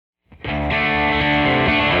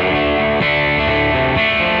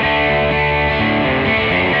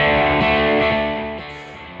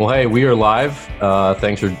Well, hey, we are live.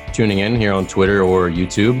 Thanks for tuning in here on Twitter or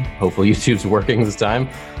YouTube. Hopefully YouTube's working this time.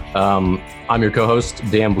 I'm your co-host,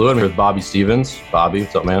 Dan Blue. I'm here with Bobby Stevens. Bobby,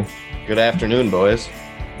 what's up, man? Good afternoon, boys.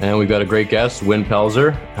 And we've got a great guest, Wynn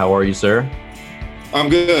Pelzer. How are you, sir? I'm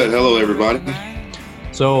good. Hello, everybody.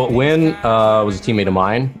 So Wynn was a teammate of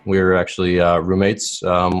mine. We were actually roommates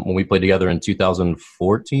when we played together in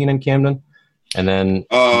 2014 in Camden. And then you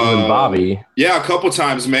and Bobby. Yeah, a couple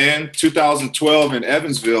times, man. 2012 in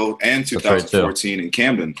Evansville and 2014 in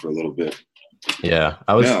Camden for a little bit. Yeah,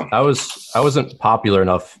 I wasn't popular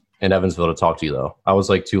enough in Evansville to talk to you though. I was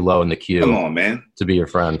like too low in the queue. Come on, man. To be your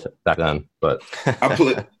friend back then. But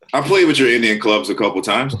I played with your Indian clubs a couple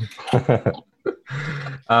times.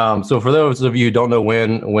 So for those of you who don't know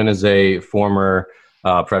Wynn is a former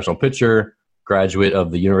professional pitcher, graduate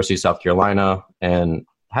of the University of South Carolina. And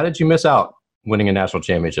how did you miss out winning a national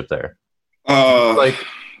championship there? I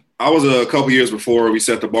was a couple years before we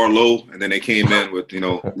set the bar low, and then they came in with, a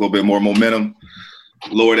little bit more momentum,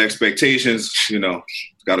 lowered expectations,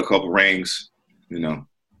 got a couple rings, the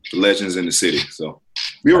legends in the city. So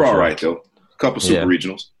we were all right, though. A couple super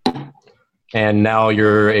regionals. And now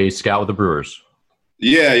you're a scout with the Brewers.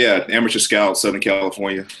 Yeah. Amateur scout, Southern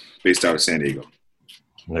California, based out of San Diego.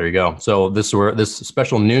 There you go. So this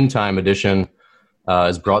special noontime edition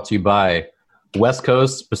is brought to you by West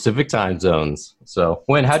Coast Pacific time zones. So,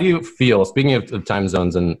 Wynn, how do you feel, speaking of time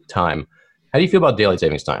zones and time, how do you feel about daylight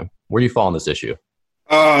savings time? Where do you fall on this issue?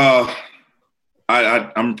 I'm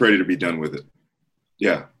ready to be done with it.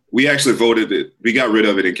 Yeah. We actually voted it. We got rid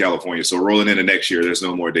of it in California. So rolling into next year, there's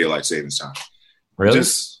no more daylight savings time. Really? It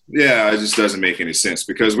just doesn't make any sense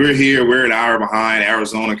because we're an hour behind.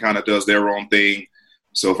 Arizona kind of does their own thing.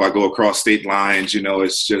 So if I go across state lines,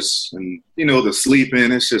 it's just, and the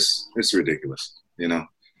sleeping, it's ridiculous. I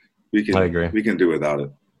agree. We can do without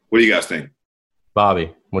it. What do you guys think?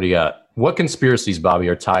 Bobby, what do you got? What conspiracies, Bobby,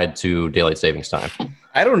 are tied to daylight savings time?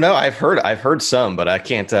 I don't know. I've heard some, but I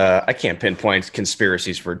can't pinpoint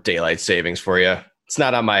conspiracies for daylight savings for you. It's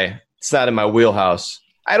not in my wheelhouse.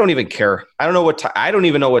 I don't even care. I don't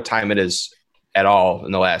even know what time it is at all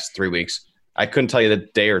in the last 3 weeks. I couldn't tell you the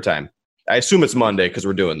day or time. I assume it's Monday because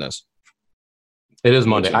we're doing this. It is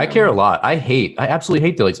Monday. I care a lot. I absolutely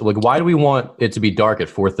hate daylight. Like, why do we want it to be dark at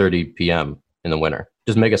 4:30 p.m. in the winter?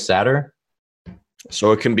 Just make us sadder?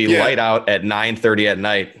 So it can be light out at 9:30 at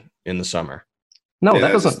night in the summer. No,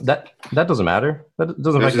 that doesn't matter. That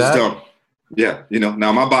doesn't make that. Dumb. Yeah,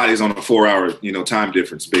 now my body's on a 4-hour, time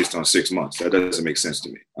difference based on 6 months. That doesn't make sense to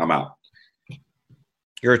me. I'm out.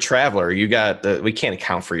 You're a traveler. We can't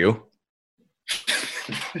account for you.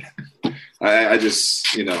 I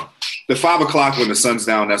just, the 5 o'clock when the sun's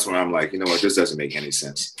down, that's when I'm like, this doesn't make any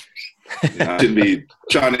sense. I shouldn't be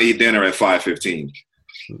trying to eat dinner at 5:15.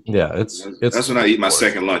 Yeah, that's when I eat my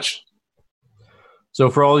second lunch. So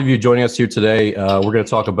for all of you joining us here today, we're going to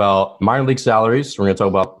talk about minor league salaries. We're going to talk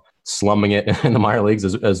about slumming it in the minor leagues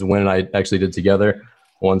as Wynn and I actually did together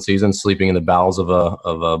one season, sleeping in the bowels of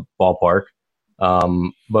a ballpark.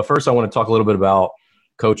 But first, I want to talk a little bit about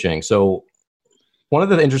coaching. So one of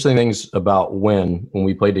the interesting things about Wynn when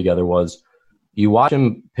we played together was you watch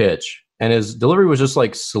him pitch, and his delivery was just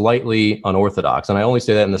like slightly unorthodox. And I only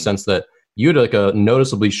say that in the sense that you had like a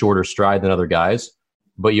noticeably shorter stride than other guys,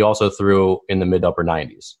 but you also threw in the mid upper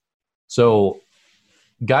 90s. So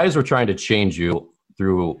guys were trying to change you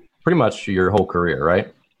through pretty much your whole career,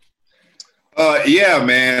 right? Yeah,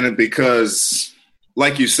 man, because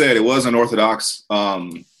like you said, it was unorthodox.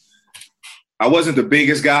 I wasn't the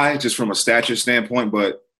biggest guy just from a stature standpoint,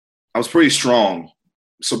 but I was pretty strong.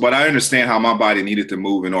 But I understand how my body needed to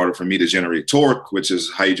move in order for me to generate torque, which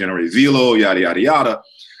is how you generate velo, yada, yada, yada.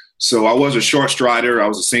 So I was a short strider. I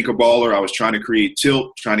was a sinker baller. I was trying to create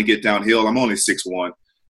tilt, trying to get downhill. I'm only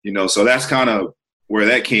 6'1", so that's kind of where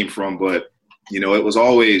that came from. But, it was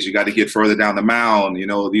always, you got to get further down the mound,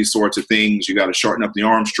 these sorts of things. You got to shorten up the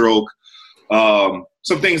arm stroke.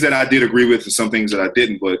 Some things that I did agree with and some things that I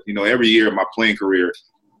didn't. But, every year in my playing career,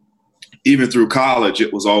 even through college,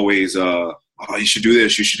 it was always, you should do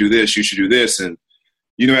this, you should do this, you should do this. And,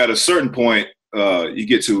 at a certain point, you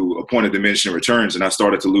get to a point of diminishing returns, and I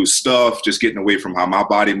started to lose stuff, just getting away from how my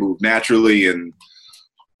body moved naturally. And,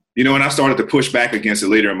 and I started to push back against it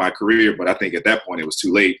later in my career. But I think at that point it was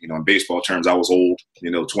too late. In baseball terms, I was old,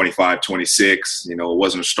 25, 26, it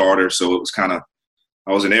wasn't a starter. So it was kind of,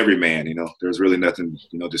 I was an everyman, there was really nothing,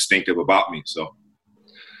 distinctive about me. So,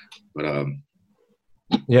 but,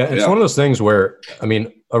 it's one of those things where,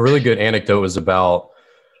 a really good anecdote was about,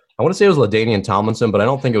 I want to say it was LaDainian Tomlinson, but I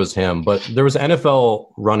don't think it was him. But there was an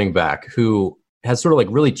NFL running back who has sort of like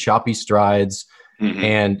really choppy strides. Mm-hmm.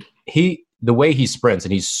 And he the way he sprints,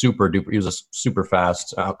 and he's super duper. He was a super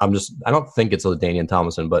fast. I don't think it's LaDainian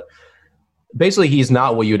Tomlinson, but basically, he's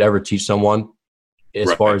not what you'd ever teach someone.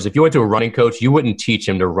 As far as if you went to a running coach, you wouldn't teach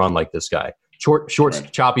him to run like this guy. Short,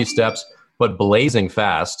 choppy steps, but blazing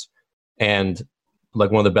fast, and like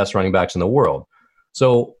one of the best running backs in the world.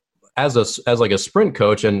 So as like a sprint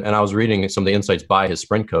coach, and I was reading some of the insights by his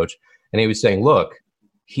sprint coach, and he was saying, look,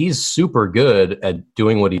 he's super good at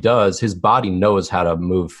doing what he does. His body knows how to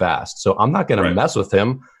move fast. So I'm not going to mess with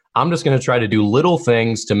him. I'm just going to try to do little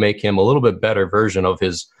things to make him a little bit better version of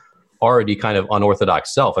his already kind of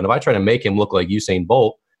unorthodox self. And if I try to make him look like Usain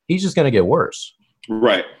Bolt, he's just going to get worse.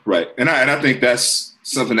 Right. And I think that's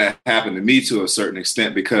something that happened to me to a certain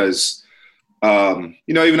extent because,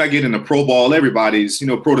 even I get into pro ball, everybody's,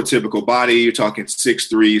 prototypical body. You're talking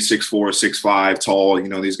 6'3", 6'4", 6'5",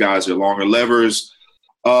 tall. These guys are longer levers.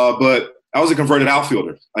 But I was a converted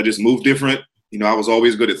outfielder. I just moved different. I was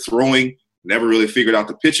always good at throwing, never really figured out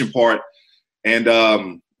the pitching part. And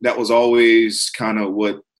that was always kind of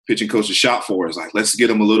what pitching coaches shot for, is like, let's get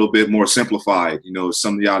them a little bit more simplified,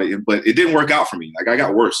 some of the but it didn't work out for me. Like, I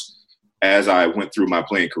got worse as I went through my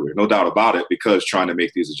playing career, no doubt about it, because trying to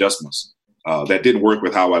make these adjustments. That didn't work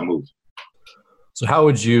with how I moved. So how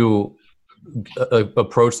would you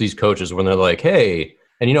approach these coaches when they're like, hey,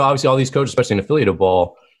 and obviously all these coaches, especially in affiliated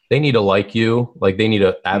ball, they need to like you, like they need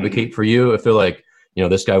to advocate for you. If they're like,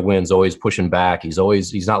 this guy Wynn's always pushing back, he's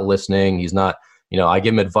not listening, he's not, I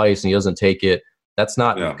give him advice and he doesn't take it. That's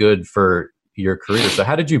not good for your career. So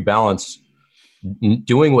how did you balance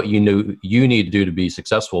doing what you knew you need to do to be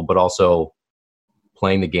successful, but also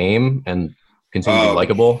playing the game and continue to be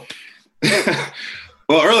likable?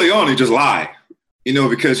 Well, early on, you just lie,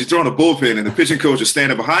 because you're throwing a bullpen and the pitching coach is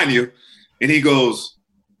standing behind you and he goes,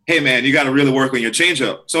 hey, man, you got to really work on your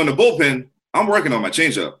changeup. So in the bullpen, I'm working on my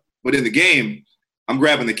changeup. But in the game, I'm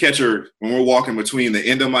grabbing the catcher when we're walking between the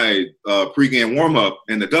end of my pregame warm-up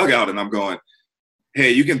and the dugout, and I'm going,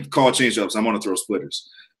 hey, you can call changeups. I'm going to throw splitters.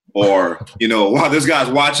 Or, while this guy's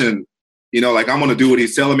watching, like I'm going to do what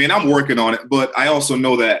he's telling me, and I'm working on it. But I also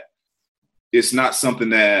know that it's not something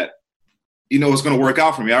that, it's going to work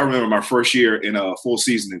out for me. I remember my first year in a full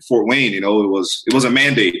season in Fort Wayne, it was a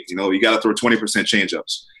mandate. You got to throw 20%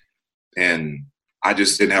 changeups. And I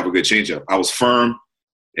just didn't have a good changeup. I was firm.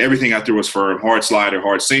 Everything I threw was firm, hard slider,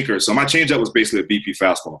 hard sinker. So my changeup was basically a BP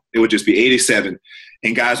fastball. It would just be 87,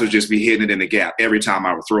 and guys would just be hitting it in the gap every time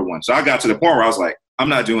I would throw one. So I got to the point where I was like, I'm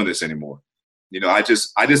not doing this anymore. I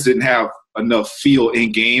just didn't have enough feel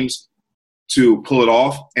in games to pull it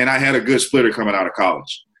off. And I had a good splitter coming out of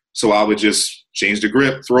college. So I would just change the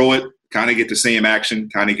grip, throw it, kind of get the same action,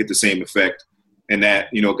 kind of get the same effect. And that,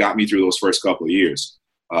 got me through those first couple of years.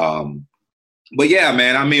 But yeah,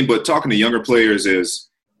 man, but talking to younger players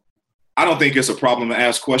I don't think it's a problem to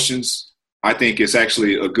ask questions. I think it's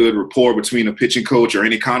actually a good rapport between a pitching coach or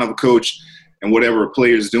any kind of a coach and whatever a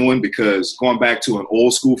player is doing, because going back to an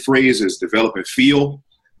old school phrase is developing feel.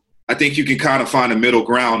 I think you can kind of find a middle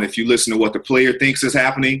ground if you listen to what the player thinks is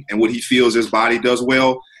happening and what he feels his body does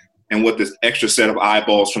well and what this extra set of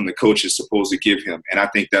eyeballs from the coach is supposed to give him. And I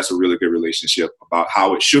think that's a really good relationship about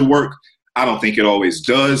how it should work. I don't think it always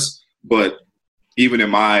does, but even in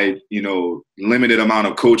my, limited amount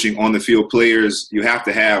of coaching on the field players, you have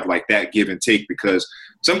to have like that give and take, because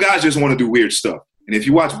some guys just want to do weird stuff. And if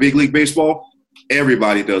you watch big league baseball,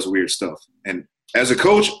 everybody does weird stuff. And as a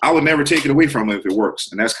coach, I would never take it away from them if it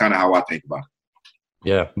works. And that's kind of how I think about it.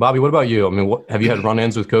 Yeah. Bobby, what about you? Have you had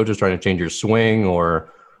run-ins with coaches trying to change your swing,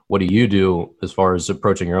 or what do you do as far as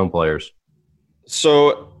approaching your own players?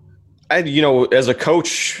 So as a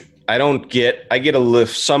coach, I get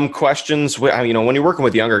some questions. When you're working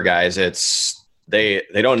with younger guys, it's they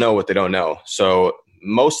don't know what they don't know. So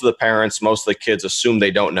most of the parents, most of the kids assume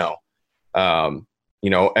they don't know. And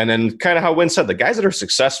then kind of how Wynn said, the guys that are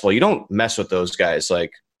successful, you don't mess with those guys.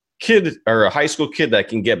 Like kid or a high school kid that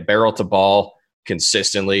can get barrel to ball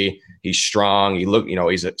consistently. He's strong.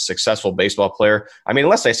 He's a successful baseball player.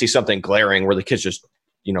 Unless I see something glaring where the kid's just,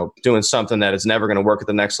 doing something that is never going to work at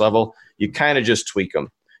the next level, you kind of just tweak them.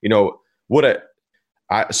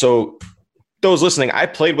 So those listening, I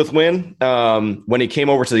played with Wynn when he came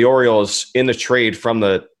over to the Orioles in the trade from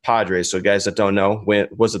the Padres. So guys that don't know,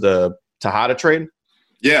 was it the Tejada trade?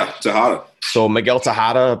 Yeah, Tejada. So Miguel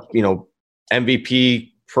Tejada,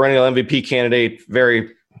 MVP, perennial MVP candidate,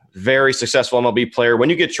 very, very successful MLB player. When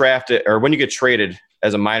you get drafted or when you get traded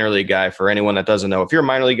as a minor league guy, for anyone that doesn't know, if you're a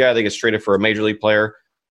minor league guy that gets traded for a major league player,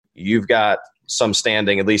 you've got some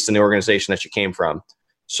standing, at least in the organization that you came from.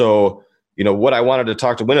 So, what I wanted to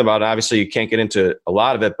talk to Wynn about, obviously you can't get into a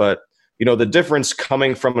lot of it, but, the difference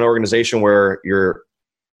coming from an organization where you're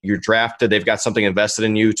you're drafted, they've got something invested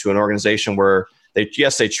in you, to an organization where they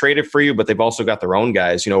traded for you, but they've also got their own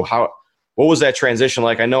guys. What was that transition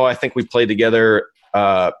like? I think we played together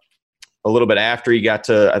a little bit after you got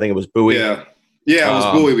to, I think it was Bowie. Yeah, it was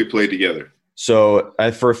Bowie we played together. So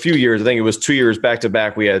for a few years, I think it was 2 years back to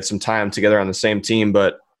back, we had some time together on the same team,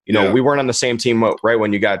 but we weren't on the same team right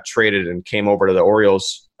when you got traded and came over to the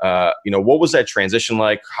Orioles. What was that transition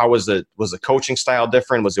like? How was the coaching style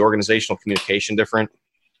different? Was the organizational communication different?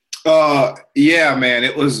 Yeah, man,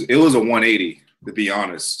 it was a 180, to be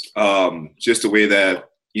honest. Just the way that,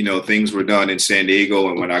 things were done in San Diego,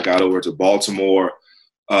 and when I got over to Baltimore,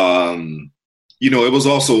 it was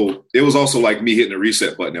also like me hitting the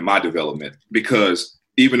reset button in my development, because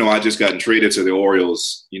even though I just gotten traded to the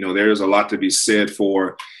Orioles, there's a lot to be said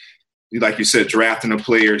for, like you said, drafting a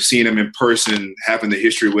player, seeing him in person, having the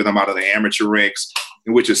history with him out of the amateur ranks,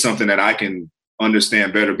 which is something that I can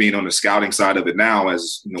understand better being on the scouting side of it now,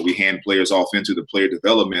 as we hand players off into the player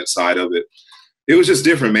development side of it. It was just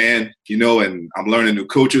different, man, and I'm learning new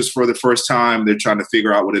coaches for the first time. They're trying to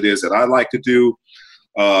figure out what it is that I like to do.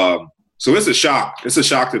 So it's a shock. It's a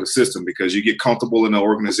shock to the system, because you get comfortable in the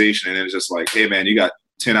organization and it's just like, hey, man, you got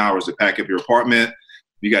 10 hours to pack up your apartment.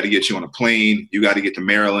 You got to get you on a plane. You got to get to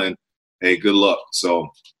Maryland. Hey, good luck. So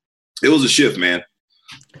it was a shift, man.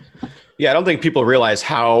 Yeah, I don't think people realize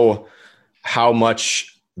how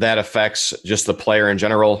much that affects just the player in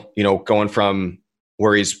general, going from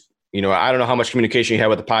where he's, I don't know how much communication you had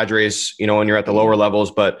with the Padres, when you're at the lower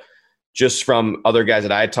levels, but just from other guys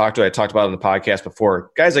that I talked about on the podcast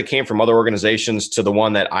before, guys that came from other organizations to the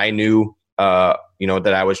one that I knew,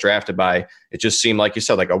 that I was drafted by, it just seemed, like you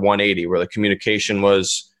said, like a 180, where the communication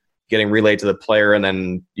was getting relayed to the player, and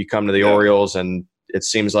then you come to the Orioles and it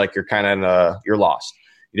seems like you're kind of you're lost.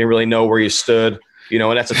 You didn't really know where you stood,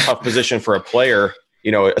 and that's a tough position for a player,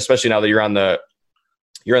 especially now that you're on the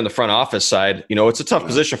front office side. It's a tough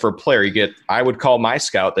position for a player. I would call my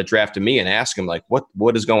scout that drafted me and ask him, like,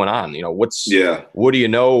 what is going on? What do you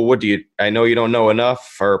know? I know you don't know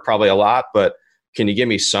enough, or probably a lot, but can you give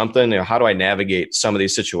me something? How do I navigate some of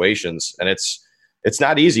these situations? And it's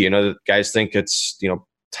not easy. Guys think it's,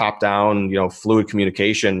 top down, fluid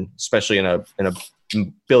communication, especially in a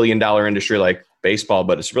 $1 billion industry like baseball,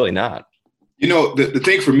 but it's really not. The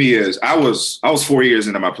thing for me is I was 4 years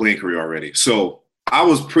into my playing career already. So I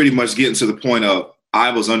was pretty much getting to the point of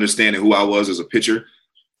I was understanding who I was as a pitcher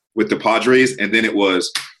with the Padres. And then it was,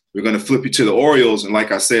 we're going to flip you to the Orioles. And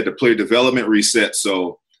like I said, the player development reset.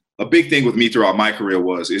 So a big thing with me throughout my career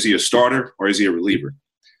was, is he a starter or is he a reliever?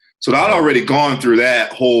 So I'd already gone through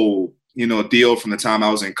that whole, deal from the time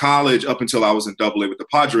I was in college up until I was in AA with the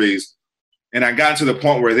Padres. And I got to the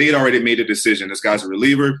point where they had already made a decision. This guy's a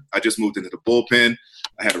reliever. I just moved into the bullpen.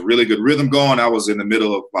 I had a really good rhythm going. I was in the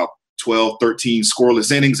middle of about 12, 13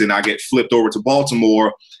 scoreless innings, and I get flipped over to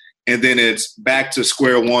Baltimore. And then it's back to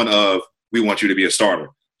square one of, we want you to be a starter.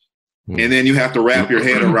 And then you have to wrap your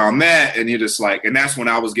head around that. And you're just like, and that's when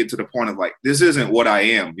I was getting to the point of like, this isn't what I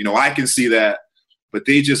am. I can see that, but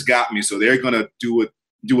they just got me. So they're going to do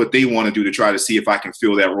what they want to do to try to see if I can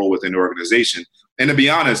fill that role within the organization. And to be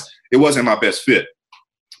honest, it wasn't my best fit,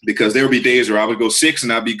 because there would be days where I would go 6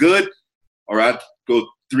 and I'd be good, or I'd go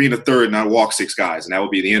 3 1/3 and I'd walk 6 guys, and that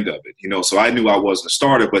would be the end of it. So I knew I wasn't a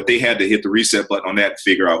starter, but they had to hit the reset button on that and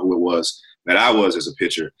figure out who it was that I was as a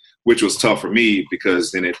pitcher, which was tough for me,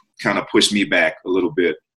 because then it kind of pushed me back a little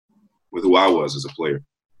bit with who I was as a player.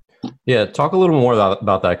 Yeah, talk a little more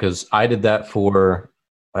about that, because I did that for,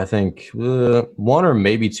 I think, 1 or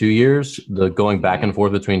maybe 2 years, the going back and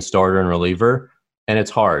forth between starter and reliever, and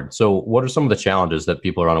it's hard. So what are some of the challenges that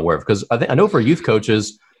people are unaware of? Because I know for youth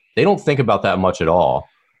coaches, they don't think about that much at all.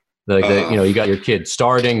 You got your kid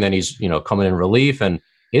starting, then he's coming in relief, and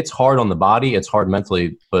it's hard on the body, it's hard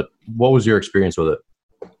mentally. But what was your experience with it?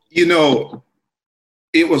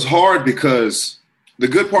 It was hard, because the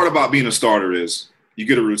good part about being a starter is you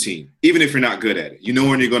get a routine, even if you're not good at it.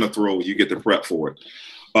 When you're going to throw, you get the prep for it.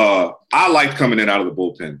 I liked coming in out of the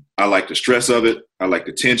bullpen. I liked the stress of it. I liked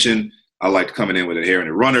the tension. I liked coming in with a hair and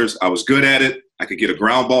the runners. I was good at it. I could get a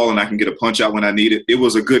ground ball and I can get a punch out when I need it. It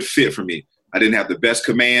was a good fit for me. I didn't have the best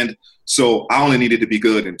command, so I only needed to be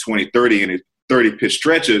good in 20, 30, and 30 pitch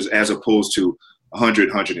stretches, as opposed to 100,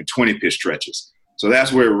 120 pitch stretches. So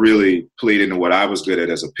that's where it really played into what I was good at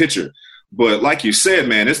as a pitcher. But like you said,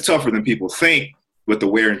 man, it's tougher than people think with the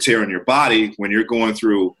wear and tear on your body when you're going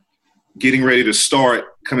through getting ready to start,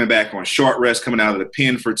 coming back on short rest, coming out of the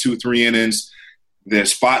pen for 2-3 innings, then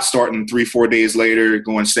spot starting 3-4 days later,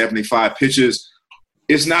 going 75 pitches.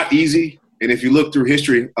 It's not easy. And if you look through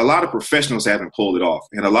history, a lot of professionals haven't pulled it off.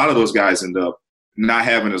 And a lot of those guys end up not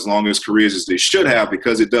having as long as careers as they should have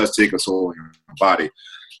because it does take a toll on your body.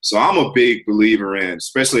 So I'm a big believer in,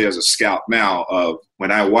 especially as a scout now, of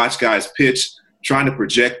when I watch guys pitch, trying to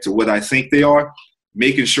project to what I think they are,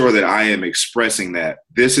 making sure that I am expressing that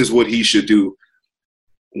this is what he should do.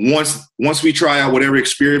 Once we try out whatever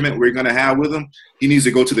experiment we're going to have with him, he needs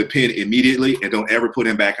to go to the pen immediately and don't ever put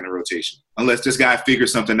him back in the rotation unless this guy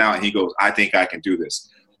figures something out and he goes, I think I can do this.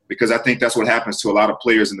 Because I think that's what happens to a lot of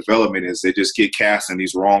players in development is they just get cast in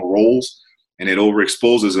these wrong roles and it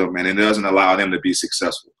overexposes them and it doesn't allow them to be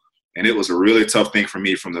successful. And it was a really tough thing for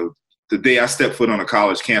me from the day I stepped foot on a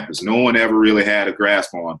college campus. No one ever really had a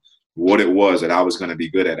grasp on what it was that I was going to be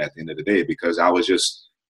good at the end of the day because I would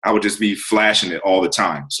just be flashing it all the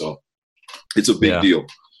time. So it's a big deal.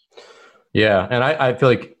 Yeah. And I feel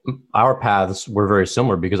like our paths were very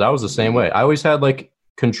similar because I was the same way. I always had like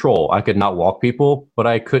control. I could not walk people, but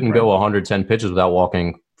I couldn't go 110 pitches without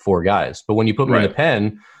walking 4 guys. But when you put me in the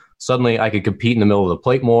pen, suddenly I could compete in the middle of the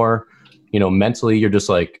plate more. You know, mentally you're just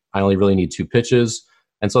like, I only really need 2 pitches.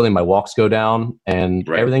 And suddenly my walks go down and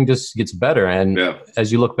everything just gets better. And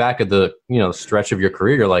as you look back at the, stretch of your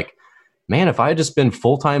career, you're like, man, if I had just been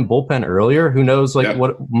full-time bullpen earlier, who knows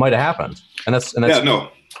what might have happened. And that's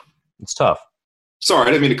it's tough. Sorry,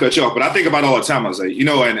 I didn't mean to cut you off, but I think about it all the time. I was like,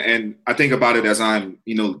 and I think about it as I'm,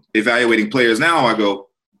 evaluating players now. I go,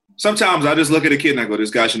 sometimes I just look at a kid and I go,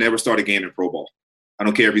 this guy should never start a game in pro ball. I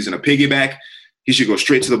don't care if he's in a piggyback. He should go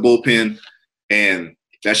straight to the bullpen, and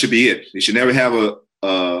that should be it. He should never have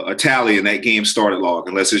a tally in that game started log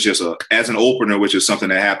unless it's just as an opener, which is something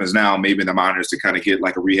that happens now, maybe in the minors to kind of get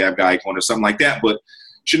like a rehab guy going or something like that. But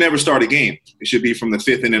should never start a game. It should be from the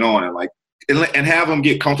 5th inning on, and have him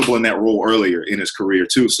get comfortable in that role earlier in his career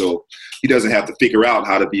too, so he doesn't have to figure out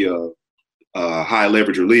how to be a high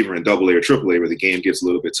leverage reliever in AA or AAA where the game gets a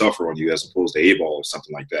little bit tougher on you as opposed to A-ball or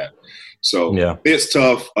something like that. So it's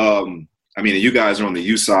tough. You guys are on the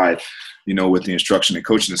U side, with the instruction and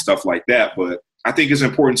coaching and stuff like that, but I think it's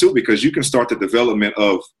important too because you can start the development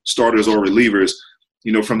of starters or relievers,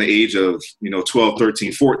 from the age of 12,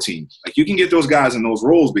 13, 14. Like you can get those guys in those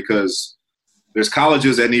roles because there's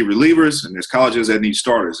colleges that need relievers and there's colleges that need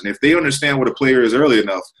starters. And if they understand what a player is early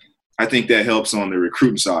enough, I think that helps on the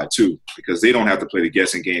recruiting side too, because they don't have to play the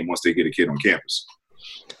guessing game once they get a kid on campus.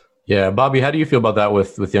 Yeah. Bobby, how do you feel about that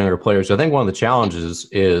with younger players? I think one of the challenges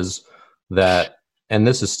is that, and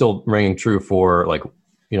this is still ringing true for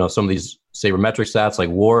some of these sabermetric stats like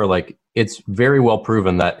WAR, it's very well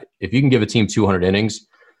proven that if you can give a team 200 innings,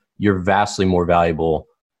 you're vastly more valuable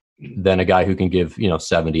than a guy who can give,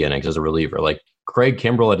 70 innings as a reliever. Like Craig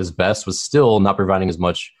Kimbrell at his best was still not providing as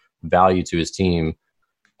much value to his team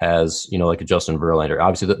as, like a Justin Verlander.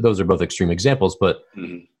 Obviously, those are both extreme examples, but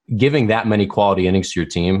giving that many quality innings to your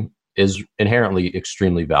team is inherently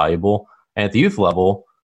extremely valuable. And at the youth level,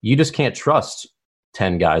 you just can't trust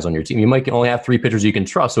 10 guys on your team. You might only have 3 pitchers you can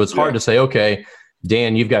trust. So it's hard to say, okay,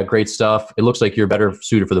 Dan, you've got great stuff. It looks like you're better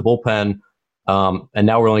suited for the bullpen. And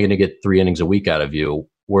now we're only going to get 3 innings a week out of you.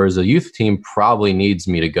 Whereas a youth team probably needs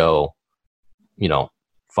me to go,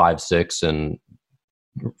 5, 6 and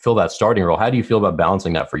fill that starting role. How do you feel about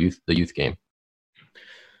balancing that for the youth game?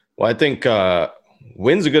 Well, I think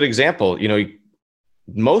Wynn's a good example.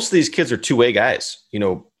 Most of these kids are two-way guys.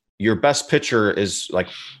 Your best pitcher is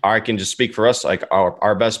I can just speak for us.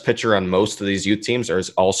 Our best pitcher on most of these youth teams is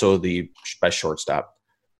also the best shortstop.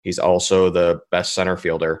 He's also the best center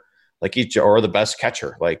fielder. Or the best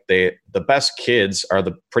catcher. The best kids are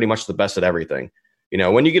pretty much the best at everything.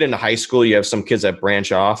 When you get into high school, you have some kids that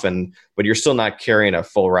branch off, but you're still not carrying a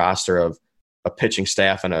full roster of a pitching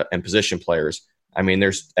staff and position players.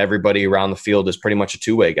 There's everybody around the field is pretty much a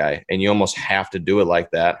two-way guy, and you almost have to do it like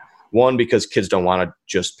that. One, because kids don't want to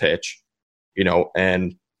just pitch,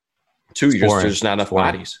 and 2, there's just not enough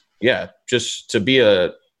bodies. Yeah, just to be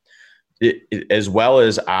as well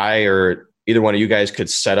as I or either one of you guys could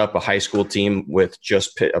set up a high school team with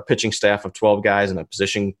just a pitching staff of 12 guys and a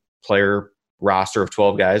position player roster of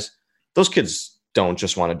 12 guys. Those kids don't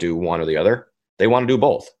just want to do one or the other. They want to do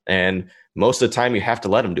both. And most of the time you have to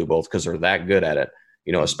let them do both because they're that good at it.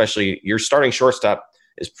 Especially your starting shortstop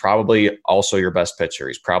is probably also your best pitcher.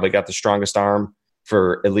 He's probably got the strongest arm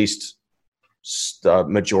for at least the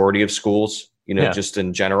majority of schools, just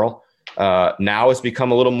in general. Now it's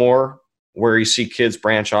become a little more where you see kids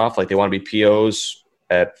branch off, they want to be POs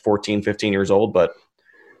at 14, 15 years old. But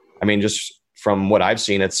just from what I've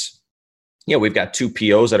seen, it's, we've got 2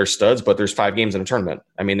 POs that are studs, but there's 5 games in a tournament.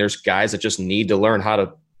 There's guys that just need to learn how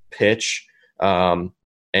to pitch. I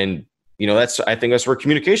think that's where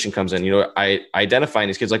communication comes in. I identifying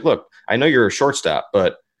these kids look, I know you're a shortstop,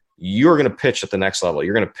 but you're going to pitch at the next level.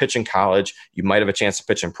 You're going to pitch in college. You might have a chance to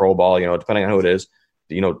pitch in pro ball, depending on who it is.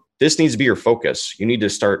 This needs to be your focus. You need to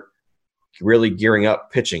start really gearing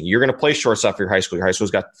up pitching. You're going to play shortstop for your high school. Your high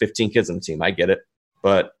school's got 15 kids on the team. I get it,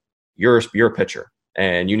 but you're a pitcher,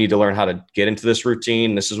 and you need to learn how to get into this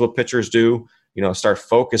routine. This is what pitchers do. Start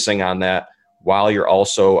focusing on that while you're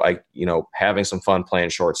also, having some fun playing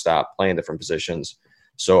shortstop, playing different positions.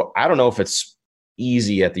 So I don't know if it's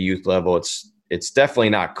easy at the youth level. It's definitely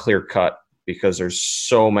not clear cut because there's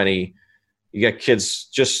so many. You got kids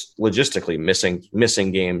just logistically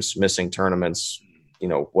missing games, missing tournaments,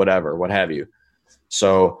 whatever, what have you.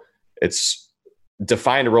 So it's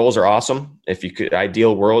defined roles are awesome. If you could,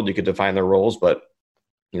 ideal world, you could define their roles, but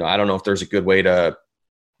I don't know if there's a good way to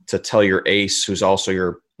tell your ace, who's also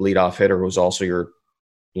your leadoff hitter, who's also your,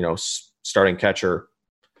 starting catcher,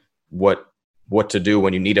 what to do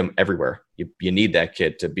when you need them everywhere. You need that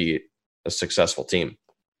kid to be a successful team.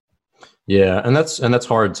 Yeah, and that's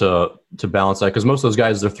hard to balance that because most of those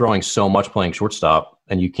guys, they're throwing so much playing shortstop,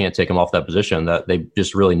 and you can't take them off that position that they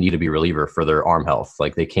just really need to be reliever for their arm health.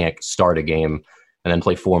 Like they can't start a game and then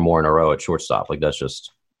play 4 more in a row at shortstop. Like that's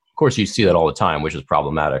just, of course, you see that all the time, which is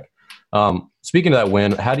problematic. Speaking of that,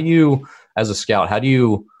 Wynn, how do you, as a scout, how do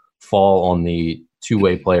you fall on the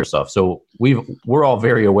two-way player stuff? So we're all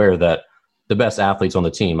very aware that the best athletes on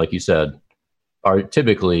the team, like you said, are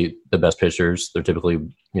typically the best pitchers. They're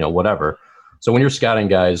typically, whatever. So when you're scouting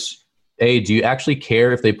guys, do you actually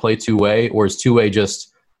care if they play two-way, or is two-way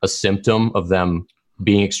just a symptom of them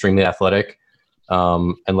being extremely athletic?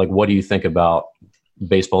 And what do you think about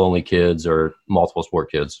baseball-only kids or multiple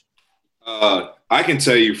sport kids? I can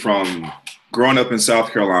tell you from growing up in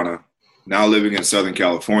South Carolina, now living in Southern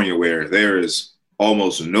California, where there is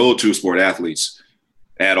almost no two-sport athletes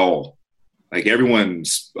at all. Like everyone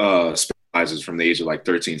specializes from the age of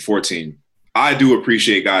 13, 14. I do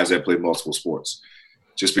appreciate guys that play multiple sports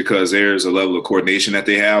just because there's a level of coordination that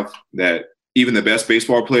they have that even the best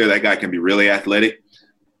baseball player, that guy can be really athletic.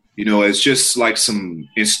 It's just like some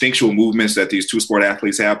instinctual movements that these two-sport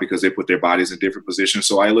athletes have because they put their bodies in different positions.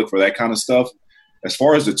 So I look for that kind of stuff. As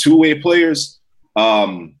far as the two-way players,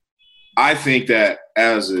 I think that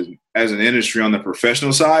as an industry on the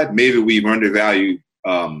professional side, maybe we've undervalued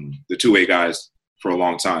the two-way guys for a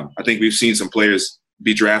long time. I think we've seen some players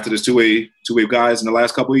be drafted as two-way guys in the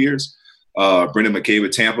last couple of years. Brendan McKay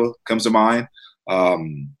with Tampa comes to mind.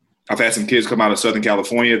 I've had some kids come out of Southern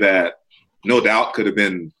California that no doubt could have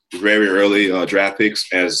been very early draft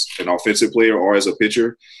picks as an offensive player or as a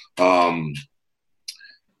pitcher. And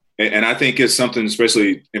I think it's something,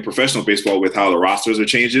 especially in professional baseball with how the rosters are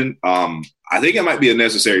changing. I think it might be a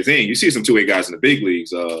necessary thing. You see some two-way guys in the big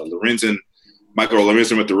leagues. Michael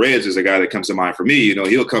Lorenzen with the Reds is a guy that comes to mind for me.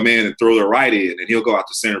 He'll come in and throw the righty, and then he'll go out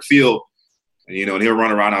to center field, and and he'll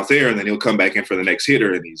run around out there, and then he'll come back in for the next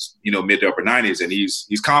hitter, and he's mid to upper 90s, and he's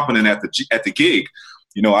competent at the gig.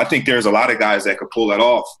 I think there's a lot of guys that could pull that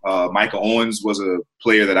off. Michael Owens was a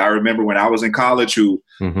player that I remember when I was in college who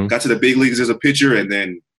got to the big leagues as a pitcher, and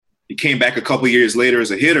then he came back a couple years later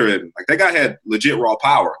as a hitter, and that guy had legit raw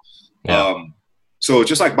power. Yeah. So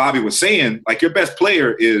just like Bobby was saying, your best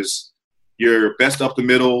player is your best up the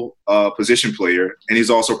middle position player, and he's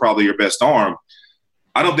also probably your best arm.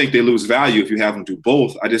 I don't think they lose value if you have them do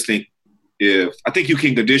both. I just think you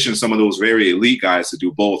can condition some of those very elite guys to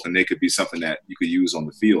do both, and they could be something that you could use on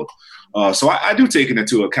the field. So I do take it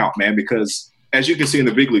into account, man, because as you can see in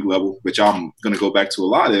the big league level, which I'm going to go back to a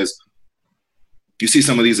lot, is you see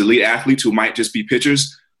some of these elite athletes who might just be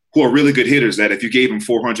pitchers who are really good hitters that if you gave them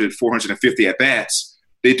 400, 450 at-bats,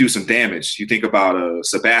 they do some damage. You think about a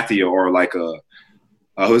Sabathia or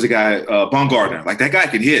who's the guy, Bumgarner. That guy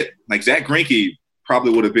can hit. Zach Greinke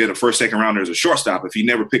probably would have been a first, second rounder as a shortstop if he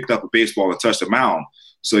never picked up a baseball and touched a mound.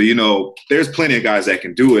 So, there's plenty of guys that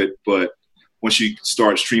can do it, but once you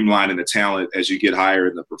start streamlining the talent as you get higher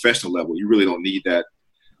in the professional level, you really don't need that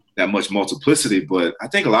much multiplicity. But I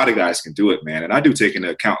think a lot of guys can do it, man. And I do take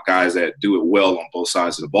into account guys that do it well on both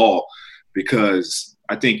sides of the ball, because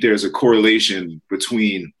I think there's a correlation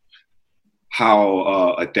between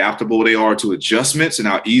how adaptable they are to adjustments and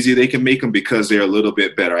how easy they can make them because they're a little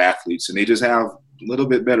bit better athletes and they just have a little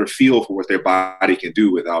bit better feel for what their body can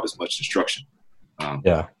do without as much instruction.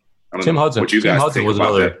 Tim Hudson was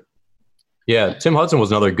another. Yeah, Tim Hudson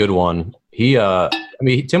was another good one.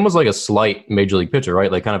 Tim was like a slight major league pitcher,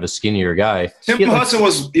 right? Kind of a skinnier guy. Tim Hudson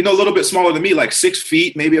was, a little bit smaller than me, 6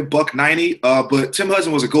 feet, maybe $190. But Tim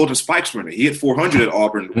Hudson was a Golden Spike sprinter. He hit 400 at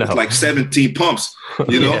Auburn with 17 pumps,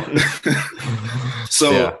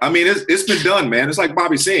 So, yeah. It's been done, man. It's like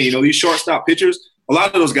Bobby's saying, these shortstop pitchers, a lot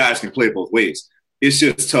of those guys can play both ways. it's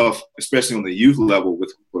just tough, especially on the youth level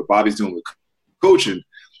with what Bobby's doing with coaching,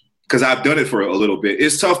 because I've done it for a little bit.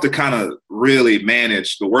 It's tough to kind of really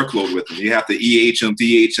manage the workload with them. You have to EH them,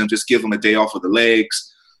 DH them, just give them a day off of the legs.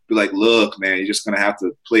 Be like, look, man, you're just going to have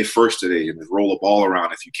to play first today and roll a ball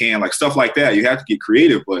around if you can. Like stuff like that. You have to get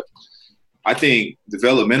creative. But I think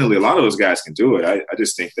developmentally, a lot of those guys can do it. I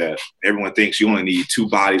just think that everyone thinks you only need 2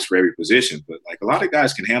 bodies for every position. But, like, a lot of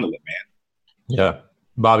guys can handle it, man. Yeah.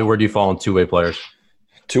 Bobby, where do you fall in two-way players?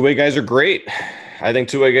 Two-way guys are great. I think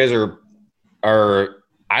two-way guys are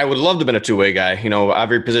I would love to have been a two-way guy. You know,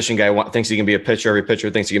 every position guy thinks he can be a pitcher. Every pitcher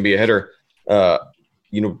thinks he can be a hitter.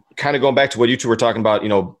 You know, kind of going back to what you two were talking about, you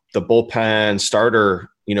know, the bullpen starter,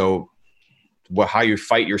 you know, how you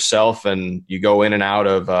fight yourself and you go in and out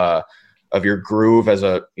of your groove as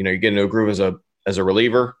a, you know, you get into a groove as a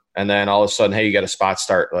reliever. And then all of a sudden, hey, you got a spot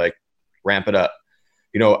start, like ramp it up.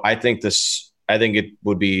 You know, I think it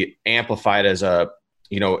would be amplified as a,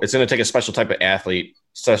 you know, it's going to take a special type of athlete,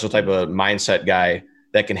 special type of mindset guy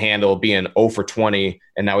that can handle being 0 for 20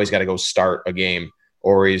 and now he's got to go start a game,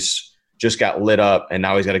 or he's just got lit up and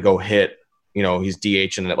now he's got to go hit, you know, he's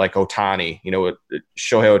DHing it like Ohtani, you know,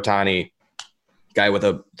 Shohei Ohtani, guy with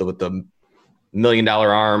the $1 million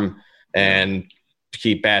arm, and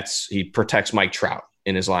he protects Mike Trout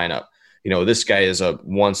in his lineup. You know, this guy is a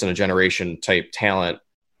once in a generation type talent,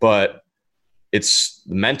 but it's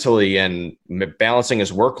mentally and balancing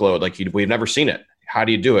his workload. Like we've never seen it. How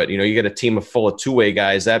do you do it? You know, you get a team full of two-way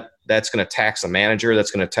guys that's going to tax the manager.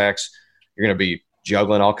 That's going to tax, you're going to be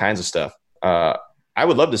juggling all kinds of stuff. I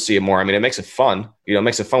would love to see it more. I mean, it makes it fun. You know, it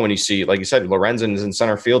makes it fun when you see, like you said, Lorenzen is in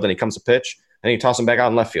center field and he comes to pitch and you toss him back out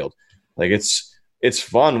in left field. Like it's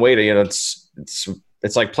fun way to, you know, it's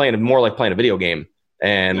like playing a video game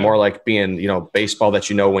and more like being, you know, baseball that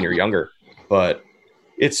you know when you're younger. But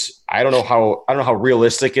I don't know how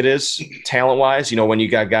realistic it is talent wise. You know, when you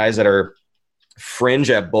got guys that are fringe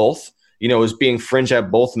at both, you know, is being fringe at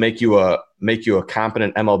both make you a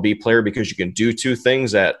competent MLB player because you can do two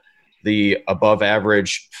things that the above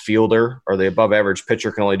average fielder or the above average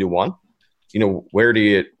pitcher can only do one? You know,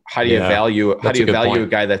 how do you value a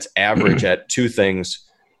guy that's average at two things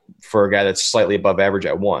for a guy that's slightly above average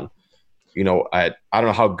at one? You know, I don't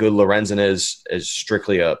know how good Lorenzen is as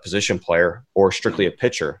strictly a position player or strictly a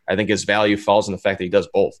pitcher. I think his value falls in the fact that he does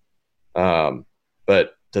both.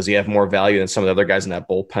 But does he have more value than some of the other guys in that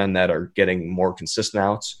bullpen that are getting more consistent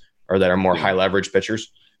outs or that are more high leverage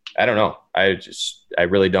pitchers? I don't know. I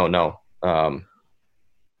really don't know.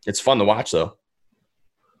 It's fun to watch though.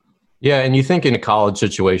 Yeah, and you think in a college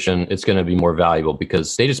situation, it's going to be more valuable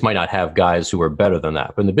because they just might not have guys who are better than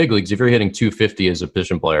that. But in the big leagues, if you're hitting 250 as a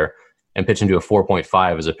position player and pitching to a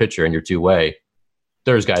 4.5 as a pitcher and you're two-way,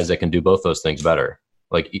 there's guys that can do both those things better.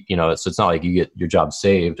 Like, you know, it's not like you get your job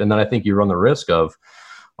saved. And then I think you run the risk of,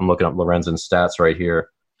 I'm looking up Lorenzen's stats right here,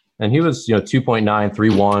 and he was, you know, 2.9,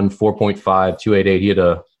 3.1, 4.5,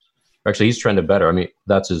 2.88. Actually, he's trended better. I mean,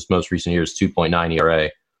 that's his most recent year's 2.9 ERA.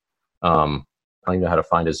 I don't even know how to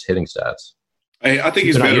find his hitting stats. I think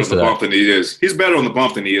he's better on the bump than he is. He's better on the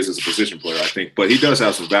bump than he is as a position player, I think. But he does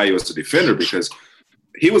have some value as a defender because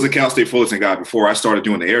he was a Cal State Fullerton guy before I started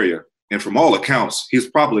doing the area. And from all accounts, he's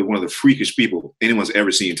probably one of the freakish people anyone's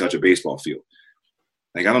ever seen touch a baseball field.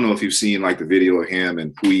 Like, I don't know if you've seen, like, the video of him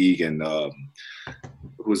and Puig and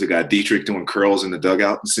who was the guy, Dietrich, doing curls in the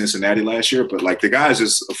dugout in Cincinnati last year. But, like, the guy's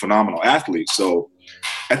just a phenomenal athlete. So,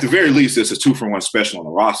 at the very least, it's a 2-for-1 special on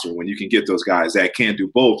the roster when you can get those guys that can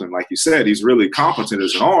do both. And like you said, he's really competent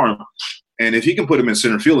as an arm. And if he can put him in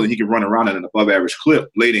center field and he can run around at an above-average clip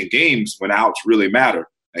late in games when outs really matter,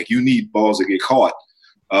 like you need balls that get caught.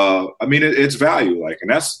 I mean, it's value. Like,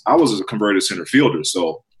 and I was a converted center fielder.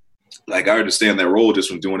 So, like, I understand that role just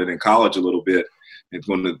from doing it in college a little bit and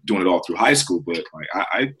doing it all through high school. But like,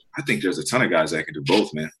 I think there's a ton of guys that can do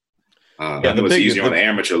both, man. I know it's easier on the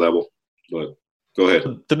amateur level, but go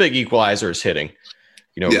ahead. The big equalizer is hitting.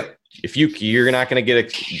 You know, if you're not going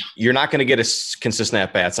to get a consistent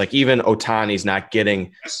at bats. Like even Ohtani's not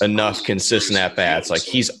getting enough consistent at bats. Like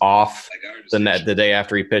he's off the day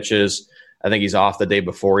after he pitches. I think he's off the day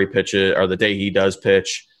before he pitches or the day he does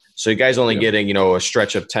pitch. So you guys only getting, you know, a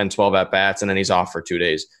stretch of 10, 12 at bats and then he's off for 2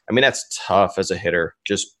 days. I mean, that's tough as a hitter,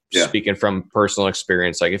 just speaking from personal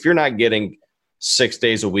experience. Like if you're not getting 6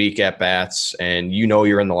 days a week at bats and you know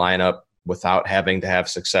you're in the lineup without having to have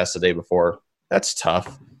success the day before, that's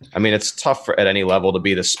tough. I mean, it's tough at any level to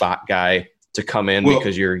be the spot guy to come in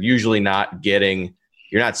because you're usually not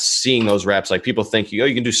seeing those reps. Like people think,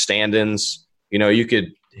 you can do stand-ins, you know, you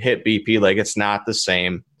could hit BP. Like it's not the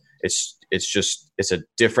same. It's a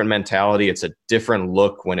different mentality. It's a different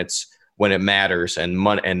look when it matters and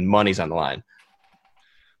money's on the line.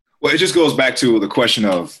 Well, it just goes back to the question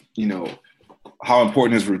of, how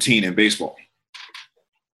important is routine in baseball?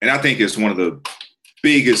 And I think it's one of the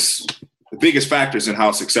biggest factors in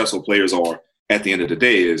how successful players are at the end of the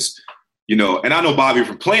day is, and I know Bobby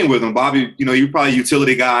from playing with him. Bobby, you're probably a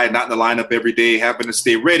utility guy, not in the lineup every day, having to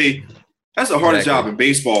stay ready. That's the hardest job in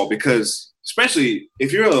baseball because especially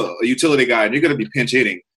if you're a utility guy and you're going to be pinch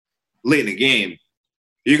hitting late in the game,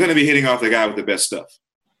 you're going to be hitting off the guy with the best stuff.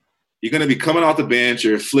 You're going to be coming off the bench,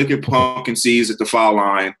 you're flicking pumpkin seeds at the foul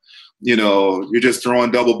line. You're just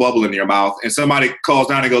throwing double bubble in your mouth, and somebody calls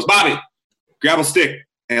down and goes, "Bobby, grab a stick."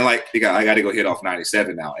 And I got to go hit off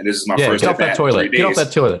 97 now. And this is my first get off that toilet. Get off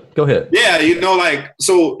that toilet. Go ahead. Yeah,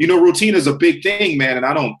 routine is a big thing, man. And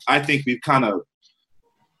I don't think we've gotten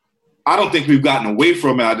away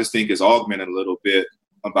from it. I just think it's augmented a little bit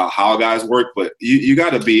about how guys work. But you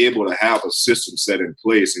got to be able to have a system set in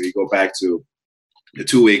place. And you go back to the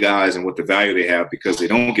two-way guys and what the value they have because they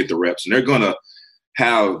don't get the reps. And they're going to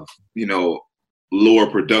have, lower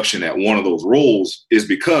production at one of those roles is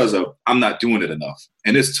because of I'm not doing it enough.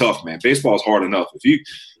 And it's tough, man. Baseball is hard enough. If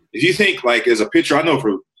you think like as a pitcher, I know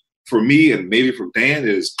for me and maybe for Dan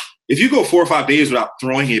is if you go 4 or 5 days without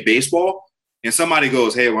throwing a baseball and somebody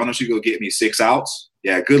goes, "Hey, why don't you go get me 6 outs?"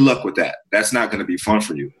 Yeah, good luck with that. That's not going to be fun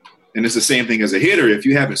for you. And it's the same thing as a hitter. If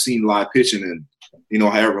you haven't seen live pitching in,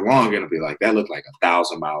 however long, you're going to be like, that looked like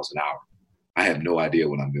 1,000 miles an hour. I have no idea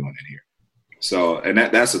what I'm doing in here. So, and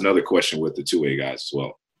that's another question with the two-way guys as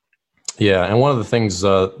well. Yeah, and one of the things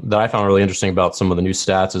that I found really interesting about some of the new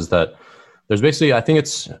stats is that there's basically, I'm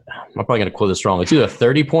probably going to quote this wrong, it's either a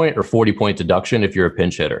 30-point or 40-point deduction if you're a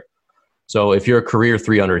pinch hitter. So if you're a career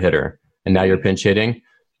 300 hitter and now you're pinch hitting,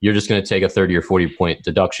 you're just going to take a 30 or 40-point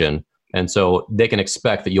deduction. And so they can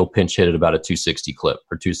expect that you'll pinch hit at about a 260 clip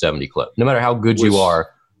or 270 clip. No matter how good you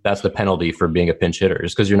are, that's the penalty for being a pinch hitter.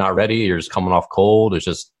 Just because you're not ready, you're just coming off cold,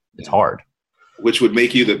 it's hard. Which would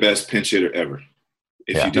make you the best pinch hitter ever.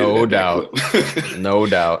 If you did no doubt. No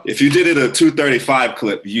doubt. If you did it a 235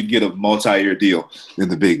 clip, you'd get a multi-year deal in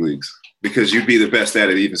the big leagues because you'd be the best at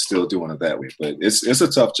it, even still doing it that way. But it's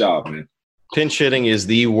a tough job, man. Pinch hitting is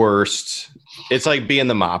the worst. It's like being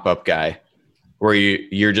the mop-up guy where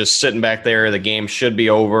you're just sitting back there. The game should be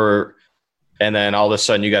over, and then all of a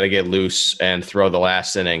sudden you got to get loose and throw the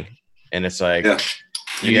last inning. And it's like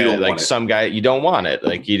you got like some guy, you don't want it.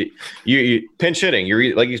 Like you pinch hitting.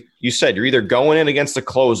 You're like you said, you're either going in against the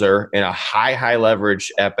closer in a high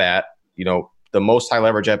leverage at bat, the most high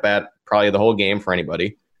leverage at bat probably the whole game for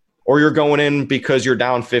anybody, or you're going in because you're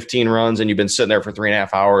down 15 runs and you've been sitting there for 3.5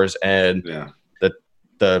 hours and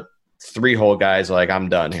the 3-hole guy's like, I'm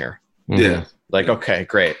done here. Yeah. Like, okay,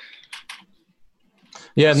 great.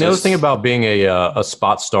 Yeah, and the other thing about being a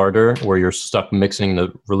spot starter where you're stuck mixing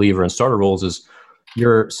the reliever and starter roles is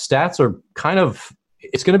your stats are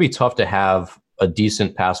it's going to be tough to have a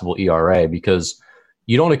decent passable ERA because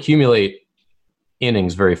you don't accumulate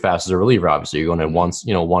innings very fast as a reliever. Obviously, you're going in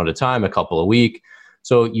one at a time, a couple a week.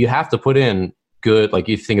 So you have to put in good, like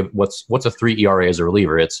you think of what's a 3 ERA as a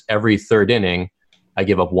reliever. It's every third inning, I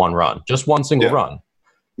give up 1 run, just one single run.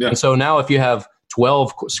 Yeah. And so now if you have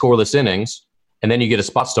 12 scoreless innings and then you get a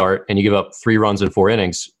spot start and you give up 3 runs in 4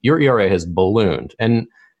 innings, your ERA has ballooned. And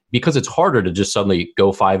because it's harder to just suddenly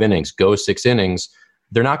go 5 innings, go 6 innings,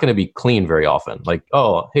 they're not going to be clean very often. Like,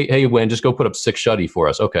 oh, hey, Wynn, just go put up 6 shutty for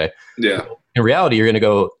us. Okay. Yeah. In reality, you're going to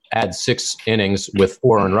go add 6 innings with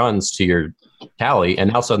 4 earned runs to your tally,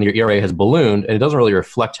 and now suddenly your ERA has ballooned, and it doesn't really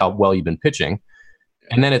reflect how well you've been pitching.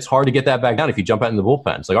 And then it's hard to get that back down if you jump out in the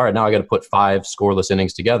bullpen. It's like, all right, now I got to put 5 scoreless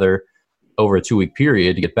innings together over a 2-week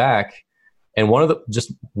period to get back. And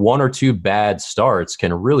just 1 or 2 bad starts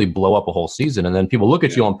can really blow up a whole season. And then people look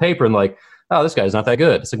at you on paper and like, oh, this guy's not that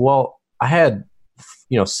good. It's like, well, I had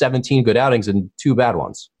 17 good outings and 2 bad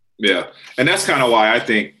ones. Yeah, and that's kind of why I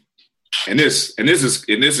think, and this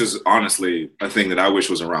is honestly a thing that I wish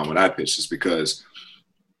was around when I pitched, is because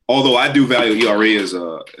although I do value ERA as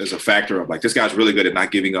a factor of like this guy's really good at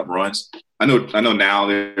not giving up runs. I know now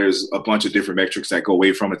there's a bunch of different metrics that go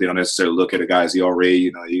away from it. They don't necessarily look at a guy's ERA.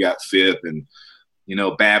 You got FIP and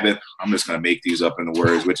BABIP. I'm just gonna make these up in the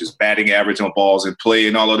words, which is batting average on balls in play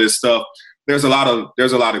and all of this stuff. There's a lot of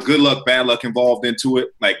good luck, bad luck involved into it.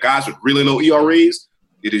 Like guys with really low ERAs,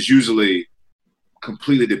 it is usually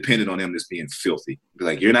completely dependent on them just being filthy.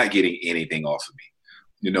 Like you're not getting anything off of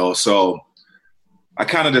me, So I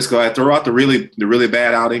kind of just go ahead, throw out the really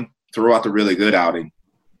bad outing, throw out the really good outing,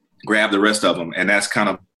 grab the rest of them, and that's kind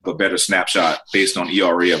of a better snapshot based on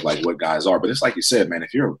ERA of like what guys are. But it's like you said, man,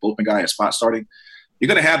 if you're a bullpen guy and spot starting, you're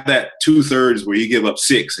gonna have that 2/3 where you give up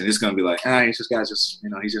 6, and it's gonna be like, he's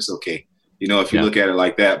just okay. If you look at it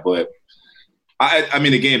like that, but I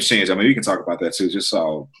mean, the game's changed. I mean, we can talk about that too. Just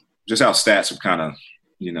how stats have kind of,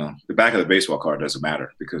 the back of the baseball card doesn't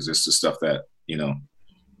matter because it's the stuff that,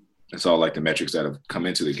 it's all like the metrics that have come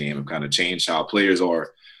into the game have kind of changed how players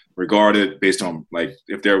are regarded based on like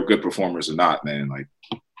if they're good performers or not, man. Like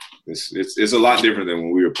it's a lot different than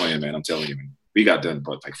when we were playing, man. I'm telling you, man. We got done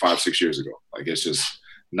but like 5-6 years ago. Like it's just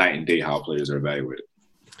night and day how players are evaluated.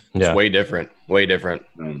 Yeah, it's way different.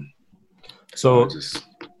 So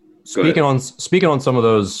speaking on some of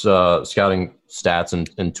those scouting stats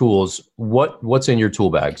and tools, what's in your tool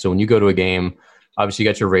bag? So when you go to a game, obviously you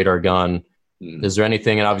got your radar gun. Is there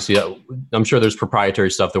anything, and obviously I'm sure there's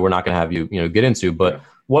proprietary stuff that we're not going to have you get into, but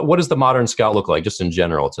what does the modern scout look like just in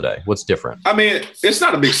general today? What's different? I mean, it's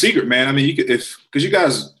not a big secret, man. I mean, because you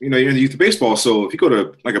guys, you're in the youth baseball, so if you go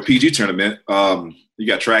to like a PG tournament, you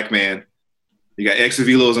got TrackMan, you got X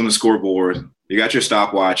velos on the scoreboard, you got your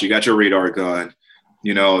stopwatch, you got your radar gun.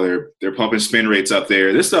 They're pumping spin rates up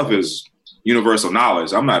there. This stuff is universal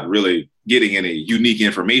knowledge. I'm not really getting any unique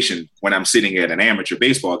information when I'm sitting at an amateur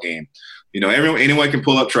baseball game. Anyone can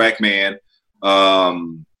pull up TrackMan.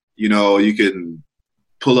 You can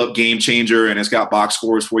pull up Game Changer, and it's got box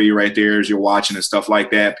scores for you right there as you're watching and stuff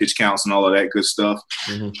like that, pitch counts and all of that good stuff.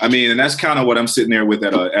 Mm-hmm. I mean, and that's kind of what I'm sitting there with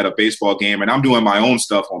at a baseball game, and I'm doing my own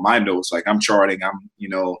stuff on my notes. Like I'm charting, I'm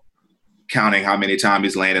counting how many times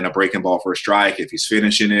he's landing a breaking ball for a strike, if he's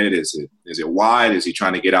finishing it, is it wide, is he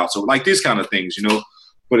trying to get out? So like these kind of things,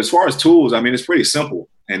 But as far as tools, I mean, it's pretty simple,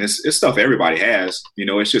 and it's stuff everybody has.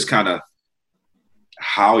 It's just kind of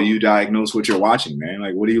how you diagnose what you're watching, man.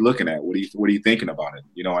 Like, what are you looking at? What are you thinking about it?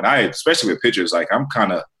 And I, especially with pitchers, like I'm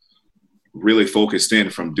kind of really focused in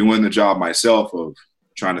from doing the job myself of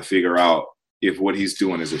trying to figure out if what he's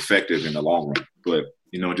doing is effective in the long run. But,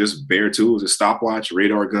 just bare tools, a stopwatch,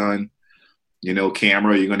 radar gun,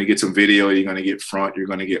 camera, you're going to get some video, you're going to get front, you're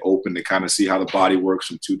going to get open to kind of see how the body works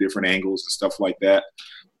from two different angles and stuff like that.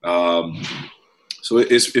 So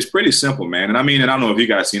it's pretty simple, man. And I mean, and I don't know if you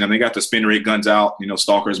guys seen them. They got the spin rate guns out.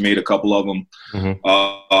 Stalker's made a couple of them.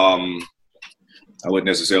 Mm-hmm. I wouldn't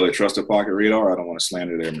necessarily trust a pocket radar. I don't want to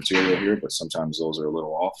slander their material here, but sometimes those are a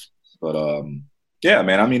little off. But yeah,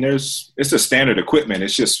 man. I mean, it's a standard equipment.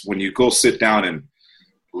 It's just when you go sit down and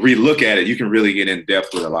relook at it, you can really get in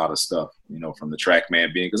depth with a lot of stuff. From the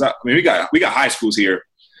TrackMan being because we got high schools here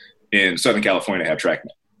in Southern California that have TrackMan,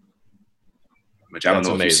 which I don't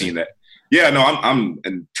know if you've seen that. Yeah, no, I'm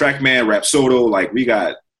in TrackMan, Rapsodo. Like they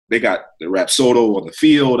got the Rapsodo on the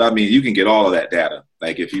field. I mean, you can get all of that data.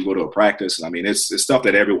 Like if you go to a practice, I mean, it's stuff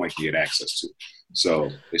that everyone can get access to. So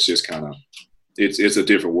it's just kind of it's a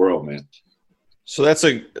different world, man. So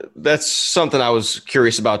that's something I was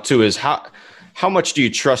curious about too. Is how much do you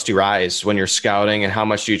trust your eyes when you're scouting, and how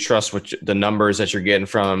much do you trust the numbers that you're getting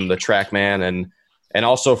from the TrackMan and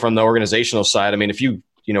also from the organizational side? I mean, if you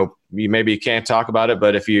maybe you can't talk about it,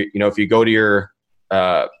 but if you go to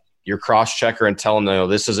your cross checker and tell him,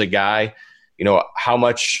 this is a guy, how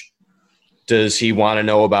much does he want to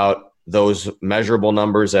know about those measurable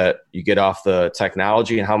numbers that you get off the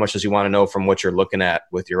technology, and how much does he want to know from what you're looking at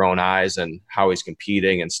with your own eyes and how he's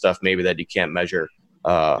competing and stuff maybe that you can't measure,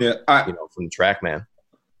 from the TrackMan?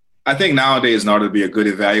 I think nowadays, in order to be a good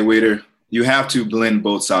evaluator, you have to blend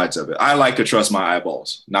both sides of it. I like to trust my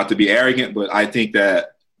eyeballs, not to be arrogant, but I think that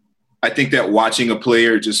watching a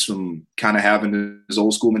player, just from kind of having this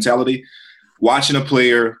old school mentality, watching a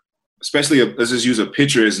player, especially let's just use a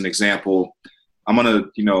pitcher as an example. I'm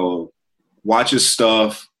going to, watch his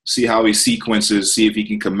stuff, see how he sequences, see if he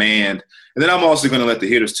can command. And then I'm also going to let the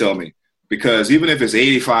hitters tell me, because even if it's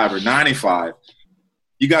 85 or 95,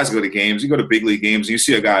 you guys go to games, you go to big league games, and you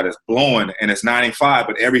see a guy that's blowing and it's 95,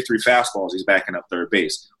 but every 3 fastballs he's backing up third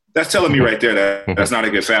base. That's telling me right there that that's not a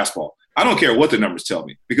good fastball. I don't care what the numbers tell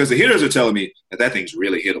me, because the hitters are telling me that thing's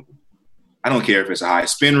really hittable. I don't care if it's a high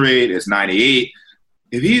spin rate, it's 98.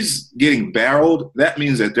 If he's getting barreled, that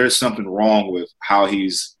means that there's something wrong with how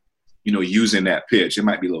he's, using that pitch. It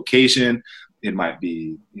might be location. It might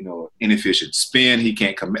be, inefficient spin. He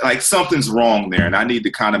can't come. Like something's wrong there. And I need to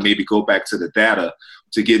kind of maybe go back to the data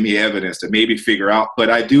to give me evidence to maybe figure out. But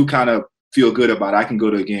I do kind of feel good about it. I can go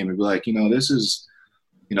to a game and be like, this is,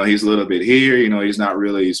 he's a little bit here. He's not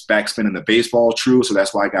really, he's backspinning the baseball true. So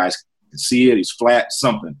that's why guys can see it. He's flat,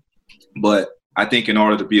 something. But I think in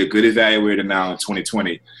order to be a good evaluator now in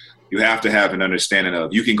 2020, you have to have an understanding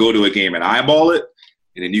of, you can go to a game and eyeball it,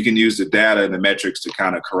 and then you can use the data and the metrics to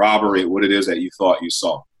kind of corroborate what it is that you thought you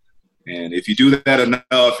saw. And if you do that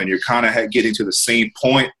enough and you're kind of getting to the same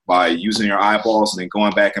point by using your eyeballs and then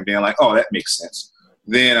going back and being like, oh, that makes sense,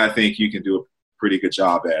 then I think you can do a pretty good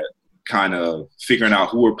job at kind of figuring out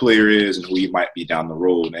who a player is and who he might be down the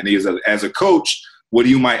road. And as a coach, what do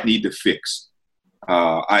you might need to fix?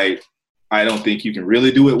 I don't think you can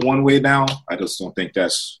really do it one way now. I just don't think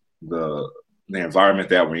that's the environment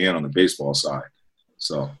that we're in on the baseball side.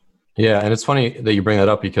 So yeah, and it's funny that you bring that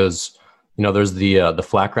up because there's the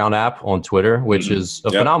Flat Ground app on Twitter, which is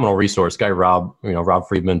a phenomenal resource. Guy Rob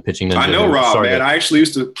Friedman, pitching ninja. I know Rob, man. I actually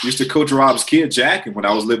used to coach Rob's kid, Jack, when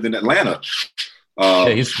I was living in Atlanta. Yeah,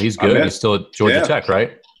 he's good. He's still at Georgia Tech,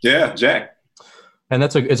 right? Yeah, Jack. And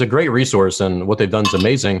it's a great resource, and what they've done is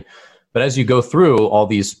amazing. But as you go through all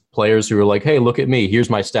these players who are like, hey, look at me. Here's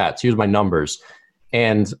my stats. Here's my numbers.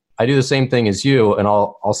 And I do the same thing as you, and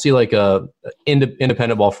I'll see like a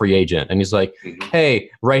independent ball free agent, and he's like,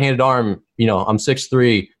 hey, right-handed arm, I'm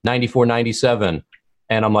 6'3", 94, 97.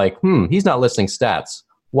 And I'm like, he's not listing stats.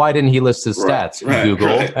 Why didn't he list his stats? Google.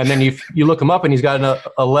 Right. And then you look him up, and he's got an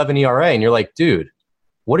 11 ERA, and you're like, dude,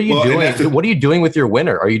 what are you doing? What are you doing with your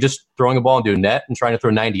winner? Are you just throwing a ball into a net and trying to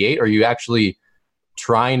throw 98? Or are you actually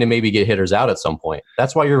trying to maybe get hitters out at some point?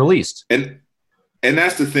 That's why you're released. And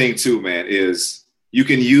that's the thing too, man, is you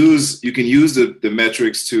can use the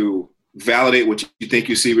metrics to validate what you think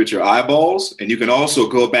you see with your eyeballs, and you can also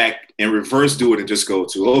go back and reverse do it and just go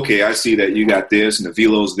to, okay, I see that you got this and the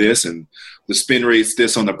velo's this and the spin rate's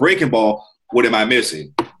this on the breaking ball. What am I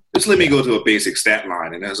missing? Just let me go to a basic stat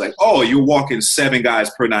line. And it's like, oh, you're walking 7 guys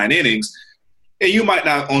per 9 innings, and you might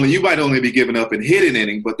only be giving up and hit an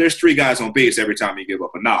inning, but there's 3 guys on base every time you give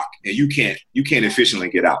up a knock, and you can't efficiently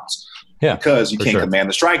get outs. Yeah, because you can't command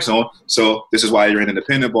the strike zone. So this is why you're in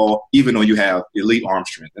independent ball, even though you have elite arm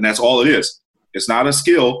strength. And that's all it is. It's not a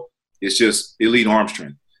skill. It's just elite arm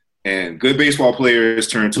strength. And good baseball players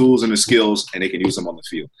turn tools into skills, and they can use them on the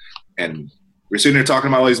field. And we're sitting there talking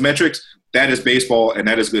about all these metrics. That is baseball, and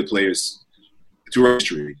that is good players through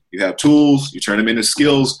history. You have tools. You turn them into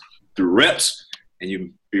skills through reps, and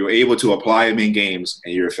you're able to apply them in games,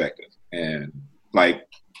 and you're effective. And,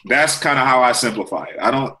 that's kind of how I simplify it. I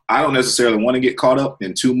don't necessarily want to get caught up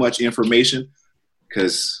in too much information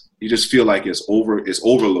because you just feel like it's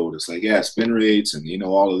overload. It's like, yeah, spin rates and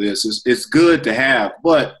all of this. It's good to have,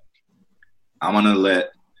 but I'm gonna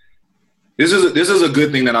let this is a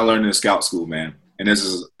good thing that I learned in scout school, man. And this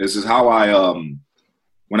is how I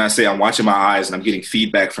when I say I'm watching my eyes and I'm getting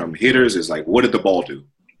feedback from hitters, is like, what did the ball do?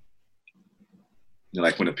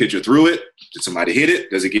 Like when a pitcher threw it, did somebody hit it?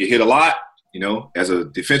 Does it get hit a lot? As a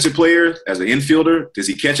defensive player, as an infielder, does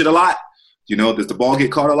he catch it a lot? Does the ball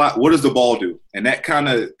get caught a lot? What does the ball do? And that kind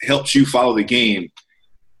of helps you follow the game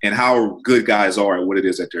and how good guys are at what it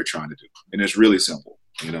is that they're trying to do. And it's really simple,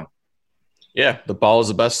 Yeah, the ball is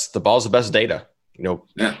the best data.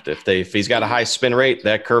 If he's got a high spin rate,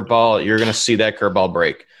 that curveball, you're going to see that curveball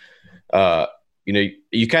break.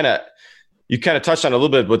 You kind of touched on a little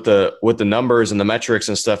bit with the numbers and the metrics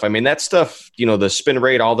and stuff. I mean, that stuff, the spin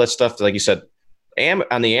rate, all that stuff, like you said,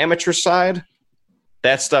 on the amateur side,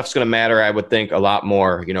 that stuff's going to matter, I would think, a lot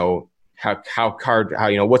more. How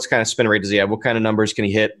what kind of spin rate does he have? What kind of numbers can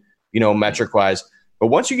he hit, metric wise? But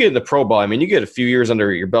once you get into pro ball, I mean, you get a few years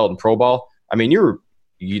under your belt in pro ball. I mean,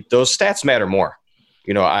 those stats matter more.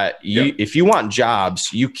 If you want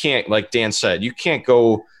jobs, you can't, like Dan said, you can't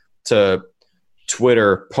go to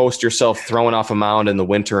Twitter, post yourself throwing off a mound in the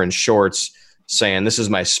winter in shorts saying this is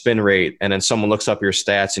my spin rate, and then someone looks up your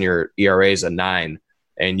stats and your ERA is a 9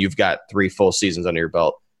 and you've got 3 full seasons under your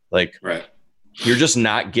belt. You're just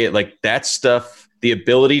not that stuff. The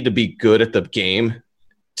ability to be good at the game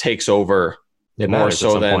takes over more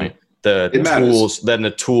so than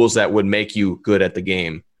the tools that would make you good at the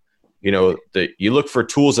game. You look for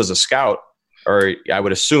tools as a scout, or I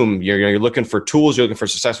would assume you're looking for tools. You're looking for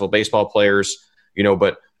successful baseball players,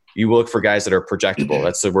 but you look for guys that are projectable.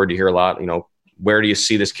 That's the word you hear a lot. Where do you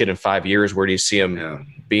see this kid in 5 years? Where do you see him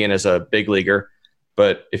being as a big leaguer?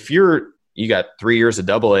 But if you got 3 years of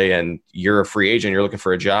AA and you're a free agent, you're looking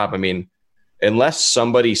for a job. I mean, unless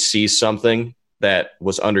somebody sees something that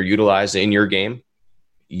was underutilized in your game,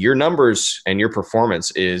 your numbers and your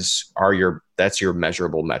performance that's your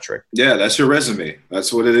measurable metric. Yeah, that's your resume.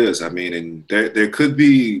 That's what it is. I mean, and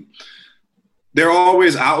there are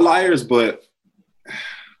always outliers, but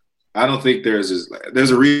I don't think there's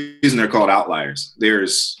a reason they're called outliers.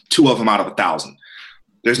 There's 2 of them out of 1,000.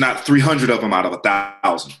 There's not 300 of them out of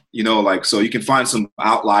 1,000. So you can find some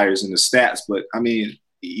outliers in the stats, but I mean,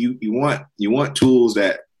 you want tools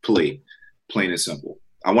that play, plain and simple.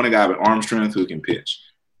 I want a guy with arm strength who can pitch.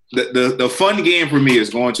 The fun game for me is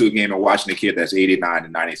going to a game and watching a kid that's 89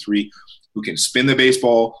 and 93 who can spin the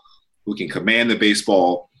baseball, who can command the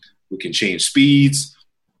baseball, who can change speeds,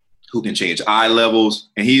 who can change eye levels,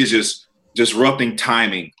 and he is just disrupting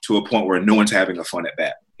timing to a point where no one's having a fun at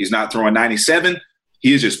bat. He's not throwing 97.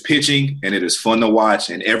 He is just pitching, and it is fun to watch.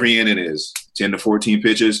 And every inning is 10 to 14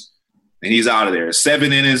 pitches, and he's out of there.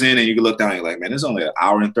 7 innings in, and you can look down and you're like, man, there's only an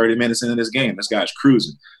hour and 30 minutes into this game. This guy's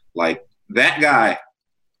cruising. Like, that guy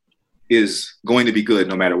is going to be good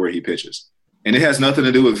no matter where he pitches. And it has nothing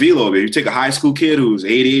to do with velo. But you take a high school kid who's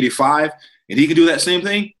 80, 85, and he can do that same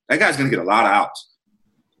thing, that guy's going to get a lot of outs.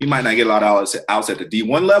 He might not get a lot of outs at the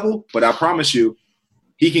D1 level, but I promise you,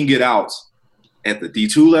 he can get outs at the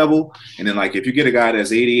D2 level. And then, like, if you get a guy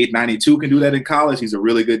that's 88, 92 can do that in college, he's a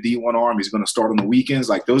really good D1 arm. He's going to start on the weekends.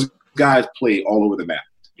 Like, those guys play all over the map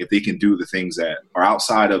if they can do the things that are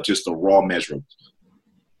outside of just the raw measurables.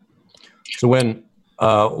 So when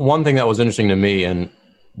one thing that was interesting to me, and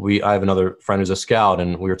I have another friend who's a scout,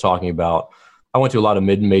 and we were talking about, I went to a lot of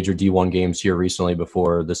mid-major D1 games here recently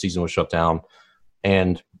before the season was shut down,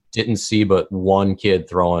 and didn't see but one kid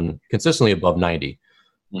throwing consistently above 90.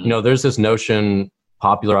 Mm-hmm. You know, there's this notion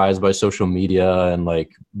popularized by social media and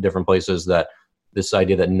like different places that this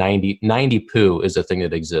idea that 90 poo is a thing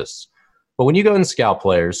that exists. But when you go and scout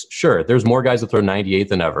players, sure, there's more guys that throw 98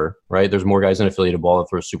 than ever, right? There's more guys in affiliated ball that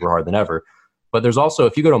throw super hard than ever. But there's also,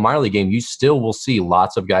 if you go to a minor league game, you still will see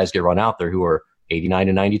lots of guys get run out there who are 89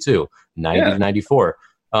 to 92, 90 to 94.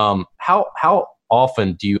 How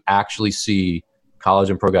often do you actually see college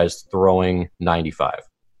and pro guys throwing 95?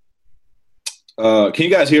 Can you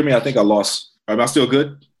guys hear me? I think I lost. Am I still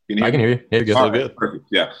good? I can hear you. Yeah, you're good. Still good. Perfect.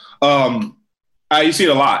 Yeah. You see it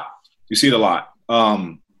a lot.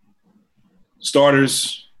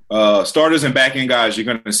 Starters and back end guys, you're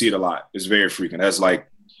going to see it a lot. It's very frequent. That's like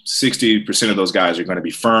 60% of those guys are going to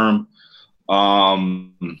be firm.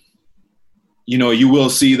 You know, you will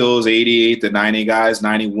see those 88 to 90 guys,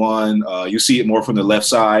 91. You see it more from the left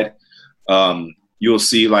side. You'll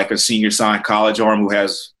see like a senior signed college arm who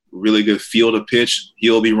has really good feel to pitch.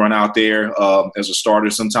 He'll be run out there as a starter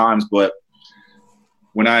sometimes. But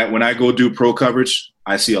when I go do pro coverage,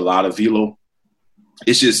 I see a lot of velo.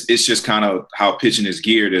 It's just kind of how pitching is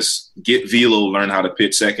geared. Is get velo, learn how to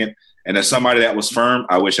pitch second. And as somebody that was firm,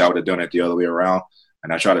 I wish I would have done it the other way around.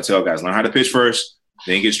 And I try to tell guys, learn how to pitch first,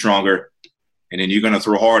 then get stronger. And then you're going to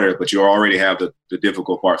throw harder, but you already have the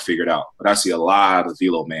difficult part figured out. But I see a lot of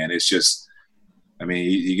velo, man. It's just, I mean,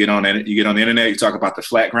 you get on the internet, you talk about the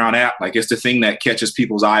Flat Ground app. Like, it's the thing that catches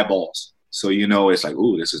people's eyeballs. So, you know, it's like,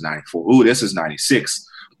 ooh, this is 94. Ooh, this is 96,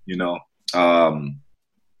 you know.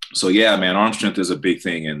 So, yeah, man, arm strength is a big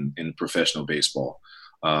thing in professional baseball.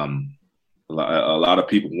 A lot of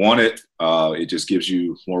people want it. It just gives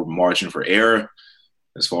you more margin for error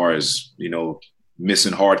as far as, you know,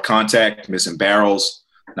 missing hard contact, missing barrels,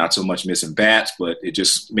 not so much missing bats, but it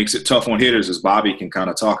just makes it tough on hitters, as Bobby can kind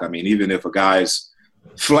of talk. I mean, even if a guy's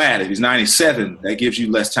flat, if he's 97, that gives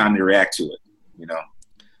you less time to react to it, you know.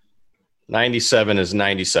 97 is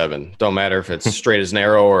 97. Don't matter if it's straight as an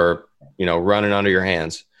arrow or, you know, running under your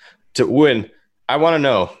hands. To win, I want to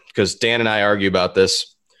know, because Dan and I argue about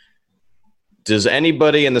this. Does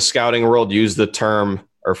anybody in the scouting world use the term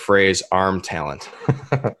or phrase arm talent?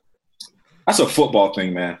 That's a football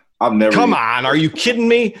thing, man. I've never. Come on, are you kidding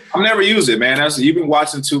me? I've never used it, man. You've been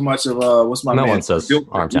watching too much of what's my no man? One says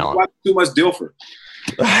arm talent. Watching too much Dilfer.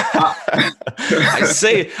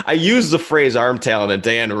 I use the phrase arm talent, and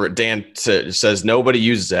Dan says nobody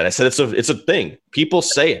uses that. I said it's a thing. People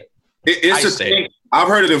say it. It's a thing. I've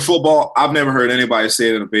heard it in football. I've never heard anybody say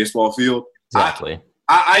it in a baseball field. Exactly.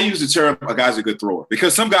 I use the term a guy's a good thrower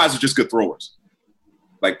because some guys are just good throwers.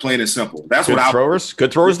 Like, plain and simple. That's good what throwers.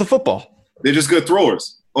 Good throwers. The football. They're just good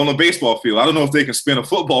throwers on a baseball field. I don't know if they can spin a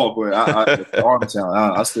football, but arm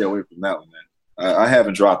talent. I stay away from that one, man. I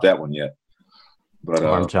haven't dropped that one yet. But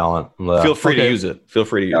arm talent. Feel free to use it. Feel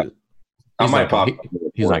free to use it. I might pop.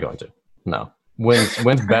 He's not going to. No.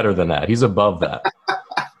 Wynn's better than that. He's above that.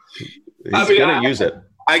 He's going to use it.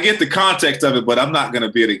 I get the context of it, but I'm not going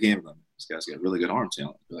to be at a game. This guy's got really good arm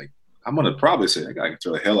talent. Like, I'm going to probably say that guy can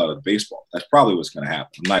throw the hell out of the baseball. That's probably what's going to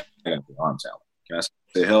happen. I'm not going to put arm talent. Can I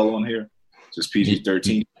say hell on here? Just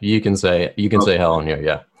PG-13. You can say hell on here.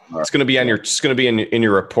 Yeah. Right. It's going to be on your. It's going to be in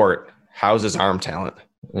your report. How's his arm talent?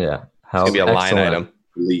 Yeah. It's going to be a line item.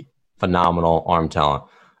 Elite. Phenomenal arm talent.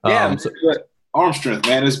 Yeah. Arm strength,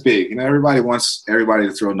 man, is big. You know, everybody wants everybody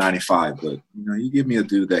to throw 95, but you know, you give me a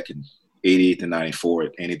dude that can 88 to 94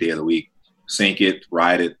 at any day of the week, sink it,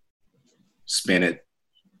 ride it, spin it,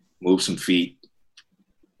 move some feet.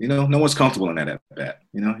 You know, no one's comfortable in that at bat.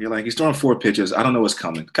 You know, you're like, he's throwing 4 pitches. I don't know what's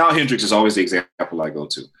coming. Kyle Hendricks is always the example I go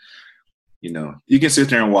to. You know, you can sit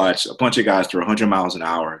there and watch a bunch of guys throw 100 miles an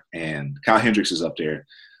hour, and Kyle Hendricks is up there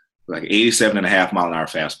with like 87.5 mile an hour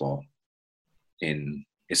fastball. And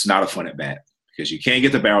it's not a fun at bat because you can't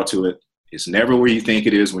get the barrel to it. It's never where you think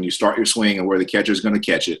it is when you start your swing and where the catcher is going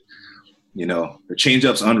to catch it. You know, the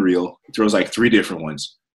changeup's unreal. He throws like 3 different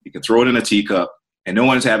ones. You can throw it in a teacup, and no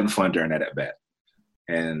one's having fun during that at bat.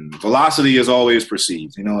 And velocity is always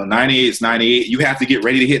perceived. You know, 98 is 98. You have to get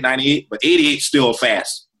ready to hit 98, but 88 is still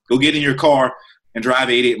fast. Go get in your car and drive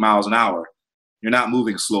 88 miles an hour. You're not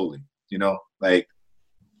moving slowly, you know, like.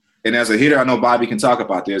 And as a hitter, I know Bobby can talk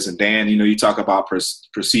about this. And Dan, you know, you talk about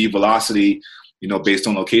perceived velocity, you know, based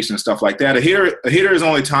on location and stuff like that. A hitter is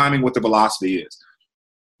only timing what the velocity is.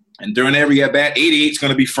 And during every at-bat, 88 is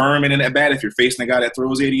going to be firm in an at-bat if you're facing a guy that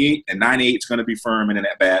throws 88, and 98 is going to be firm in an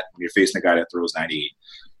at-bat when you're facing a guy that throws 98.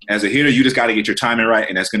 As a hitter, you just got to get your timing right,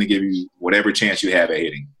 and that's going to give you whatever chance you have at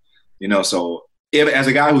hitting. You know, so as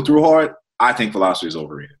a guy who threw hard, I think velocity is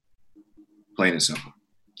overrated, plain and simple.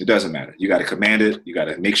 It doesn't matter. You got to command it. You got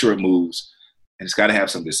to make sure it moves, and it's got to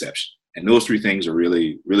have some deception. And those 3 things are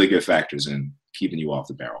really, really good factors in keeping you off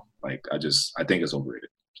the barrel. Like, I think it's overrated.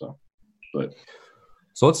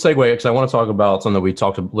 So let's segue, because I want to talk about something that we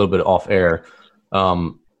talked a little bit off air.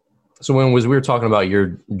 So when we were talking about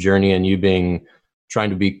your journey and you trying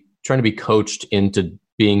to be coached into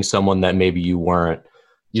being someone that maybe you weren't,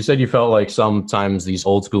 you said you felt like sometimes these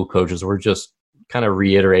old school coaches were just kind of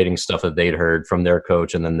reiterating stuff that they'd heard from their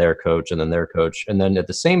coach and then their coach and then their coach. And then at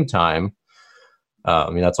the same time,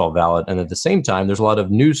 that's all valid. And at the same time, there's a lot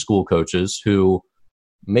of new school coaches who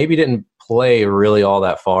maybe didn't play really all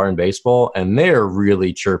that far in baseball, and they're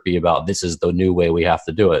really chirpy about this is the new way we have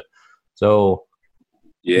to do it. So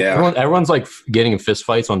yeah, everyone's like getting in fist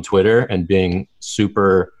fights on Twitter and being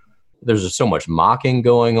super, there's just so much mocking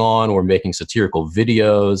going on. We're making satirical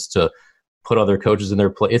videos to put other coaches in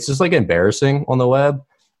their place. It's just like embarrassing on the web.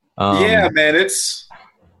 Yeah, man, it's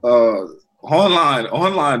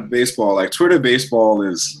online baseball, like Twitter baseball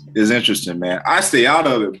is interesting, man. I stay out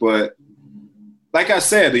of it, but like I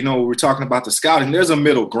said, you know, we're talking about the scouting. There's a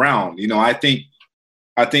middle ground. You know, I think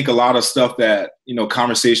a lot of stuff that, you know,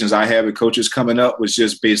 conversations I had with coaches coming up was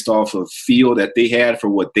just based off of feel that they had for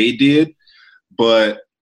what they did. And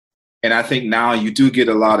I think now you do get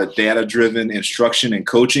a lot of data-driven instruction and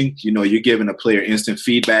coaching. You know, you're giving a player instant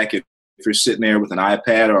feedback if you're sitting there with an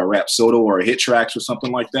iPad or a Rapsodo or a Hit Tracks or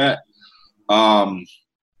something like that.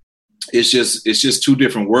 It's just 2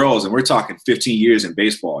 different worlds, and we're talking 15 years in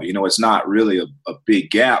baseball. You know, it's not really a big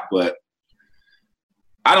gap, but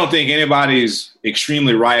I don't think anybody's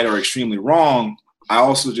extremely right or extremely wrong. I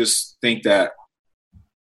also just think that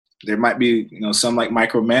there might be, you know, some like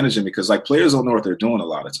micromanaging, because like players don't know what they're doing a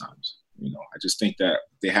lot of times. You know, I just think that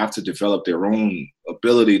they have to develop their own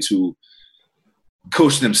ability to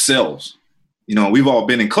coach themselves. You know, we've all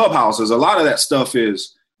been in clubhouses. A lot of that stuff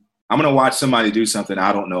is, I'm going to watch somebody do something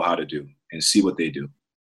I don't know how to do and see what they do.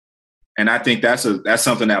 And I think that's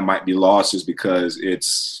something that might be lost, is because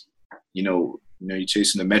it's, you're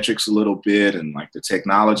chasing the metrics a little bit, and like the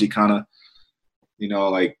technology kind of, you know,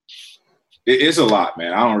 like it is a lot,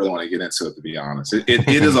 man. I don't really want to get into it, to be honest. It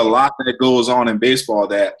is a lot that goes on in baseball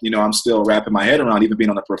that, you know, I'm still wrapping my head around, even being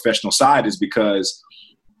on the professional side, is because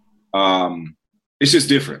it's just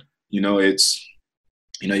different. You know, it's,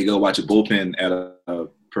 you know, you go watch a bullpen at a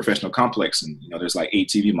professional complex, and, you know, there's like 8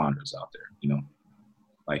 TV monitors out there, you know,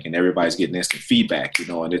 like, and everybody's getting instant feedback, you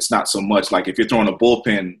know, and it's not so much like if you're throwing a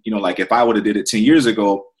bullpen, you know, like if I would have did it 10 years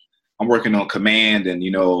ago, I'm working on command and,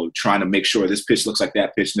 you know, trying to make sure this pitch looks like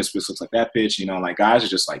that pitch and this pitch looks like that pitch, you know, like guys are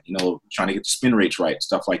just like, you know, trying to get the spin rates right,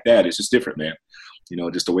 stuff like that. It's just different, man. You know,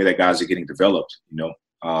 just the way that guys are getting developed, you know.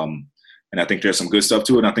 And I think there's some good stuff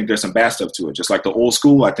to it, and I think there's some bad stuff to it. Just like the old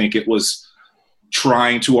school, I think it was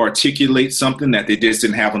trying to articulate something that they just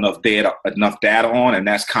didn't have enough data on, and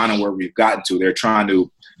that's kind of where we've gotten to. They're trying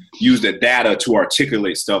to use the data to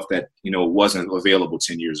articulate stuff that, you know, wasn't available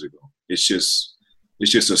 10 years ago. It's just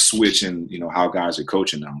a switch in, you know, how guys are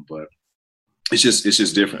coaching now, but it's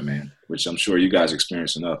just different, man, which I'm sure you guys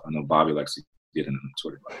experience enough. I know Bobby likes to get into the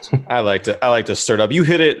Twitter fights. I like to stir it up. You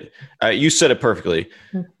hit it. You said it perfectly.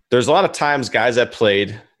 There's a lot of times guys that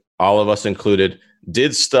played, all of us included,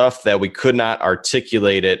 did stuff that we could not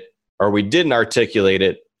articulate it, or we didn't articulate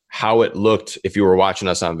it how it looked if you were watching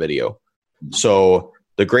us on video. So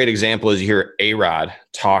the great example is you hear A-Rod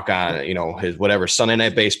talk on, you know, his whatever Sunday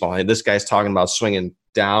Night Baseball, and this guy's talking about swinging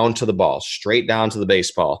down to the ball, straight down to the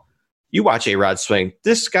baseball. You watch A-Rod swing.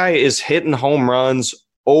 This guy is hitting home runs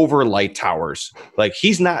over light towers. Like,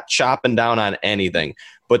 he's not chopping down on anything,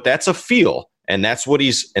 but that's a feel. And that's what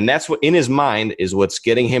in his mind is what's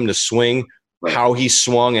getting him to swing, right, how he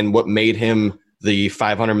swung, and what made him the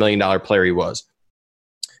 $500 million player he was.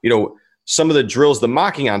 You know, some of the drills, the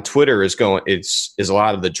mocking on Twitter is a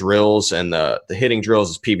lot of the drills, and the hitting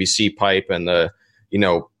drills is PVC pipe, and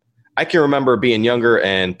I can remember being younger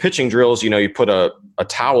and pitching drills, you put a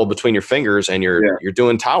towel between your fingers and you're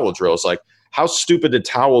doing towel drills. Like, how stupid did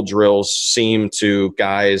towel drills seem to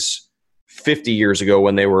guys 50 years ago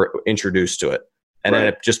when they were introduced to it?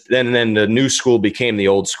 And then the new school became the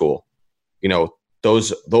old school.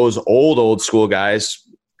 Those old school guys,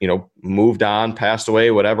 moved on, passed away,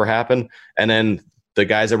 whatever happened. And then the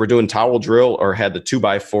guys that were doing towel drill or had the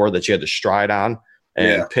 2x4 that you had to stride on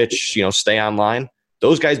and pitch, stay on line,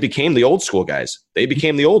 those guys became the old school guys. They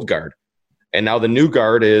became the old guard. And now the new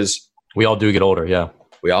guard is... We all do get older, yeah.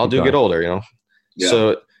 We all do get older, Yeah.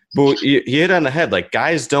 So but you hit on the head. Like,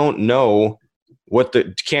 guys don't know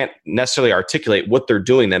can't necessarily articulate what they're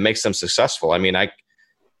doing that makes them successful. I mean,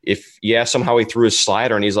 if you ask him how he threw his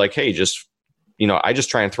slider and he's like, hey, I just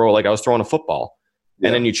try and throw it like I was throwing a football. Yeah.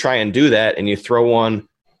 And then you try and do that and you throw one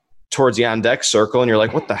towards the on deck circle and you're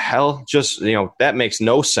like, what the hell? Just, that makes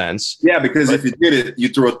no sense. Yeah. Because if you did it, you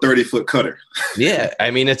throw a 30-foot cutter. Yeah.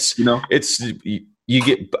 I mean, you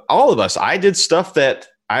get all of us. I did stuff that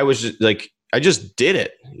I was just like, I just did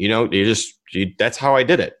it, that's how I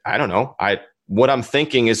did it. I don't know. What I'm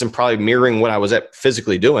thinking isn't probably mirroring what I was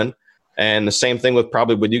physically doing. And the same thing with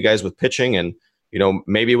you guys with pitching. And,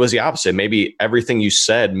 maybe it was the opposite. Maybe everything you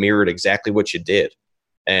said mirrored exactly what you did.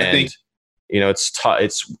 And, it's tough.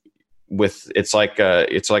 It's like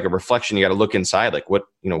a reflection. You got to look inside, like what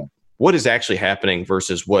is actually happening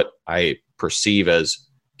versus what I perceive as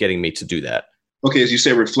getting me to do that. Okay. As you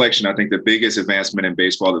say, reflection, I think the biggest advancement in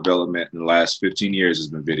baseball development in the last 15 years has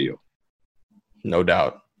been video. No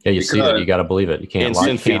doubt. Yeah. You see that, you got to believe it. You can't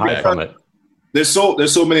hide from it. There's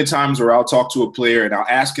so many times where I'll talk to a player and I'll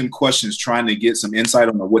ask him questions trying to get some insight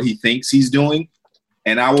on what he thinks he's doing.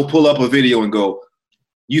 And I will pull up a video and go,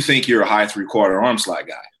 you think you're a high 3/4 arm slide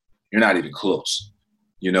guy. You're not even close.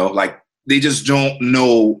 Like, they just don't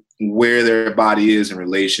know where their body is in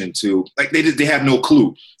relation to, like, they have no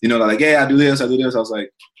clue. They're like, hey, I do this. I was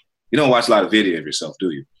like, you don't watch a lot of video of yourself,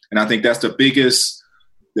 do you? And I think that's the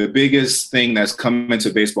biggest thing that's come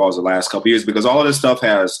into baseball is the last couple of years, because all of this stuff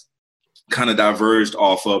has kind of diverged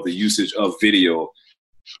off of the usage of video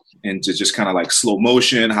into just kind of like slow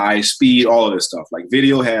motion, high speed, all of this stuff. Like,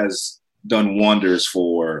 video has done wonders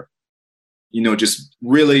for, just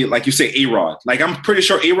really, like you say, A-Rod. Like, I'm pretty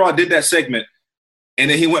sure A-Rod did that segment, and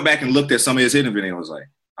then he went back and looked at some of his hitting video and was like,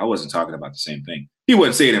 I wasn't talking about the same thing. He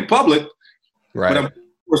wouldn't say it in public, right? But of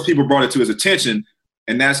course, people brought it to his attention,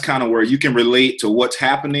 and that's kind of where you can relate to what's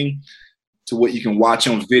happening to what you can watch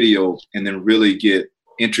on video, and then really get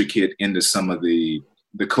intricate into some of the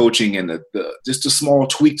coaching and the just the small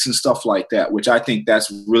tweaks and stuff like that, which I think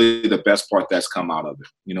that's really the best part that's come out of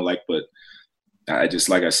it. But I just,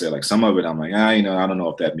 like I said, like, some of it I'm like, I don't know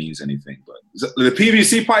if that means anything, but the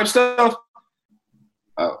PVC pipe stuff.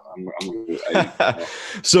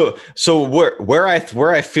 So where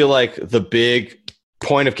I feel like the big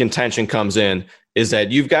point of contention comes in is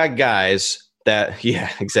that you've got guys that,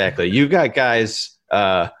 yeah, exactly. You've got guys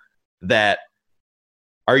that,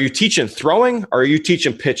 are you teaching throwing or are you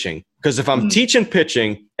teaching pitching? Because if I'm teaching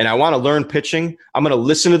pitching and I want to learn pitching, I'm going to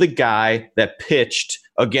listen to the guy that pitched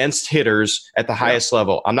against hitters at the highest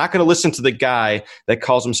level. I'm not going to listen to the guy that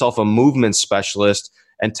calls himself a movement specialist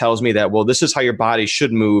and tells me that, well, this is how your body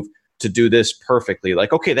should move to do this perfectly.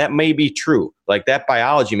 Like, okay, that may be true. Like, that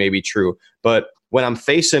biology may be true. But when I'm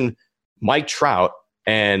facing Mike Trout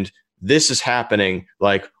and this is happening,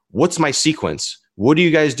 like, what's my sequence? What are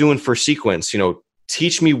you guys doing for sequence?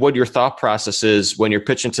 Teach me what your thought process is when you're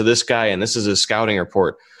pitching to this guy and this is his scouting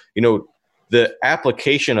report. The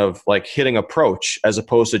application of, like, hitting approach as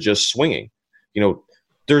opposed to just swinging.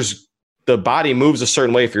 There's the body moves a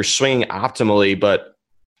certain way if you're swinging optimally, but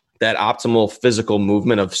that optimal physical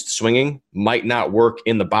movement of swinging might not work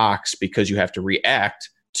in the box because you have to react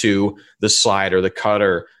to the slide or the cut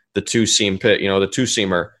or the two-seam pit, the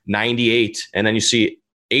two-seamer 98, and then you see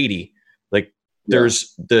 80.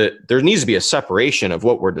 There needs to be a separation of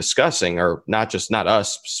what we're discussing, or not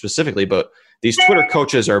us specifically, but these Twitter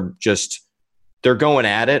coaches are just, they're going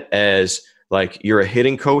at it as like you're a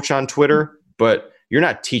hitting coach on Twitter, but you're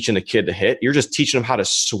not teaching the kid to hit. You're just teaching them how to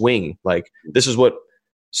swing. Like, this is what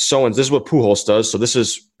Pujols does. So this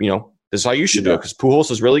is how you should do it, because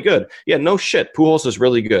Pujols is really good. Yeah, no shit. Pujols is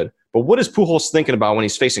really good. But what is Pujols thinking about when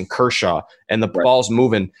he's facing Kershaw and the ball's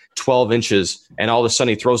moving 12 inches and all of a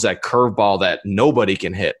sudden he throws that curveball that nobody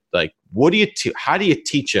can hit? Like, how do you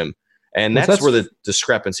teach him? And that's where the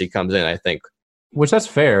discrepancy comes in, I think. Which, that's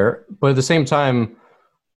fair. But at the same time,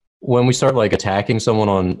 when we start, like, attacking someone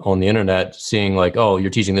on the internet, seeing like, oh, you're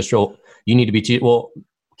teaching this drill, you need to be well,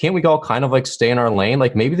 can't we all kind of like stay in our lane?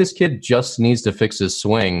 Like maybe this kid just needs to fix his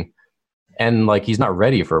swing and like he's not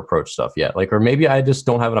ready for approach stuff yet. Like, or maybe I just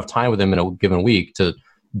don't have enough time with him in a given week to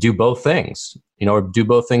do both things, or do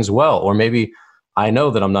both things well. Or maybe I know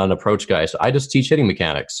that I'm not an approach guy, so I just teach hitting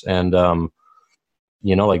mechanics. And,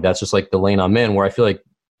 like that's just like the lane I'm in, where I feel like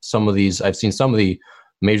I've seen some of the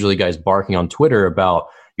major league guys barking on Twitter about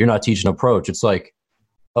you're not teaching approach. It's like,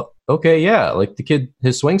 okay, yeah, like the kid,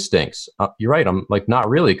 his swing stinks. You're right. I'm like, not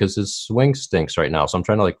really, because his swing stinks right now. So I'm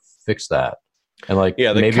trying to like fix that. And like,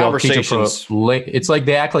 the maybe conversations, it's like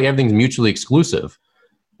they act like everything's mutually exclusive.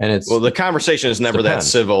 And the conversation is never that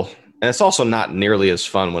civil. And it's also not nearly as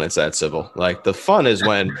fun when it's that civil. Like the fun is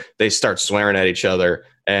when they start swearing at each other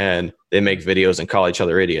and they make videos and call each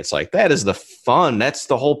other idiots. Like that is the fun. That's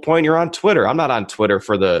the whole point. You're on Twitter. I'm not on Twitter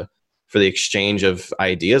for the exchange of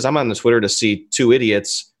ideas. I'm on the Twitter to see two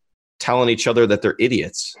idiots telling each other that they're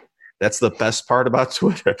idiots. That's the best part about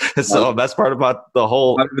Twitter. It's the best part about the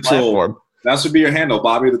whole platform. That should be your handle,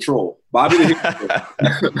 Bobby the Troll. Bobby the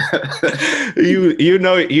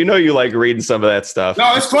you like reading some of that stuff.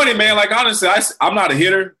 No, it's funny, man. Like honestly, I'm not a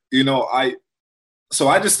hitter. So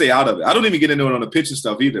I just stay out of it. I don't even get into it on the pitching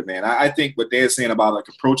stuff either, man. I think what they're saying about like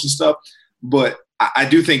approach and stuff, but I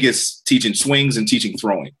do think it's teaching swings and teaching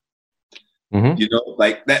throwing. Mm-hmm.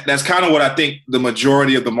 Like that's kind of what I think the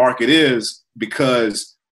majority of the market is,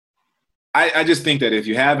 because I just think that if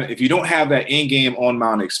you don't have that in-game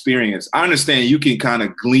on-mound experience, I understand you can kind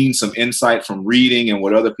of glean some insight from reading and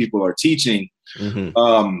what other people are teaching.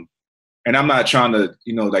 Mm-hmm. And I'm not trying to,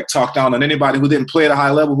 like talk down on anybody who didn't play at a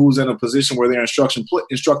high level, who's in a position where they're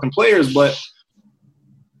instructing players, but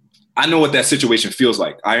I know what that situation feels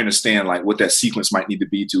like. I understand like what that sequence might need to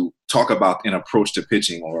be to talk about an approach to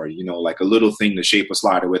pitching, or, like a little thing to shape a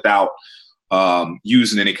slider without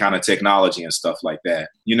using any kind of technology and stuff like that.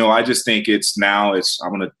 I just think I'm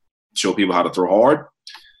going to show people how to throw hard,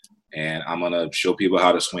 and I'm going to show people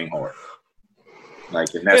how to swing hard.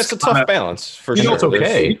 Like, and that's it's a tough balance for sure. It's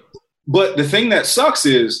okay. But the thing that sucks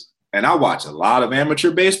is, and I watch a lot of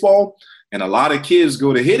amateur baseball, and a lot of kids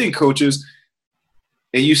go to hitting coaches,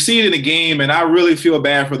 and you see it in the game, and I really feel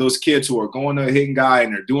bad for those kids who are going to a hitting guy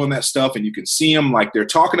and they're doing that stuff, and you can see them like they're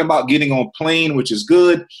talking about getting on plane, which is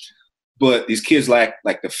good, but these kids lack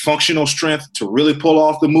like the functional strength to really pull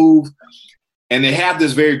off the move, and they have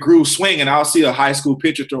this very groove swing, and I'll see a high school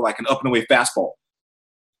pitcher throw like an up and away fastball,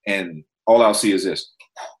 and all I'll see is this.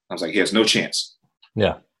 I was like, he has no chance.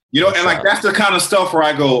 Yeah. And like that's the kind of stuff where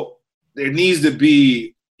I go, there needs to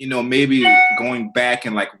be, maybe going back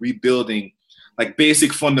and like rebuilding like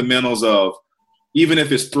basic fundamentals of, even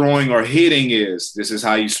if it's throwing or hitting, this is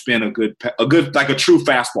how you spin a good like a true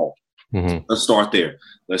fastball. Mm-hmm. Let's start there.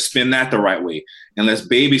 Let's spin that the right way, and let's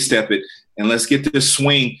baby step it, and let's get this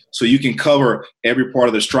swing so you can cover every part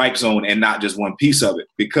of the strike zone and not just one piece of it.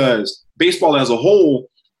 Because baseball as a whole,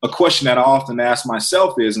 a question that I often ask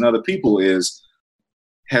myself is, and other people is,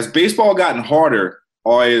 has baseball gotten harder,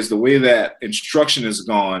 or is the way that instruction has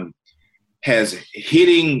gone, has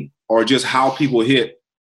hitting or just how people hit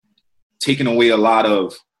taken away a lot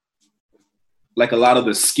of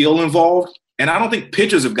the skill involved? And I don't think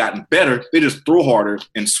pitchers have gotten better. They just throw harder,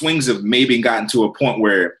 and swings have maybe gotten to a point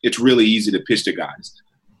where it's really easy to pitch to guys.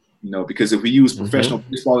 Because if we use professional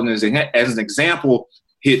baseball as an example,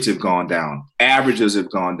 hits have gone down, averages have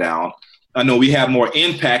gone down. I know we have more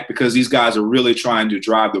impact because these guys are really trying to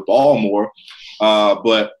drive the ball more.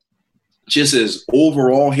 But just as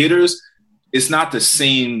overall hitters, it's not the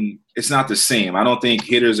same. It's not the same. I don't think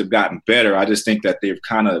hitters have gotten better. I just think that they've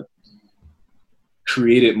kind of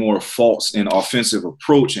created more faults in offensive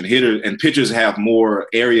approach, and pitchers have more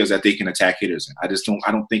areas that they can attack hitters in. I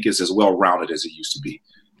don't think it's as well rounded as it used to be.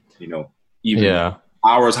 Even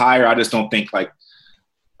hours higher. I don't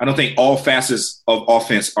think all facets of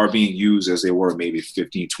offense are being used as they were maybe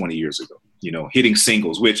 15, 20 years ago. Hitting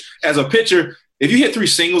singles, which as a pitcher, if you hit 3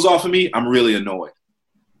 singles off of me, I'm really annoyed.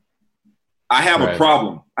 I have a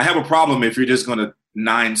problem. I have a problem if you're just going to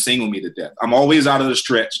 9 single me to death. I'm always out of the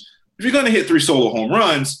stretch. If you're going to hit 3 solo home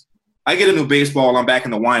runs, I get a new baseball, I'm back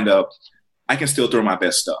in the windup, I can still throw my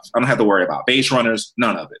best stuff. I don't have to worry about base runners,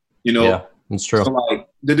 none of it. Yeah, that's true. So like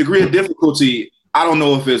the degree of difficulty, I don't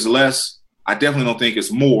know if it's less. I definitely don't think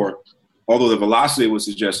it's more, although the velocity would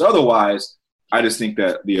suggest otherwise. I just think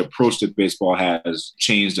that the approach to baseball has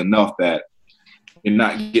changed enough that you're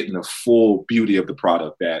not getting the full beauty of the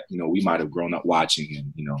product that, we might have grown up watching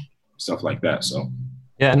and, stuff like that. So,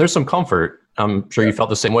 yeah. And there's some comfort. I'm sure you felt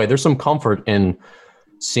the same way. There's some comfort in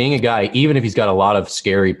seeing a guy, even if he's got a lot of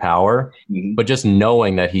scary power, but just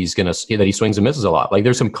knowing that he swings and misses a lot. Like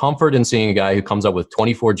there's some comfort in seeing a guy who comes up with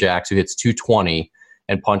 24 jacks, who hits 220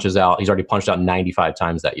 and punches out. He's already punched out 95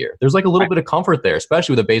 times that year. There's like a little bit of comfort there,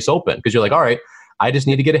 especially with a base open, because you're like, all right, I just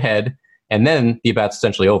need to get ahead, and then the at-bat's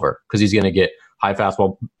essentially over because he's going to get high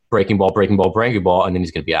fastball, breaking ball, and then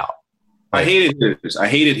he's going to be out. Right? I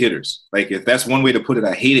hated hitters. Like if that's one way to put it,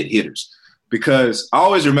 I hated hitters. Because I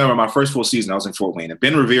always remember my first full season, I was in Fort Wayne. And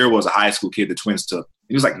Ben Revere was a high school kid the Twins took.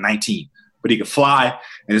 He was like 19, but he could fly,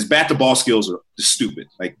 and his bat-to-ball skills were just stupid.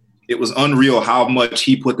 Like, it was unreal how much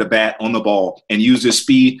he put the bat on the ball and used his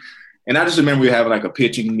speed. And I just remember we were having like a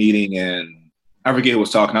pitching meeting, and I forget who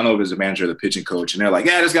was talking. I know it was the manager or the pitching coach. And they're like,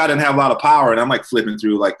 yeah, this guy didn't have a lot of power. And I'm like flipping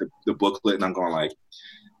through like the booklet, and I'm going like,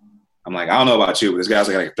 I don't know about you, but this guy's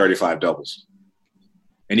like 35 doubles.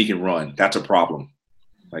 And he can run. That's a problem.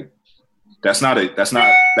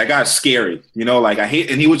 That guy's scary, like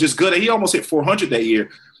and he was just good. He almost hit 400 that year.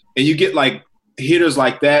 And you get like hitters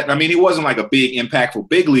like that. I mean, he wasn't like a big impactful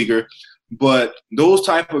big leaguer, but those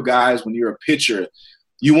type of guys, when you're a pitcher,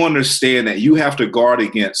 you understand that you have to guard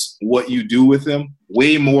against what you do with them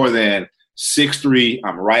way more than 6'3",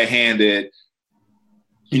 I'm right-handed,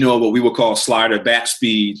 what we would call slider bat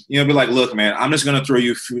speed. Be like, look, man, I'm just going to throw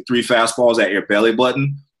you 3 fastballs at your belly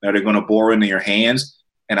button that are going to bore into your hands.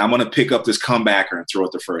 And I'm going to pick up this comebacker and throw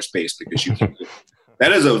it to first base because you can.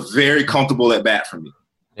 That is a very comfortable at bat for me.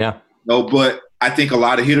 Yeah. No, but I think a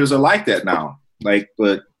lot of hitters are like that now.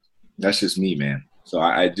 But that's just me, man. So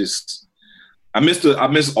I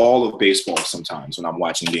miss all of baseball sometimes when I'm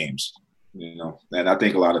watching games. And I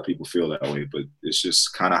think a lot of people feel that way. But it's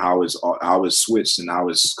just kind of how it's switched and how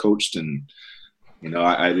it's coached. And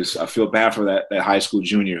I feel bad for that high school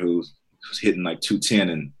junior who's hitting like 210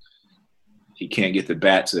 and he can't get the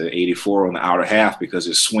bat to 84 on the outer half because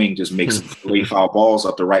his swing just makes way foul balls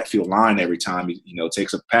up the right field line every time he,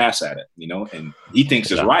 takes a pass at it, and he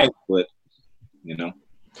thinks it's right, but,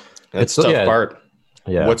 That's the tough part.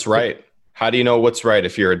 Yeah. What's right? How do you know what's right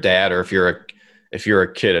if you're a dad or if you're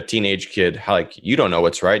a kid, a teenage kid? You don't know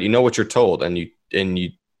what's right. You know what you're told, and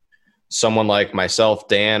you someone like myself,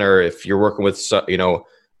 Dan, or if you're working with, a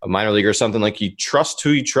minor league or something, like you trust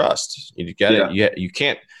who you trust. You get it.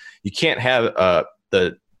 You can't have a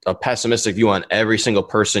pessimistic view on every single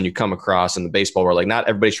person you come across in the baseball world. Like, not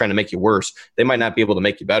everybody's trying to make you worse. They might not be able to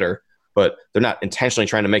make you better, but they're not intentionally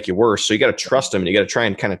trying to make you worse. So you got to trust them, and you got to try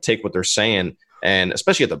and kind of take what they're saying. And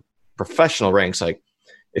especially at the professional ranks, like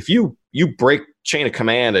if you break chain of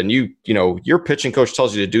command and your pitching coach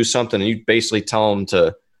tells you to do something and you basically tell them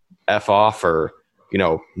to F off or,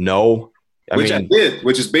 no. I did,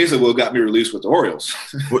 which is basically what got me released with the Orioles.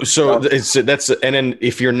 So and then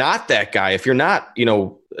if you're not that guy, if you're not,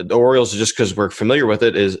 the Orioles, just because we're familiar with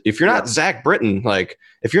it, is if you're not Zach Britton, like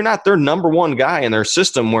if you're not their number one guy in their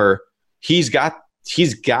system where he's got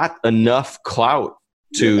enough clout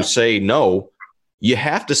to say no, you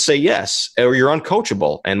have to say yes or you're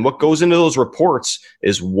uncoachable. And what goes into those reports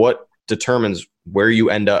is what determines where you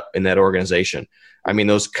end up in that organization. I mean,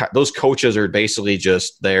 those coaches are basically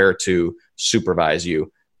just there to supervise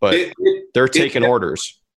you, but they're taking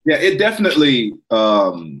orders. Yeah, it definitely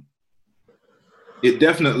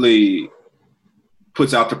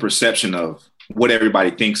puts out the perception of what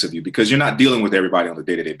everybody thinks of you because you're not dealing with everybody on a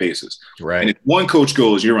day-to-day basis. Right. And if one coach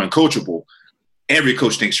goes, you're uncoachable, every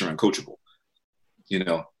coach thinks you're uncoachable.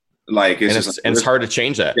 It's hard to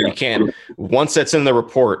change that. Yeah. You can't. Once that's in the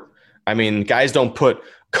report, I mean, guys don't put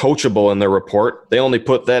coachable in their report. They only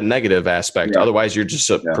put that negative aspect. Yeah. Otherwise, you're just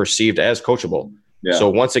perceived as coachable. Yeah. So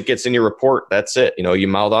once it gets in your report, that's it. You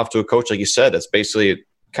mouth off to a coach, like you said. That's basically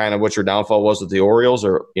kind of what your downfall was with the Orioles,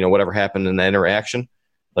 or whatever happened in that interaction.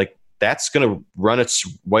 Like that's going to run its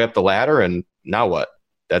way up the ladder, and now what?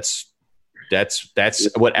 That's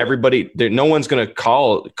what everybody. No one's going to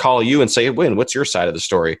call you and say, "Wynn, what's your side of the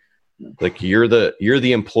story?" Like you're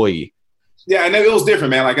the employee. Yeah, and it was different,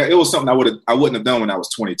 man. Like it was something I wouldn't have done when I was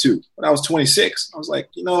 22. When I was 26, I was like,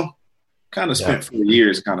 kind of spent 4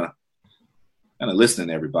 years kind of listening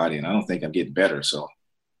to everybody, and I don't think I'm getting better. So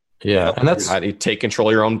yeah, and that's how do you take control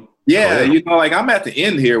of your own. Yeah, like I'm at the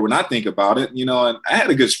end here when I think about it, and I had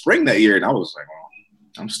a good spring that year, and I was like,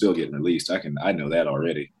 I'm still getting released. I know that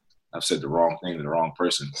already. I've said the wrong thing to the wrong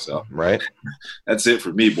person. So right, that's it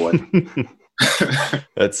for me, boy.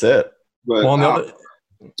 That's it. But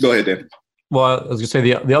go ahead, Dan. Well, I was going to say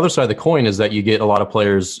the other side of the coin is that you get a lot of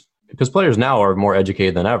players, because players now are more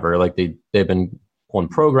educated than ever. Like they've been on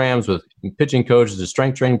programs with pitching coaches, and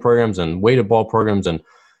strength training programs, and weighted ball programs, and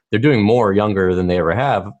they're doing more younger than they ever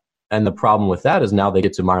have. And the problem with that is now they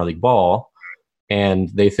get to minor league ball, and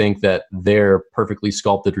they think that their perfectly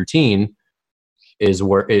sculpted routine is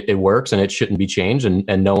where it works and it shouldn't be changed,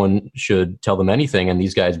 and no one should tell them anything. And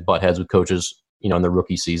these guys butt heads with coaches, in their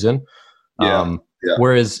rookie season.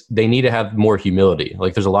 Whereas they need to have more humility.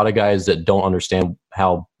 Like, there's a lot of guys that don't understand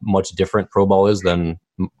how much different pro ball is than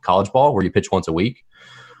college ball, where you pitch once a week,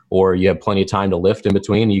 or you have plenty of time to lift in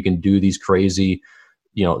between. You can do these crazy,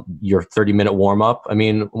 your 30-minute warm up. I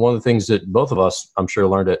mean, one of the things that both of us, I'm sure,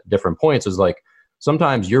 learned at different points is like,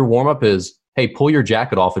 sometimes your warm up is, hey, pull your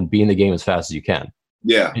jacket off and be in the game as fast as you can.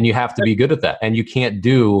 Yeah. And you have to be good at that. And you can't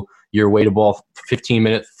do your weight a ball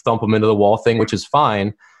 15-minute thump them into the wall thing, which is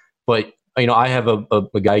fine. But, I have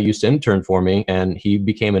a guy who used to intern for me, and he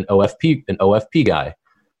became an OFP guy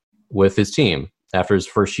with his team after his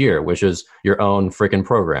first year, which is your own freaking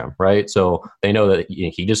program, right? So they know that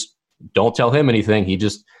he just, don't tell him anything.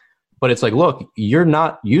 But it's like, look, you're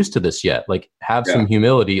not used to this yet. Like, have some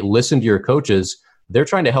humility, listen to your coaches. They're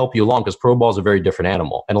trying to help you along, because pro ball is a very different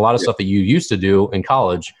animal. And a lot of stuff that you used to do in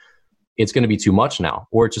college, it's going to be too much now,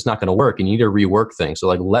 or it's just not going to work. And you need to rework things. So,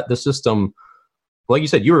 like, let the system, like you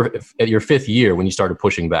said, you were at your 5th year when you started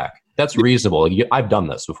pushing back. That's reasonable. I've done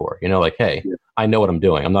this before, like, hey, I know what I'm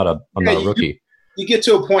doing. I'm not a rookie. You get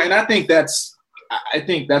to a point, and I think that's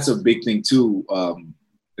a big thing too.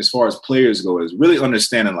 As far as players go, is really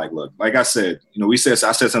understanding, like, look, like I said, I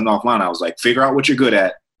said something offline. I was like, figure out what you're good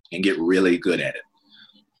at and get really good at it.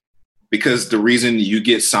 Because the reason you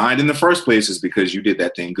get signed in the first place is because you did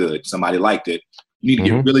that thing good. Somebody liked it. You need to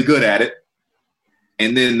get really good at it.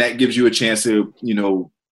 And then that gives you a chance to,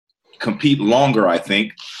 compete longer, I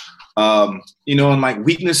think. And like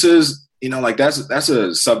weaknesses, like that's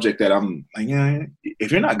a subject that I'm like,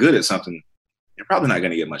 if you're not good at something, you're probably not going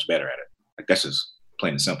to get much better at it. Like, that's just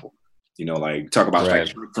plain and simple. Like, talk about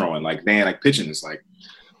like throwing, like, like pitching is like,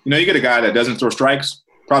 you get a guy that doesn't throw strikes,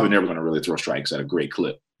 probably never going to really throw strikes at a great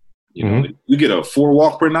clip. You get a 4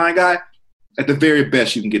 walk per 9 guy, at the very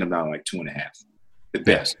best, you can get him down to like 2.5. At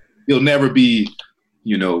best. He'll never be,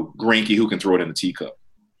 Greinke, who can throw it in the teacup.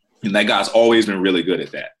 And that guy's always been really good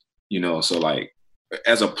at that. So like,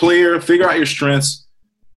 as a player, figure out your strengths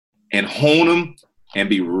and hone them and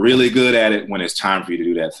be really good at it when it's time for you to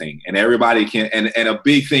do that thing. And everybody can, and a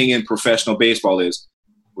big thing in professional baseball is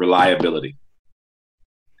reliability.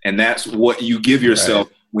 And that's what you give yourself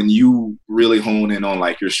when you really hone in on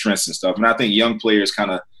like your strengths and stuff. And I think young players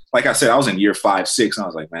kind of, like I said, I was in year 5, 6, and I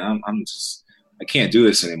was like, man, I can't do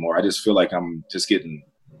this anymore. I just feel like I'm just getting,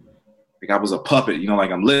 like I was a puppet,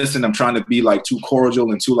 like I'm listening, I'm trying to be like too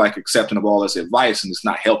cordial and too like accepting of all this advice, and it's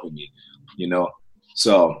not helping me,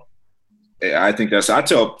 So I think I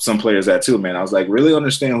tell some players that too, man. I was like, really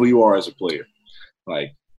understand who you are as a player.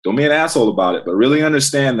 Like, don't be an asshole about it, but really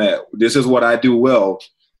understand that this is what I do well,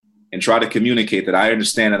 and try to communicate that I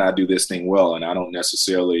understand that I do this thing well, and I don't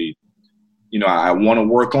necessarily, I want to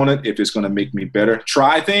work on it if it's going to make me better.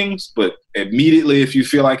 Try things, but immediately if you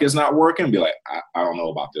feel like it's not working, be like, I don't know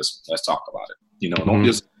about this. Let's talk about it. Don't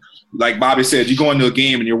just, like Bobby said, you go into a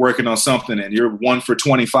game and you're working on something and you're 1 for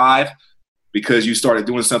 25 because you started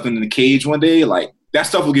doing something in the cage one day. Like, that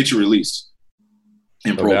stuff will get you released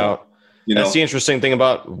in pro ball. That's the interesting thing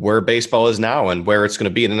about where baseball is now and where it's going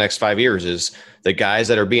to be in the next 5 years is the guys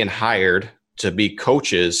that are being hired to be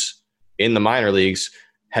coaches in the minor leagues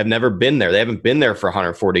have never been there. They haven't been there for a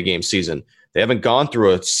 140-game season. They haven't gone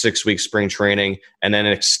through a 6-week spring training and then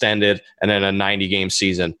an extended and then a 90-game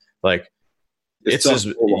season. Like, it's just,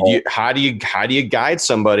 how do you guide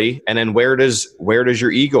somebody, and then where does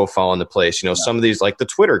your ego fall into place? Some of these, like the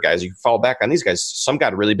Twitter guys, you can fall back on these guys. Some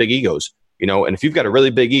got really big egos. And if you've got a really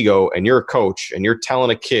big ego and you're a coach and you're telling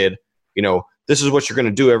a kid, this is what you're going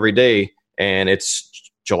to do every day, and it's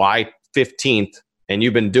July 15th and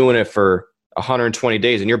you've been doing it for 120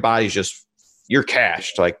 days and your body's just, you're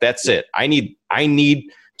cashed. Like, that's it. I need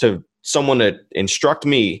someone to instruct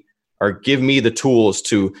me or give me the tools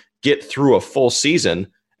to get through a full season.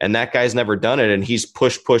 And that guy's never done it. And he's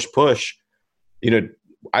push.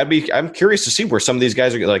 I'm curious to see where some of these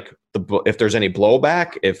guys are, like, if there's any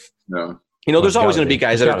blowback, there's always going to be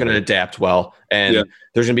guys that are going to adapt well. And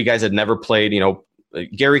there's going to be guys that never played,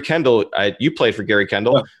 Gary Kendall, you played for Gary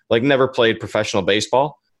Kendall, like never played professional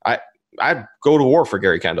baseball. I'd go to war for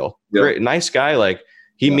Gary Kendall. Great, nice guy. Like,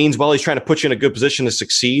 he means well. He's trying to put you in a good position to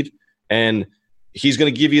succeed. And he's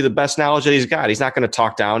going to give you the best knowledge that he's got. He's not going to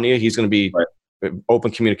talk down to you. He's going to be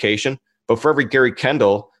open communication. But for every Gary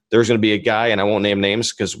Kendall, there's going to be a guy, and I won't name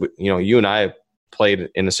names because, you and I played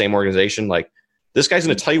in the same organization. Like, this guy's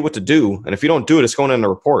going to tell you what to do. And if you don't do it, it's going in the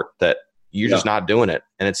report that you're just not doing it.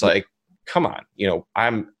 And it's like, come on,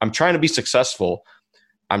 I'm trying to be successful.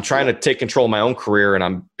 I'm trying to take control of my own career, and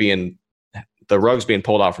I'm being the rug's being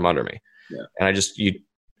pulled out from under me. Yeah. And it's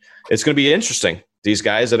going to be interesting. These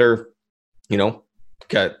guys that are,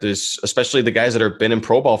 got this, especially the guys that have been in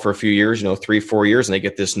pro ball for a few years, 3-4 years, and they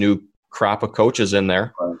get this new crop of coaches in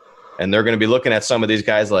there. Right. And they're going to be looking at some of these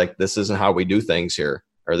guys like, this isn't how we do things here,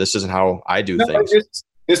 or this isn't how I do things.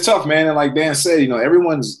 It's tough, man. And like Dan said,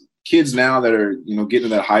 everyone's kids now that are, getting to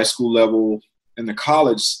that high school level and the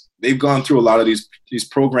college, they've gone through a lot of these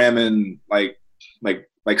programming, like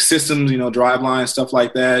systems, drive lines, stuff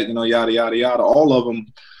like that, yada, yada, yada, all of them.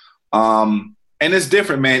 And it's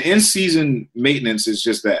different, man. In-season maintenance is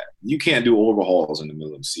just that. You can't do overhauls in the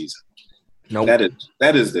middle of the season. Nope.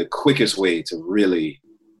 That is the quickest way to really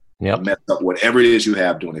mess up whatever it is you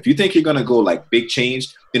have doing. If you think you're going to go like big change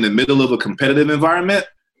in the middle of a competitive environment,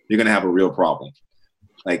 you're going to have a real problem.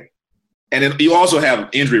 And then you also have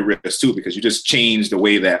injury risk too, because you just change the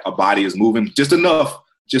way that a body is moving just enough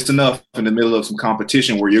in the middle of some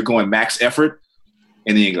competition where you're going max effort.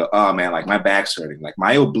 And then you go, oh man, like my back's hurting. Like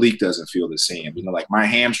my oblique doesn't feel the same. Like my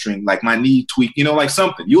hamstring, like my knee tweak, like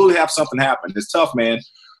something. You'll have something happen. It's tough, man.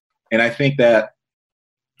 And I think that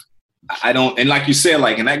and like you said,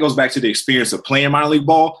 and that goes back to the experience of playing minor league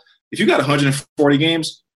ball. If you got 140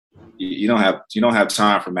 games, you don't have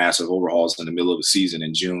time for massive overhauls in the middle of the season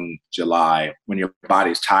in June, July, when your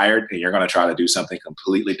body's tired and you're going to try to do something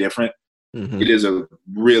completely different. Mm-hmm. It is a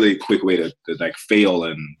really quick way to fail,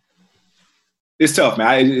 and it's tough,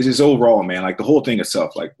 man. It's just overall, man. Like the whole thing is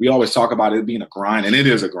tough. Like we always talk about it being a grind, and it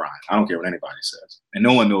is a grind. I don't care what anybody says, and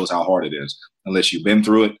no one knows how hard it is unless you've been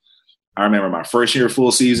through it. I remember my first year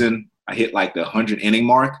full season, I hit like the 100 inning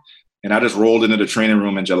mark, and I just rolled into the training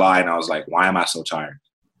room in July, and I was like, why am I so tired?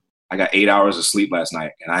 I got 8 hours of sleep last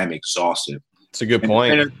night, and I am exhausted. It's a good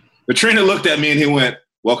point. The trainer looked at me, and he went,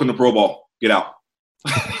 welcome to pro ball. Get out.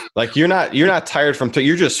 Like you're not tired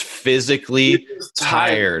you're just physically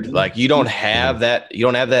tired. Like you don't have that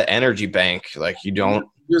energy bank. Like you can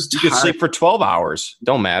sleep for 12 hours.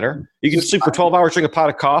 Don't matter. You can sleep for 12 hours, drink a pot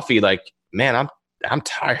of coffee. Like, man, I'm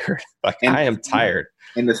tired. Like I am tired.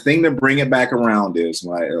 And the thing to bring it back around is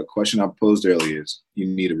a question I posed earlier is you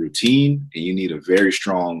need a routine and you need a very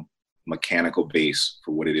strong mechanical base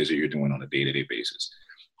for what it is that you're doing on a day-to-day basis.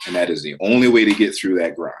 And that is the only way to get through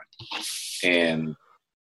that grind. And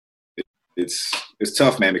it's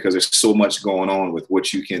tough, man, because there's so much going on with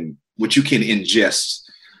what you can ingest,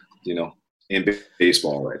 in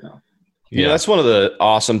baseball right now. Yeah, that's one of the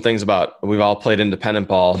awesome things about we've all played independent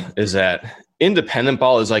ball is that independent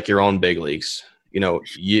ball is like your own big leagues.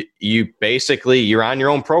 You basically you're on your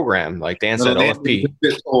own program, like Dan said. OFP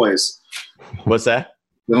toys. What's that?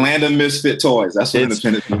 The land of misfit toys. That's what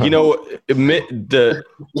independent.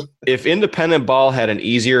 If independent ball had an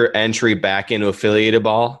easier entry back into affiliated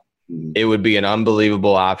ball, it would be an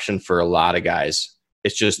unbelievable option for a lot of guys.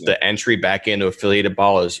 It's just the entry back into affiliated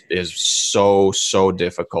ball is so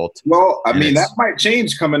difficult. Well, I mean that might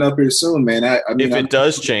change coming up here soon, man. If it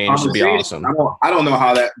does change, it'd be awesome. I don't know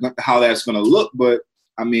how that's going to look, but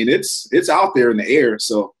I mean it's out there in the air.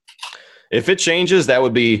 So if it changes, that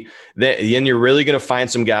would be that. Then you're really going to find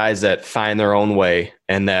some guys that find their own way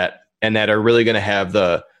and that are really going to have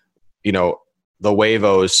the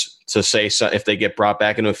huevos to say so if they get brought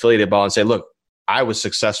back into affiliated ball and say, look, I was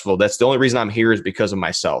successful. That's the only reason I'm here is because of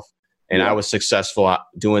myself. And I was successful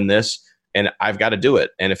doing this and I've got to do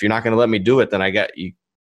it. And if you're not going to let me do it, then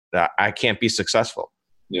I can't be successful.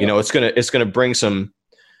 Yeah. It's going to bring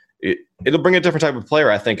it'll bring a different type of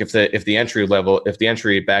player. I think if the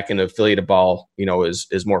entry back into affiliated ball,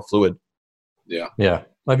 is more fluid. Yeah. Yeah.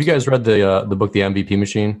 Have you guys read the book, The MVP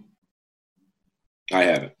Machine? I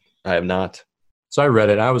haven't. I have not. So I read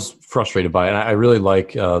it. And I was frustrated by it. And I really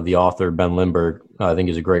like the author, Ben Lindbergh. I think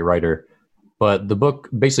he's a great writer. But the book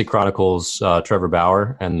basically chronicles Trevor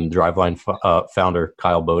Bauer and Driveline founder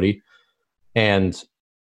Kyle Bodie. And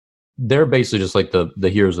they're basically just like the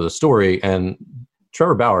heroes of the story. And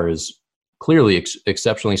Trevor Bauer is clearly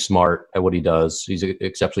exceptionally smart at what he does. He's an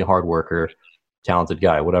exceptionally hard worker, talented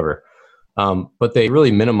guy, whatever. But they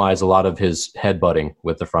really minimize a lot of his headbutting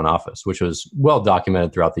with the front office, which was well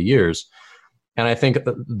documented throughout the years. And I think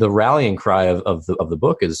the rallying cry of the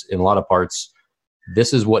book is, in a lot of parts,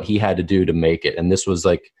 this is what he had to do to make it. And this was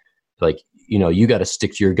like you got to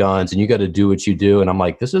stick to your guns and you got to do what you do. And I'm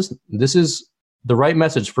like, this is the right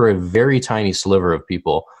message for a very tiny sliver of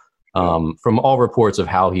people, from all reports of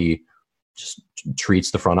how he just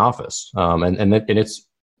treats the front office. And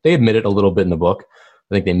they admit it a little bit in the book.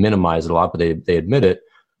 I think they minimize it a lot, but they admit it.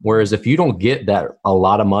 Whereas if you don't get that a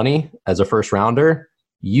lot of money as a first rounder,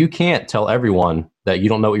 you can't tell everyone that you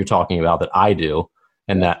don't know what you're talking about, that I do,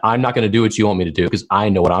 and that I'm not going to do what you want me to do because I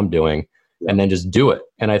know what I'm doing. and then just do it.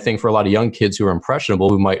 And I think for a lot of young kids who are impressionable,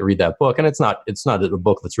 who might read that book, and it's not a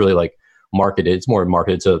book that's really like marketed. It's more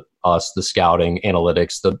marketed to us, the scouting,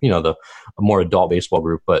 analytics, the more adult baseball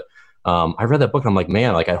group. But I read that book and I'm like,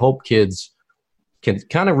 man, like I hope kids can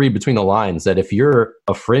kind of read between the lines that if you're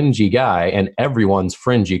a fringy guy, and everyone's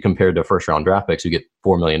fringy compared to first round draft picks who get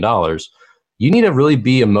 $4 million, you need to really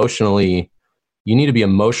be emotionally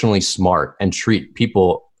smart and treat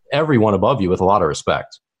everyone above you with a lot of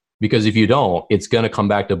respect. Because if you don't, it's going to come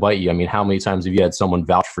back to bite you. I mean, how many times have you had someone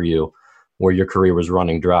vouch for you where your career was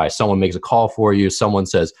running dry? Someone makes a call for you. Someone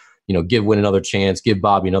says, give Wynn another chance, give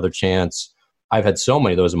Bobby another chance. I've had so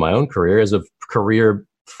many of those in my own career. As a career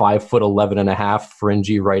 5'11.5"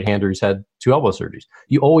 fringy right-hander who's had 2 elbow surgeries.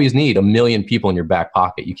 You always need a million people in your back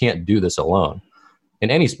pocket. You can't do this alone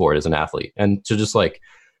in any sport as an athlete. And to just like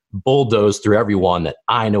bulldoze through everyone that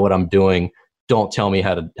I know what I'm doing, don't tell me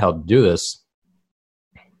how to do this.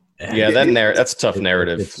 Yeah, that's a tough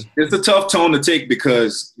narrative. It's a tough tone to take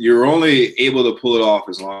because you're only able to pull it off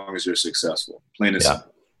as long as you're successful. Plain and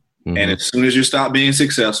simple. Mm-hmm. And as soon as you stop being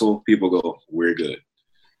successful, people go, we're good.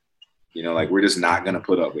 We're just not going to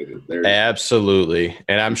put up with it. Absolutely.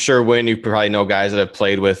 And I'm sure Wynn, you probably know guys that have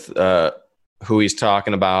played with who he's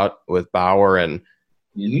talking about with Bauer, and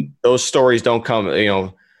those stories don't come,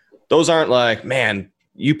 those aren't like, man,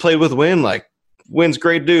 you played with Wynn, like Wynn's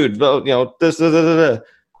great dude.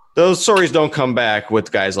 Those stories don't come back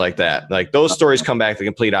with guys like that. Like those stories come back the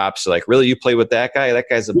complete opposite. Like, really, you played with that guy? That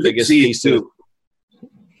guy's the biggest piece too.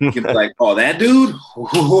 Like, oh, that dude?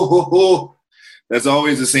 That's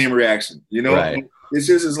always the same reaction. Right. It's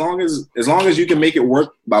just as long as you can make it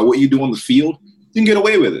work by what you do on the field, you can get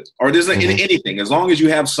away with it. Or there's anything. As long as you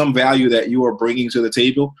have some value that you are bringing to the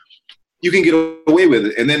table, you can get away with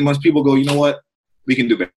it. And then once people go, you know what? We can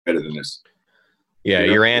do better than this. Yeah,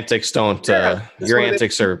 your antics don't. Your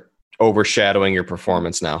antics are overshadowing your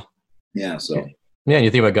performance now. Yeah. So. Yeah, and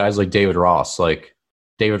you think about guys like David Ross. Like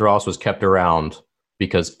David Ross was kept around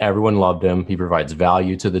because everyone loved him. He provides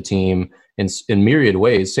value to the team in myriad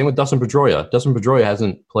ways. Same with Dustin Pedroia. Dustin Pedroia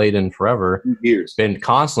hasn't played in forever. Years. Been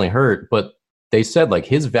constantly hurt, but they said like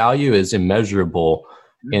his value is immeasurable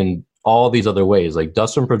in all these other ways. Like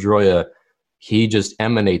Dustin Pedroia, he just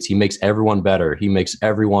emanates. He makes everyone better. He makes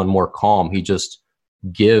everyone more calm. He just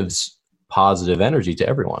gives positive energy to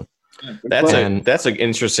everyone. That's an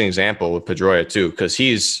interesting example with Pedroia too, because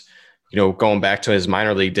he's, going back to his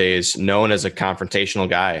minor league days, known as a confrontational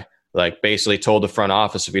guy. Like basically told the front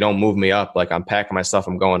office, if you don't move me up, like I'm packing my stuff,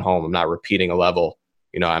 I'm going home. I'm not repeating a level.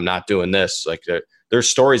 I'm not doing this. Like there's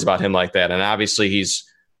stories about him like that, and obviously he's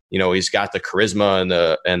got the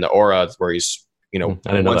charisma and the aura where he's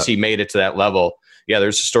once he made it to that level. Yeah,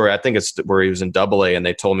 there's a story. I think it's where he was in AA, and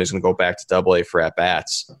they told him he's going to go back to AA for at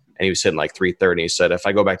bats, and he was hitting like 330. He said, "If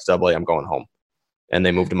I go back to AA, I'm going home." And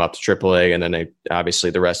they moved him up to AAA, and then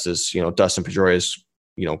obviously the rest is Dustin Pedroia's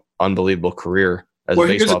unbelievable career as a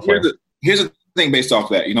baseball player. Here's the thing based off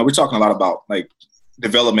that. We're talking a lot about like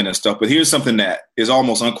development and stuff, but here's something that is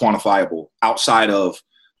almost unquantifiable outside of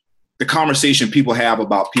the conversation people have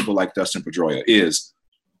about people like Dustin Pedroia is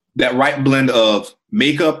that right blend of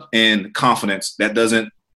makeup and confidence that doesn't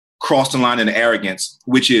cross the line into arrogance,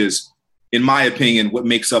 which is, in my opinion, what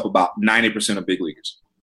makes up about 90% of big leaguers.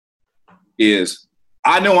 Is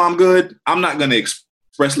I know I'm good. I'm not going to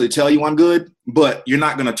expressly tell you I'm good, but you're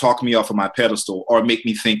not going to talk me off of my pedestal or make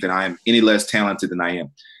me think that I am any less talented than I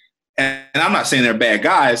am. And I'm not saying they're bad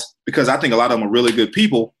guys, because I think a lot of them are really good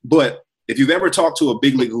people. But if you've ever talked to a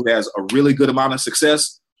big league who has a really good amount of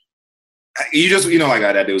success, you just, like,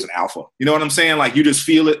 that dude was an alpha. You know what I'm saying? Like, you just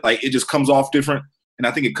feel it. Like, it just comes off different. And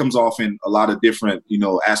I think it comes off in a lot of different,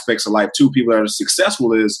 aspects of life too. People that are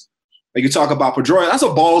successful is, like, you talk about Pedroia, that's a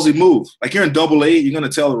ballsy move. Like, you're in AA, you're going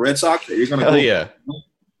to tell the Red Sox that you're going to go. Yeah.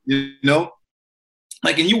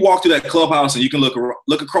 Like, and you walk through that clubhouse and you can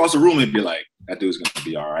look across the room and be like, that dude's going to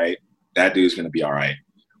be all right. That dude's going to be all right.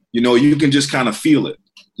 You can just kind of feel it.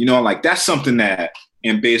 Like, that's something that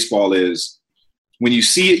in baseball is when you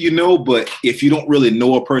see it, but if you don't really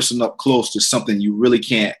know a person up close, to something you really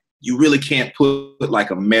can't put like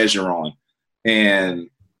a measure on. And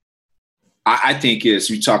I think is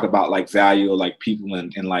you talk about like value, like people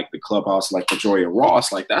in like the clubhouse, like Pedroia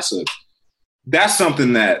Ross, like that's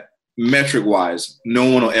something that metric wise, no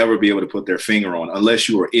one will ever be able to put their finger on unless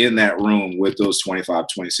you are in that room with those 25,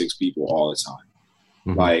 26 people all the time.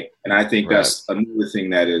 Mm-hmm. Like, and I think that's another thing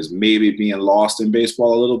that is maybe being lost in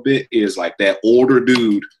baseball a little bit is like that older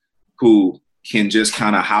dude who can just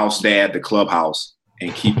kind of house dad the clubhouse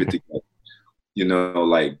and keep it together.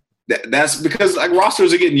 Like that's because like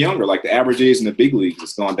rosters are getting younger. Like the average age in the big leagues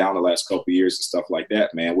has gone down the last couple of years and stuff like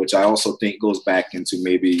that, man. Which I also think goes back into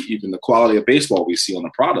maybe even the quality of baseball we see on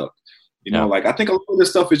the product. You know, like I think a lot of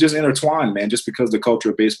this stuff is just intertwined, man. Just because the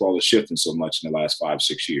culture of baseball is shifting so much in the last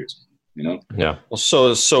 5-6 years. You know. Yeah. Well,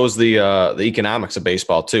 so is the economics of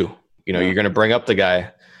baseball too. You know, you're going to bring up the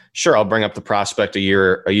guy. Sure, I'll bring up the prospect a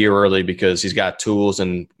year early because he's got tools,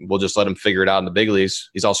 and we'll just let him figure it out in the big leagues.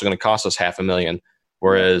 He's also going to cost us $500,000.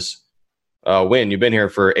 Whereas, Wynn, you've been here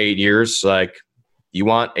for 8 years. Like, you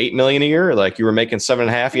want $8 million a year? Like, you were making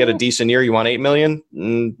 7.5. You had a decent year. You want $8 million?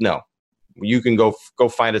 No, you can go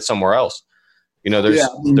find it somewhere else. You know,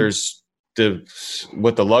 there's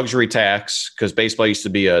with the luxury tax, because baseball used to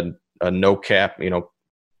be a no cap, you know,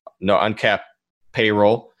 no uncapped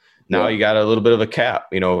payroll. Now you got a little bit of a cap.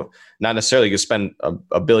 You know, not necessarily you could spend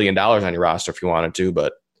 $1 billion on your roster if you wanted to,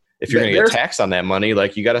 but if you're going to get taxed on that money,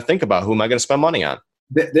 like you got to think about who am I going to spend money on.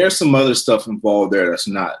 There's some other stuff involved there that's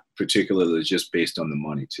not particularly just based on the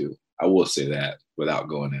money too. I will say that without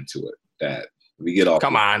going into it, that we get off.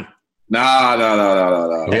 Come on. No.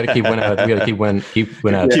 We got to keep winning. We got to keep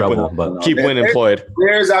winning out of trouble. But keep Wynn employed.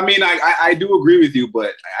 I do agree with you,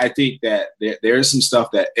 but I think that there's some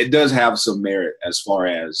stuff that it does have some merit as far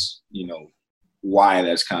as, you know, why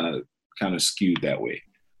that's kind of skewed that way.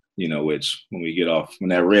 You know, which when we get off, when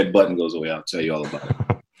that red button goes away, I'll tell you all about it.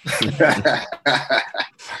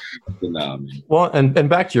 Well, and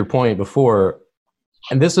back to your point before,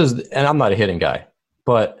 and I'm not a hitting guy,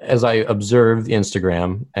 but as I observed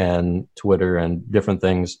Instagram and Twitter and different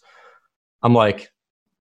things, I'm like,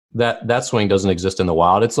 that swing doesn't exist in the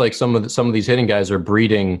wild. It's like some of these hitting guys are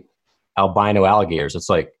breeding albino alligators. It's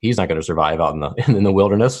like he's not going to survive out in the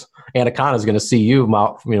wilderness. Anaconda's going to see you a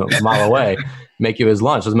mile away, make you his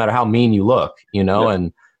lunch. Doesn't matter how mean you look, you know. Yeah.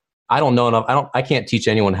 And I don't know enough. I can't teach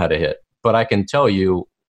anyone how to hit, but I can tell you,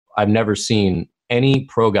 I've never seen any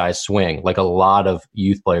pro guy swing like a lot of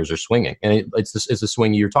youth players are swinging, and it's the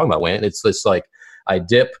swing you're talking about, Wayne. It's this like I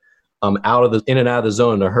dip in and out of the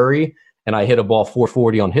zone in a hurry, and I hit a ball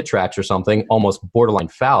 440 on hit tracks or something, almost borderline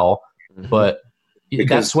foul, but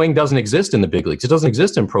that swing doesn't exist in the big leagues. It doesn't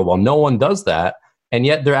exist in pro ball. No one does that, and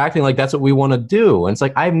yet they're acting like that's what we want to do. And it's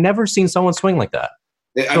like I've never seen someone swing like that.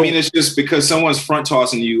 I mean, it's just because someone's front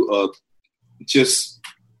tossing you just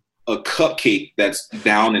a cupcake that's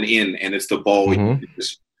down and in, and it's the ball you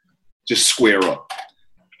just square up,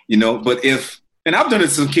 you know. But and I've done it to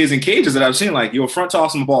some kids in cages that I've seen, like you'll front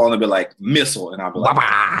toss them the ball and they'll be like missile, and I'll be like,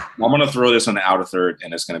 I'm gonna throw this on the outer third,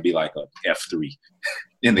 and it's gonna be like a F3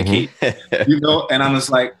 in the cage, you know. And I'm just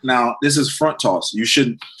like, now this is front toss. You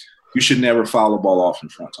should never foul a ball off in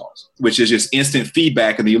front toss, which is just instant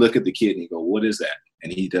feedback. And then you look at the kid and you go, what is that?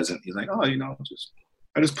 And he doesn't. He's like, oh, you know,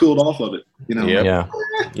 I just pulled off of it. You know. Yeah.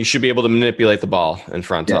 You should be able to manipulate the ball in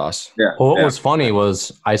front toss. Yeah. Well, what was funny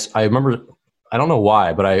was I remember, I don't know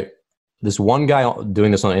why, but this one guy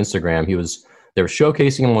doing this on Instagram, they were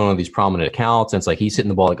showcasing him on one of these prominent accounts, and it's like he's hitting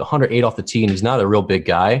the ball like 108 off the tee, and he's not a real big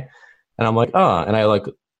guy. And I'm like, and I like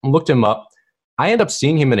looked him up. I end up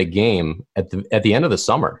seeing him in a game at the end of the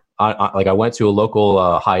summer. I went to a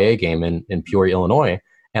local high A game in Peoria, Illinois,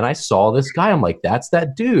 and I saw this guy. I'm like, that's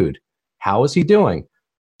that dude. How is he doing?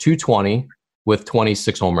 220 with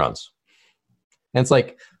 26 home runs. And it's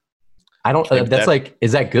like,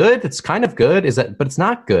 is that good? It's kind of good. But it's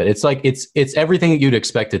not good. It's like, it's everything that you'd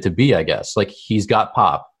expect it to be, I guess. Like he's got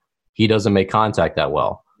pop. He doesn't make contact that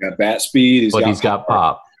well. Got bat speed. He's got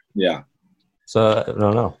pop. Yeah. So I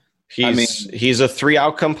don't know. He's a 3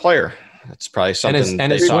 outcome player. That's probably something.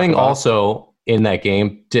 And his swing also in that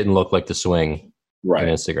game didn't look like the swing on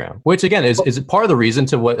Instagram, which again is part of the reason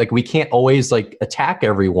to what, like, we can't always like attack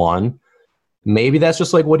everyone. Maybe that's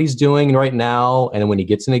just like what he's doing right now, and then when he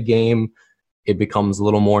gets in a game, it becomes a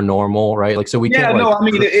little more normal, right? Like, so we can't. Yeah, no, I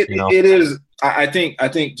mean, it is. I think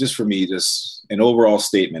just for me, just an overall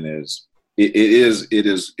statement is it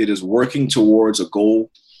is working towards a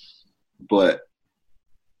goal, but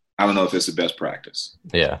I don't know if it's the best practice.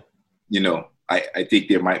 Yeah. You know, I think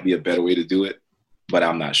there might be a better way to do it, but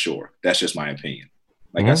I'm not sure. That's just my opinion.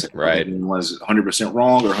 Like I said, right. Was 100%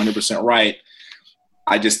 wrong or 100% right.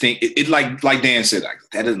 I just think it like Dan said, like,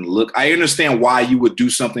 that doesn't look. I understand why you would do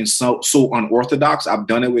something so unorthodox. I've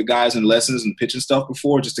done it with guys in lessons and pitching stuff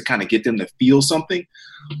before, just to kind of get them to feel something.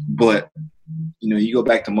 But you know, you go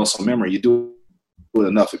back to muscle memory. You do it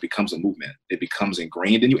enough, it becomes a movement. It becomes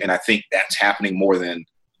ingrained in you, and I think that's happening more than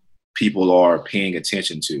people are paying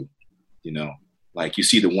attention to. You know, like you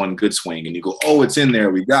see the one good swing, and you go, "Oh, it's in there.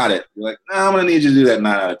 We got it." You're like, "No, I'm gonna need you to do that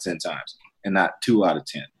 9 out of 10 times, and not 2 out of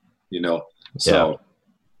 10." You know, so.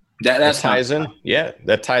 That ties in. Yeah,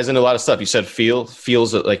 that ties into a lot of stuff. You said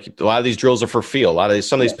feels like a lot of these drills are for feel.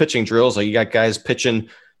 Some of these pitching drills, like you got guys pitching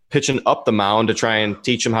up the mound to try and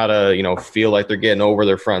teach them how to, feel like they're getting over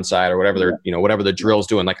their front side or whatever whatever the drill's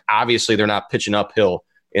doing. Like obviously they're not pitching uphill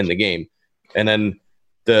in the game. And then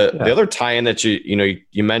the other tie-in that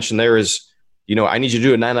you mentioned there is, I need you to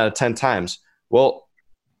do it 9 out of 10 times. Well,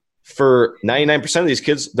 for 99% of these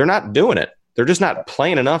kids, they're not doing it. They're just not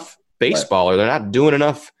playing enough baseball, or they're not doing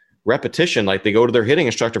enough repetition. Like they go to their hitting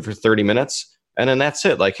instructor for 30 minutes and then that's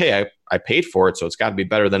it. Like, hey, I paid for it, so it's got to be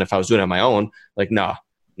better than if I was doing it on my own. Like, no.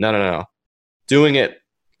 Doing it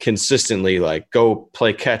consistently, like go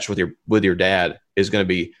play catch with your dad, is going to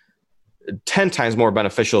be 10 times more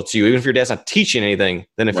beneficial to you, even if your dad's not teaching anything,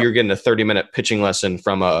 than if you're getting a 30-minute pitching lesson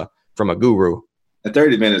from a guru. And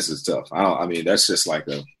 30 minutes is tough. That's just like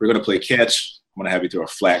we're going to play catch. I'm going to have you throw a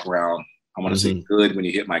flat ground. I'm going to say good when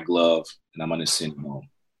you hit my glove, and I'm going to send you home.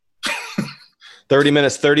 30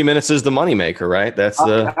 minutes is the moneymaker, right? That's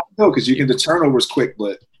I know, because you can do turnovers quick,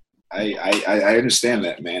 but I understand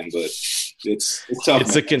that, man. But it's tough.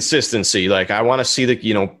 It's the consistency. Like I want to see the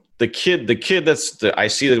kid I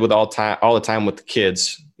see that with all the time with the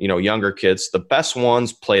kids, younger kids, the best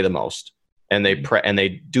ones play the most, and they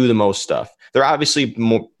do the most stuff. They're obviously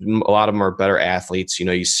a lot of them are better athletes.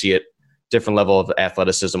 You see it, different level of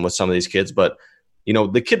athleticism with some of these kids, but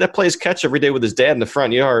the kid that plays catch every day with his dad in the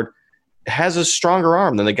front yard has a stronger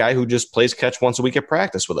arm than the guy who just plays catch once a week at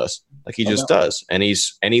practice with us. Like he just does. And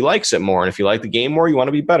he likes it more. And if you like the game more, you want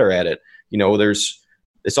to be better at it.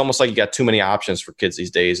 It's almost like you got too many options for kids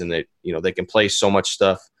these days, and they can play so much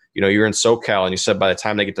stuff. You're in SoCal, and you said by the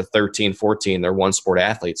time they get to 13, 14, they're one sport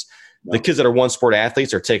athletes. Yeah. The kids that are one sport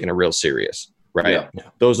athletes are taking it real serious, right? Yeah.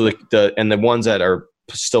 Those are the ones that are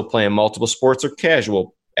still playing multiple sports are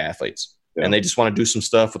casual athletes, and they just want to do some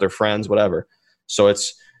stuff with their friends, whatever. So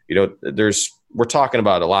it's, we're talking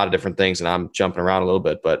about a lot of different things, and I'm jumping around a little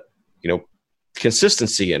bit, but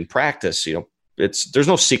consistency and practice, there's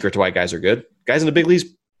no secret to why guys are good. Guys in the big leagues,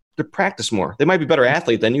 they practice more. They might be better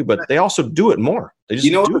athlete than you, but they also do it more. They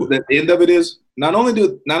just what the end of it is? Not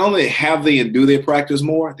only have they and do they practice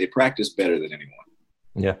more, they practice better than anyone.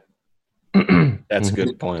 Yeah. That's a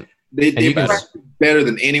good point. They practice better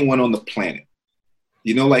than anyone on the planet.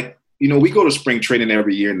 We go to spring training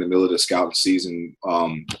every year in the middle of the scouting season,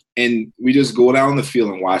 and we just go down the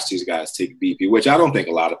field and watch these guys take BP, which I don't think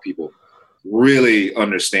a lot of people really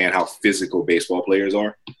understand how physical baseball players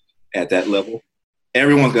are at that level.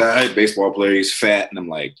 Everyone's got, hey, baseball player, he's fat, and I'm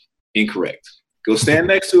like, incorrect. Go stand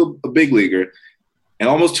next to a big leaguer, and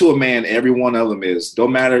almost to a man, every one of them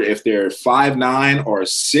don't matter if they're 5'9" or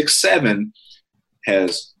 6'7",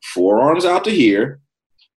 has forearms out to here,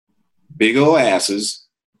 big old asses,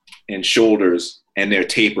 and shoulders, and they're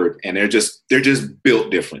tapered, and they're just built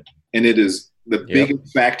different. And it is the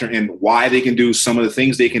biggest factor in why they can do some of the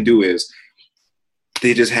things they can do is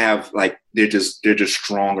they just have they're just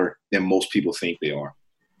stronger than most people think they are.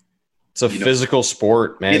 It's a physical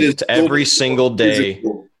sport, man. It's every single day.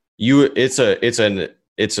 Physical.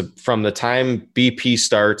 It's from the time BP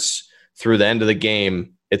starts through the end of the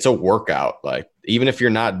game, it's a workout. Like even if you're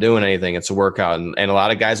not doing anything, it's a workout. And a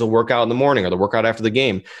lot of guys will work out in the morning or they'll work out after the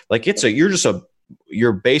game. Like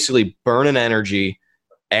you're basically burning energy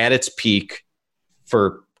at its peak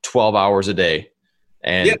for 12 hours a day.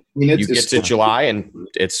 And you get to July and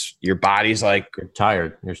your body's like, you're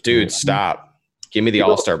tired. Dude, stop. Give me the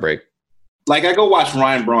All-Star break. Like I go watch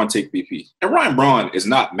Ryan Braun take BP. And Ryan Braun is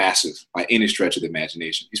not massive by any stretch of the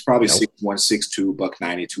imagination. He's probably 6'1", 6'2",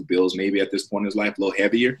 $192 bills maybe at this point in his life, a little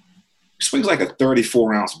heavier. He swings like a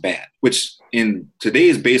 34-ounce bat, which in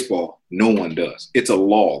today's baseball, no one does. It's a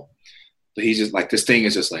law. But he's just like, this thing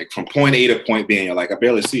is just like from point A to point B, and you're like, I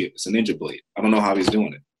barely see it. It's a ninja blade. I don't know how he's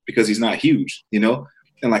doing it because he's not huge,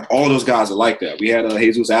 And like all those guys are like that. We had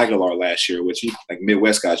Jesus Aguilar last year, which like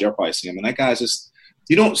Midwest guys, you'll probably see him. And that guy's just,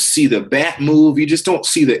 you don't see the bat move. You just don't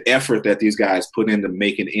see the effort that these guys put into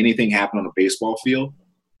making anything happen on a baseball field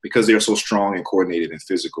because they're so strong and coordinated and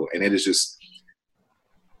physical. And it is just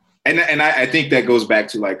 – and I think that goes back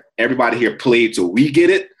to like everybody here played so we get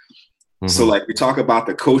it. Mm-hmm. So like we talk about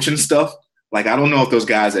the coaching stuff. Like I don't know if those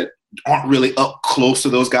guys that aren't really up close to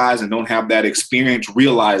those guys and don't have that experience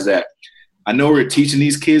realize that. I know we're teaching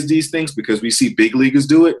these kids these things because we see big leaguers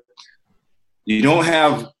do it. You don't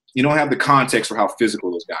have the context for how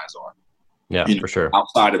physical those guys are. Yeah, for sure.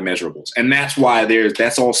 Outside of measurables. And that's why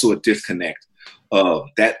that's also a disconnect of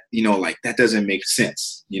that, that doesn't make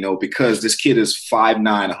sense, because this kid is 5'9",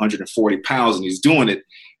 140 pounds and he's doing it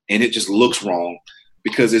and it just looks wrong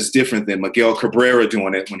because it's different than Miguel Cabrera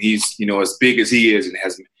doing it when he's, as big as he is and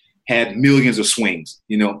has had millions of swings,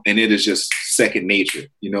 you know, and it is just second nature,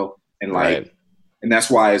 you know, and like, Right. and that's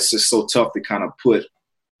why it's just so tough to kind of put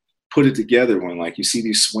it together when like you see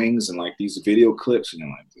these swings and like these video clips, and you're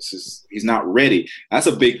like, he's not ready. That's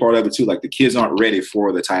a big part of it too. Like the kids aren't ready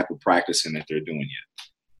for the type of practicing that they're doing yet.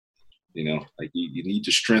 You know, like you need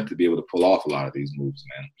the strength to be able to pull off a lot of these moves,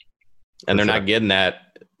 man. And they're not getting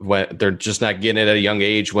that when they're just not getting it at a young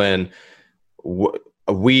age when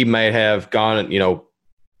we might have gone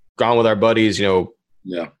with our buddies,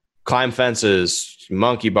 climb fences,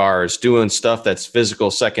 monkey bars, doing stuff that's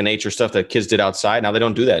physical, second nature stuff that kids did outside. Now they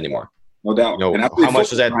don't do that anymore. No doubt. And I played how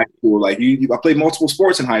much is that? in high school? Like I played multiple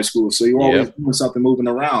sports in high school, so you're always doing something, moving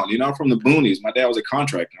around. You know, I'm from the boonies. My dad was a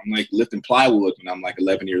contractor. I'm like lifting plywood when I'm like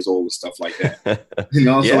 11 years old and stuff like that. You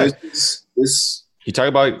know, so it's you talk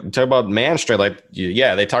about man strength. Like,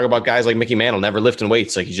 they talk about guys like Mickey Mantle never lifting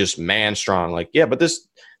weights. Like he's just man strong. Like, yeah, but this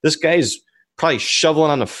guy's probably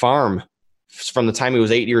shoveling on the farm from the time he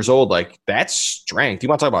was 8 years old. Like that's strength. You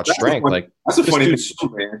want to talk about strength? That's a funny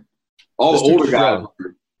thing, man. All the older guys,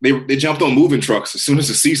 they jumped on moving trucks as soon as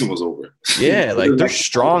the season was over. Yeah, like they're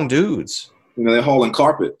strong dudes. You know, they're hauling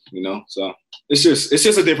carpet. You know, so it's just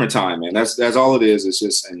a different time, man. That's all it is. It's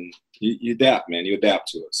just, and you adapt, man. You adapt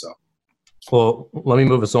to it. So. Well, let me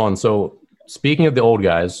move us on. So, speaking of the old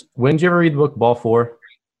guys, when did you ever read the book Ball 4?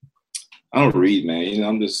 I don't read, man. You know,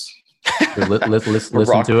 I'm just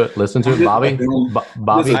listen to it. Listen to it, Bobby.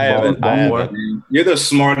 Bobby, Ball 4. You're the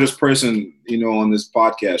smartest person, on this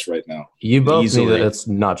podcast right now. You both need it. It's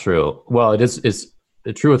not true. Well, it's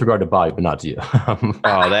true with regard to Bobby, but not to you.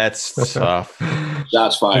 Oh, that's tough.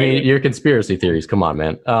 That's fine. I mean, your conspiracy theories. Come on,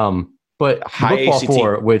 man. But book Ball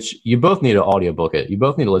 4, which you both need to audiobook it. You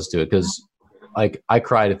both need to listen to it because, like, I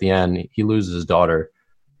cried at the end. He loses his daughter.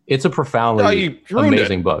 It's a profoundly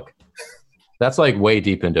amazing book. That's like way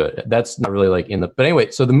deep into it. That's not really like in the. But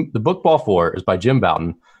anyway, so the book Ball 4 is by Jim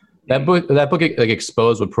Bouton. That book like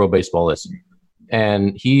exposed what pro baseball is,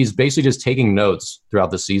 and he's basically just taking notes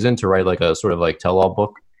throughout the season to write like a sort of like tell-all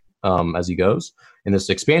book as he goes. In this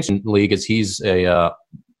expansion league, he's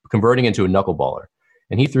converting into a knuckleballer.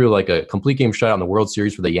 And he threw like a complete game shutout in the World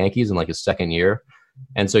Series for the Yankees in like his second year.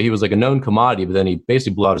 And so he was like a known commodity, but then he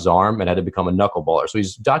basically blew out his arm and had to become a knuckleballer. So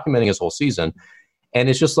he's documenting his whole season. And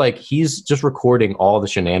it's just like he's just recording all the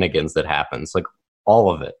shenanigans that happens, like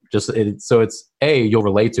all of it. So it's you'll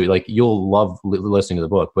relate to it. Like you'll love listening to the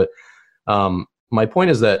book. But my point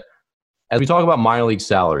is that as we talk about minor league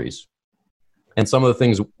salaries and some of the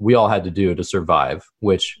things we all had to do to survive,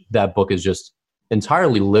 which that book is just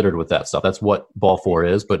entirely littered with that stuff. That's what Ball 4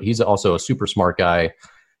 is, but he's also a super smart guy.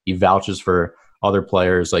 He vouches for other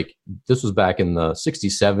players. Like this was back in the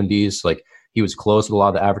 60s, 70s. Like he was close with a lot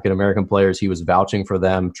of the African-American players. He was vouching for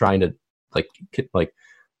them, trying to like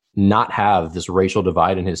not have this racial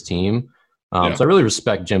divide in his team. So I really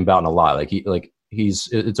respect Jim Bouton a lot.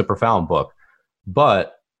 It's a profound book,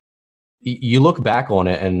 but you look back on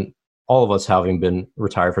it, and all of us having been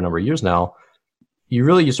retired for a number of years now,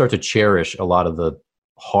 you start to cherish a lot of the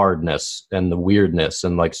hardness and the weirdness.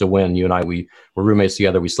 And like, so when you and I, we were roommates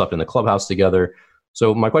together, we slept in the clubhouse together.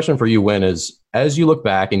 So my question for you, Wynn, is as you look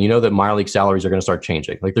back and you know that minor league salaries are going to start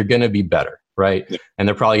changing, like they're going to be better, right? Yeah. And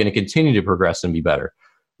they're probably going to continue to progress and be better.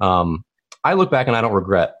 I look back and I don't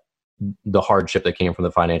regret the hardship that came from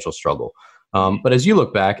the financial struggle. But as you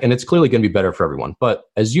look back, and it's clearly going to be better for everyone, but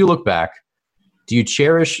as you look back, do you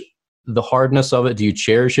cherish the hardness of it? Do you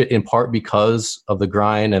cherish it in part because of the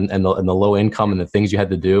grind and the low income and the things you had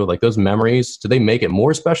to do? Like those memories, do they make it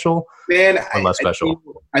more special or less special?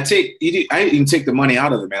 I didn't even take the money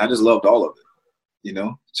out of it, man. I just loved all of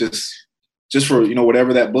it, just for,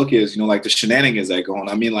 whatever that book is, like the shenanigans that go on.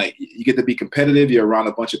 I mean, like you get to be competitive. You're around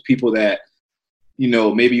a bunch of people that,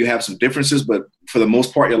 maybe you have some differences, but for the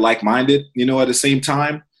most part, you're like-minded, at the same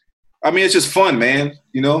time. I mean, it's just fun, man.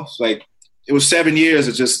 It's like it was 7 years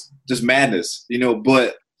of just madness,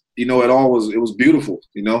 but it was beautiful,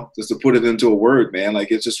 just to put it into a word, man.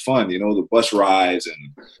 Like it's just fun, the bus rides and,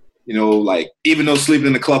 like even though sleeping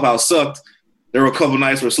in the clubhouse sucked, there were a couple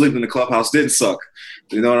nights where sleeping in the clubhouse didn't suck.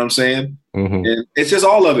 You know what I'm saying? Mm-hmm. And it's just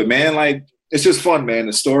all of it, man. Like it's just fun, man.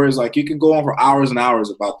 The stories, like you can go on for hours and hours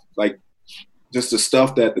about like just the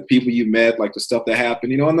stuff that the people you met, like the stuff that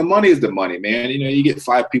happened, and the money is the money, man. You get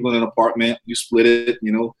 5 people in an apartment, you split it,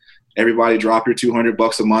 everybody drop your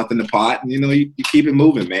 $200 a month in the pot, and you keep it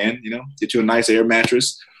moving, man. Get you a nice air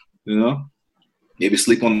mattress, maybe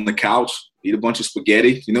sleep on the couch, eat a bunch of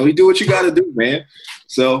spaghetti. You do what you got to do, man.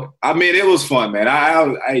 So I mean, it was fun, man.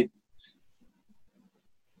 I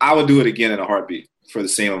would do it again in a heartbeat for the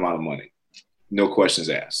same amount of money, no questions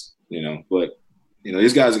asked. But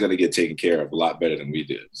these guys are going to get taken care of a lot better than we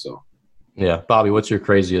did. So, yeah, Bobby, what's your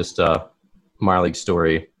craziest minor league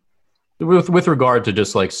story with regard to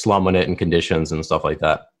just like slumming it and conditions and stuff like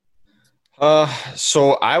that?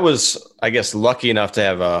 So I was, I guess, lucky enough to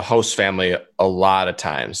have a host family a lot of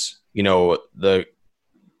times. The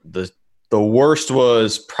worst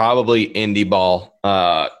was probably indie ball.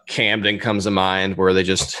 Camden comes to mind, where they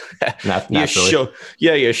just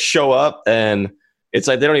you show up and it's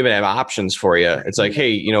like they don't even have options for you. It's like,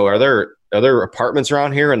 hey, are there apartments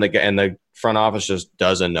around here? And the front office just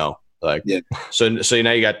doesn't know. Like, so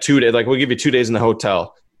now you got 2 days. Like, we'll give you 2 days in the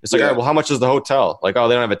hotel. It's like, all right, well, how much is the hotel? Like, oh,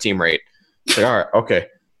 they don't have a team rate. It's like, all right, okay.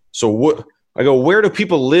 So what? I go, where do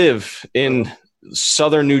people live in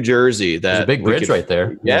southern New Jersey? There's a big bridge right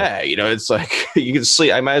there. Yeah, it's like you can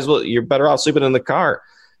sleep. I might as well. You're better off sleeping in the car.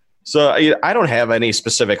 So I don't have any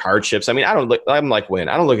specific hardships. I mean, I'm like Wynn.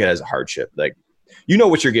 I don't look at it as a hardship. Like,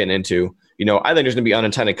 what you're getting into. I think there's going to be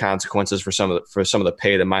unintended consequences for some of the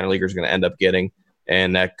pay that minor leaguers are going to end up getting,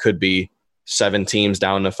 and that could be 7 teams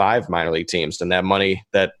down to 5 minor league teams, and that money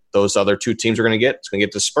that those other 2 teams are going to get, it's going to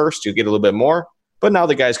get dispersed. You get a little bit more, but now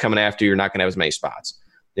the guys coming after you're not going to have as many spots.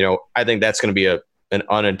 I think that's going to be an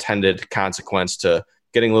unintended consequence to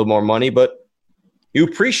getting a little more money, but you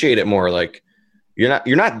appreciate it more. Like, you're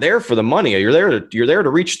not there for the money. You're there to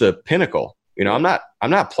reach the pinnacle. I'm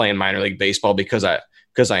not playing minor league baseball because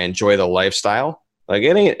I enjoy the lifestyle. Like,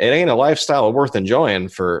 it ain't a lifestyle worth enjoying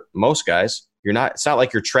for most guys. It's not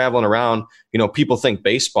like you're traveling around. People think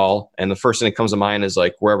baseball, and the first thing that comes to mind is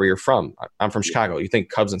like wherever you're from. I'm from Chicago. You think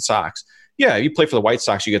Cubs and Sox. Yeah, you play for the White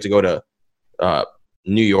Sox, you get to go to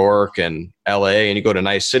New York and LA, and you go to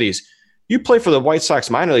nice cities. You play for the White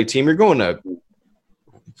Sox minor league team, you're going to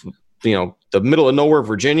the middle of nowhere,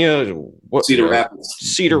 Virginia. Cedar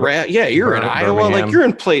Rapids. Yeah, you're in Iowa. Like,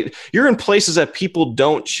 you're in places that people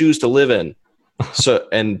don't choose to live in. So,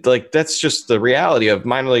 and like, that's just the reality of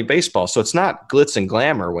minor league baseball. So it's not glitz and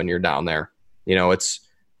glamour when you're down there. It's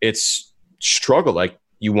struggle. Like,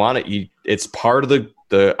 you want it. It's part of the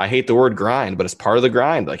I hate the word grind, but it's part of the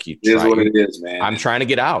grind. Like, it is what it is, man. I'm trying to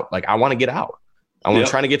get out. Like, I want to get out. I'm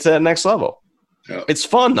trying to get to that next level. Yep. It's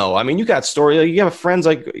fun though. I mean, you got story. You have friends,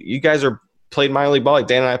 like, you guys are played minor league ball. Like,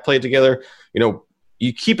 Dan and I played together.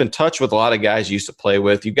 You keep in touch with a lot of guys you used to play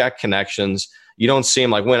with. You've got connections. You don't see them.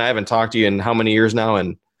 Like, when I haven't talked to you in how many years now,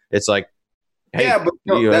 and it's like, hey, yeah, but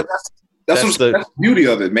that's the beauty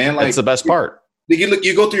of it, man. Like, that's the best part.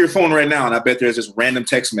 You go through your phone right now, and I bet there's just random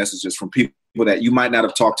text messages from people that you might not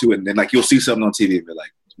have talked to, and then like you'll see something on TV and be like,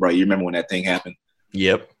 right, you remember when that thing happened?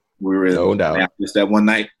 Yep, we were no doubt. Just that one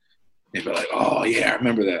night. They'd be like, oh yeah, I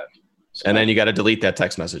remember that. So, and then you got to delete that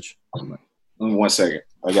text message. Let me 1 second.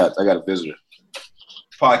 I got a visitor.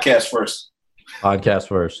 Podcast first.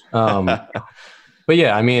 But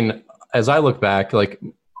yeah, I mean, as I look back, like,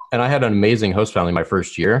 and I had an amazing host family my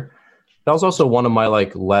first year. That was also one of my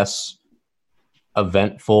like less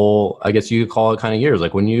eventful, I guess you could call it, kind of years.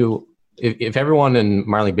 Like, when if everyone in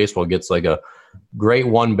minor league baseball gets like a great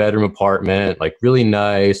 1-bedroom apartment, like really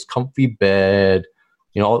nice, comfy bed,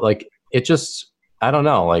 like, it just, I don't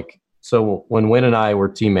know. Like, so when Wynn and I were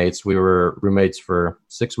teammates, we were roommates for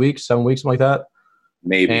 6 weeks, 7 weeks, something like that.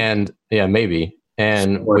 Maybe. And yeah, maybe.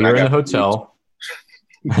 And we were in the hotel.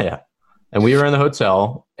 Yeah. And we were in the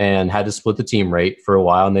hotel and had to split the team rate for a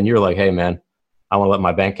while. And then you're like, hey man, I want to let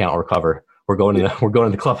my bank account recover. We're going to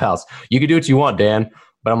the clubhouse. You can do what you want, Dan.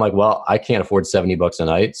 But I'm like, well, I can't afford $70 a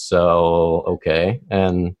night. So, okay.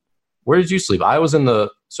 And where did you sleep? I was in the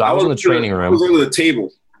training room. I was under the table.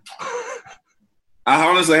 I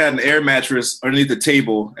honestly had an air mattress underneath the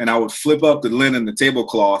table, and I would flip up the linen, the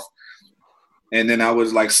tablecloth, and then I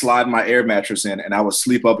would like slide my air mattress in, and I would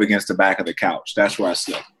sleep up against the back of the couch. That's where I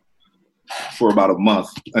slept for about a month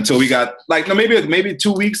until we got maybe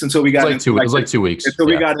 2 weeks until we got it was like 2 weeks until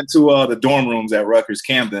we got into the dorm rooms at Rutgers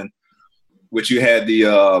Camden, which you had the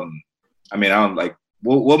I don't like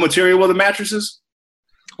what material were the mattresses?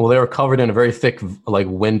 Well, they were covered in a very thick like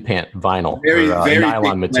wind pant vinyl, very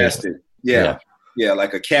nylon material. Yeah,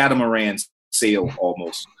 like a catamaran sail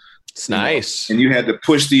almost. It's nice. And you had to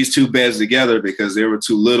push these 2 beds together because they were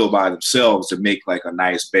too little by themselves to make like a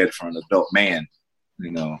nice bed for an adult man,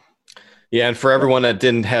 Yeah, and for everyone that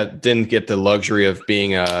didn't get the luxury of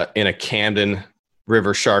being in a Camden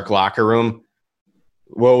River Shark locker room,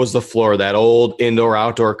 what was the floor? That old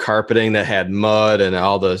indoor-outdoor carpeting that had mud and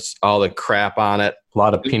all the crap on it. A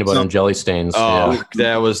lot of peanut butter and jelly stains. Oh, yeah.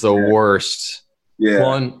 That was the worst. Yeah.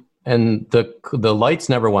 Well, and the lights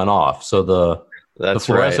never went off, so the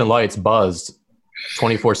fluorescent lights buzzed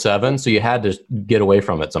 24/7. So you had to get away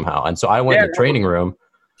from it somehow. And so I went to the training room,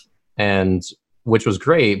 and which was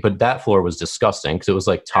great, but that floor was disgusting because it was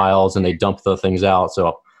like tiles and they dumped the things out.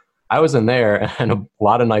 So I was in there, and a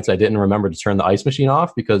lot of nights I didn't remember to turn the ice machine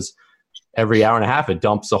off because every hour and a half it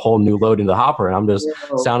dumps a whole new load into the hopper, and I'm just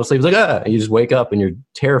sound asleep. It's like, and you just wake up and you're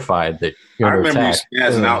terrified that you're under attack. I remember you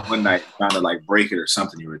spazzing out one night trying to like break it or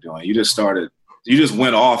something you were doing. You just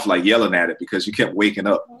went off like yelling at it because you kept waking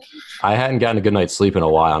up. I hadn't gotten a good night's sleep in a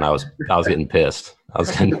while, and I was getting pissed.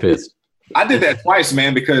 I did that twice,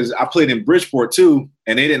 man, because I played in Bridgeport too,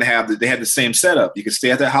 and they had the same setup. You could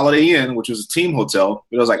stay at that Holiday Inn, which was a team hotel.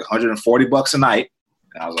 It was like $140 a night.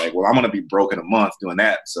 And I was like, well, I'm going to be broke in a month doing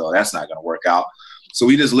that, so that's not going to work out. So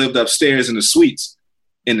we just lived upstairs in the suites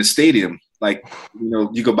in the stadium. Like,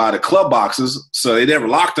 you could buy the club boxes, so they never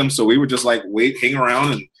locked them. So we would just like hang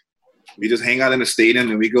around, and we just hang out in the stadium,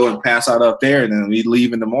 and we go and pass out up there, and then we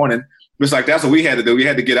leave in the morning. It's like that's what we had to do. We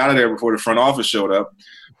had to get out of there before the front office showed up,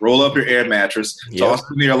 roll up your air mattress, toss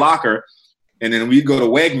it in your locker, and then we'd go to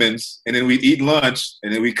Wegmans, and then we'd eat lunch,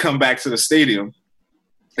 and then we'd come back to the stadium.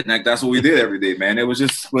 And like that's what we did every day, man. It was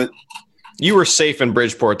just you were safe in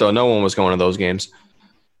Bridgeport, though. No one was going to those games.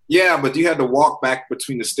 Yeah, but you had to walk back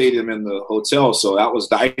between the stadium and the hotel, so that was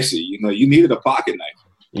dicey. You needed a pocket knife.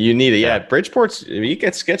 You need it, yeah. Bridgeport's you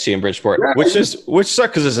get sketchy in Bridgeport, which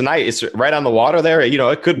sucks because it's right on the water there.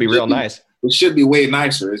 It could be real nice. It should be way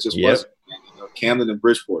nicer. It just wasn't. Camden and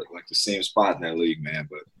Bridgeport, like the same spot in that league, man.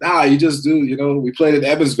 But you just do. We played at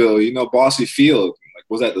Evansville. Bossy Field. Like,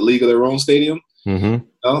 was that the league of their own stadium? Mm-hmm.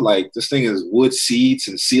 Like this thing is wood seats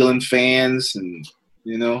and ceiling fans, and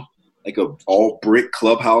like a all brick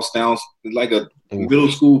clubhouse down, like a middle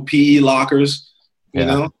school PE lockers.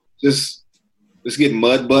 Just getting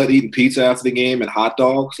mud butt, eating pizza after the game and hot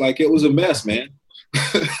dogs. Like it was a mess, man.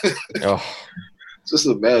 It's just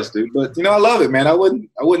a mess, dude. But I love it, man. I wouldn't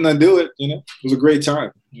undo it. It was a great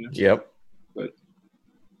time. Yep. But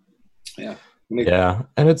yeah. Yeah,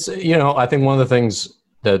 and it's I think one of the things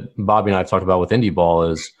that Bobby and I have talked about with indie ball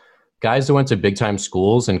is guys that went to big time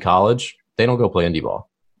schools in college, they don't go play indie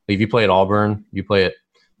ball. If you play at Auburn, you play at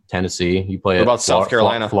Tennessee, you play at South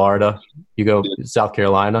Carolina, Florida, you go South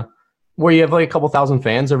Carolina, where you have like a couple thousand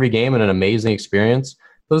fans every game and an amazing experience.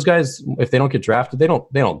 Those guys, if they don't get drafted, they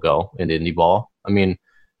don't go into indie ball. I mean,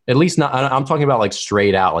 at least not. I'm talking about like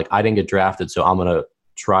straight out. Like I didn't get drafted, so I'm gonna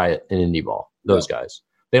try it in indie ball. Those guys,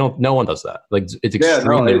 they don't. No one does that. Like it's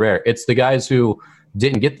extremely rare. It's the guys who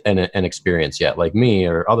didn't get an experience yet, like me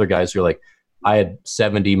or other guys who are like, I had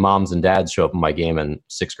 70 moms and dads show up in my game and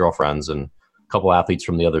 6 girlfriends and a couple athletes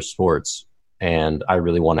from the other sports, and I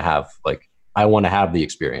really want to have the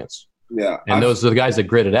experience. Yeah, and those are the guys that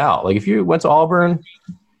grit it out. Like if you went to Auburn,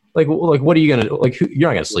 like what are you gonna like? You're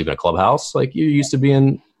not gonna sleep in a clubhouse. Like you're used to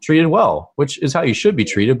being treated well, which is how you should be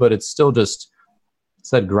treated, but it's still just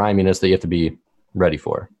that griminess that you have to be ready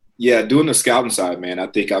for. Yeah, doing the scouting side, man. I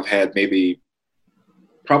think I've had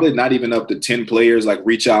probably not even up to 10 players like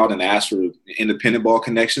reach out and ask for independent ball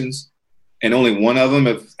connections. And only one of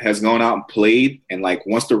them has gone out and played. And like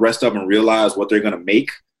once the rest of them realize what they're going to make,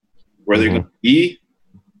 where they're going to be,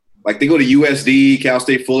 like they go to USD, Cal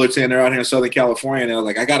State Fullerton, they're out here in Southern California, and they're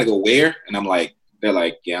like, I got to go where? And they're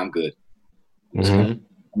like, yeah, I'm good. I'm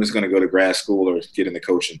just going to go to grad school or get into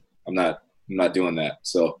coaching. I'm not doing that.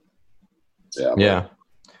 So, yeah.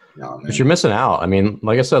 But you're missing out. I mean,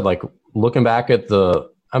 like I said, like looking back at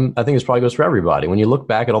I think this probably goes for everybody. When you look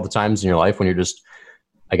back at all the times in your life when you're just,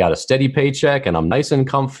 I got a steady paycheck and I'm nice and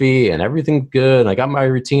comfy and everything's good and I got my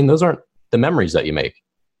routine. Those aren't the memories that you make.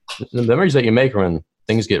 The memories that you make are when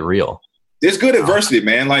things get real. There's good adversity,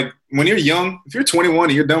 man. Like when you're young, if you're 21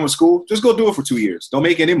 and you're done with school, just go do it for 2 years. Don't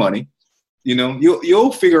make any money.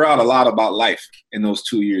 You'll figure out a lot about life in those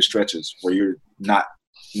 2-year stretches where you're not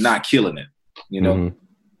killing it.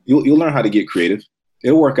 You'll learn how to get creative.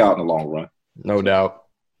 It'll work out in the long run. No doubt.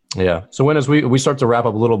 Yeah. So as we start to wrap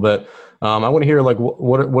up a little bit, I want to hear like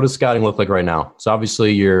what does scouting look like right now? So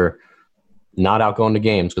obviously you're not out going to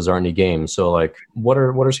games because there aren't any games. So like what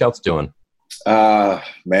are scouts doing?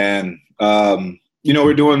 Man.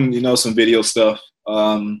 We're doing, some video stuff.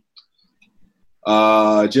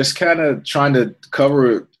 Just kind of trying to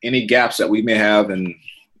cover any gaps that we may have in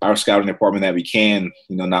our scouting department that we can,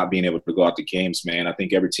 not being able to go out to games, man. I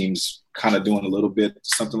think every team's kind of doing a little bit,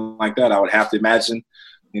 something like that. I would have to imagine,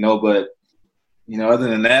 but, other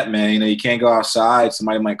than that, man, you can't go outside.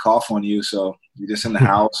 Somebody might cough on you. So you're just in the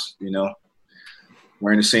house,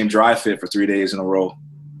 wearing the same dry fit for 3 days in a row.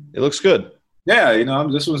 It looks good. Yeah.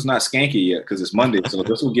 This one's not skanky yet because it's Monday. So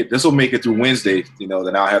this will make it through Wednesday,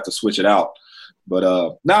 then I'll have to switch it out.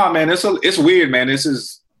 But nah, man, it's weird, man. This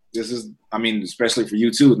is, I mean, especially for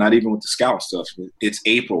you too, not even with the scout stuff. It's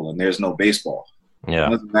April and there's no baseball. Yeah.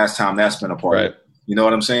 When's the last time that's been a party? Right. You know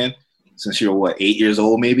what I'm saying? Since you're, what, 8 years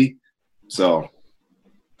old maybe? So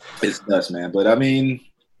it's nuts, man. But, I mean,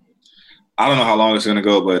 I don't know how long it's going to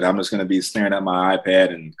go, but I'm just going to be staring at my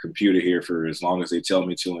iPad and computer here for as long as they tell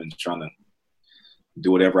me to and trying to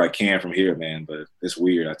do whatever I can from here, man. But it's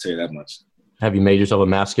weird, I'll tell you that much. Have you made yourself a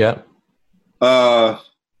mask yet?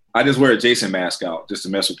 I just wear a Jason mask out just to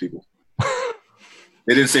mess with people.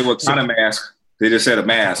 They didn't say what kind of mask. They just said a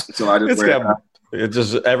mask. So I just wear it out. It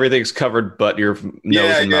just everything's covered but your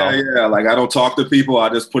nose and mouth. Yeah. Like I don't talk to people. I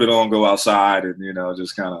just put it on, go outside, and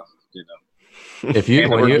just kind of If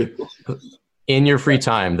you in your free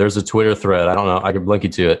time, there's a Twitter thread. I don't know. I could link you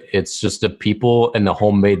to it. It's just the people and the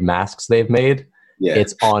homemade masks they've made. Yeah,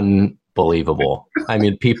 it's unbelievable. I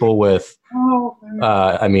mean, people with,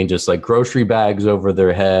 just like grocery bags over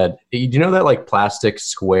their head. Do you know that like plastic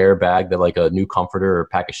square bag that like a new comforter or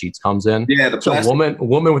pack of sheets comes in? Yeah, the plastic. So a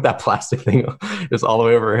woman with that plastic thing is all the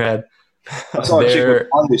way over her head. I saw a chick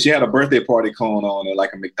she had a birthday party going on at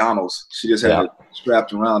like a McDonald's. She just had it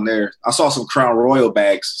strapped around there. I saw some Crown Royal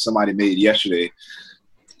bags somebody made yesterday.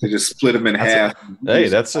 They just split them in half. Hey,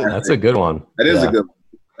 that's a good one. That is a good one.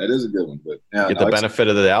 That is a good one. But get the benefit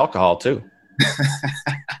of the alcohol too.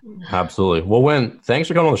 Absolutely. Well, Wynn, thanks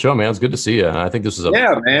for coming on the show, man. It's good to see you. I think this is a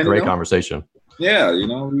great conversation. Yeah,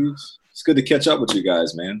 it's good to catch up with you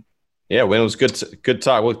guys, man. Yeah, Wynn, it was good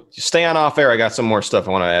talk. Well, stay on off air. I got some more stuff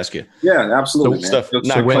I want to ask you. Yeah, absolutely. So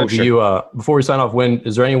Wynn, before we sign off, Wynn,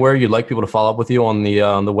 is there anywhere you'd like people to follow up with you on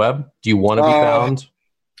the web? Do you want to be found?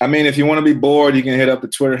 I mean, if you want to be bored, you can hit up the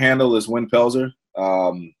Twitter handle is Wynn Pelzer,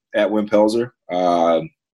 at Wynn Pelzer.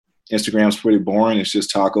 Instagram's pretty boring. It's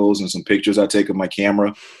just tacos and some pictures I take of my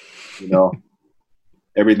camera.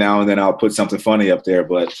 Every now and then I'll put something funny up there,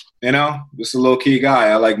 but just a low key guy.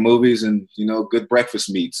 I like movies and good breakfast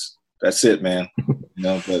meats. That's it, man.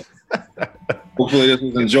 But hopefully this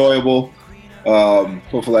was enjoyable.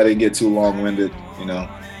 Hopefully I didn't get too long winded. That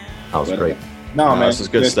was great. Man, this is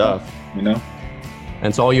good stuff.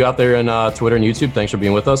 And to all you out there in Twitter and YouTube, thanks for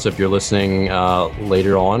being with us. If you're listening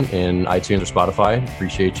later on in iTunes or Spotify,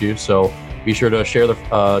 appreciate you. So be sure to share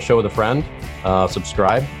the show with a friend,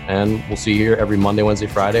 subscribe, and we'll see you here every Monday, Wednesday,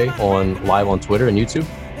 Friday live on Twitter and YouTube.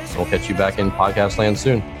 And we'll catch you back in podcast land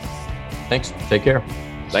soon. Thanks. Take care.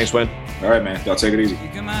 Thanks, Wynn. All right, man. Y'all take it easy. You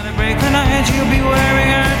come out of break the night, you'll be wearing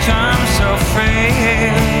her charm so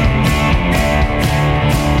frail.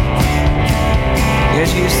 Yeah,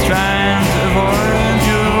 she's trying to avoid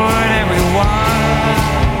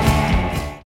everyone.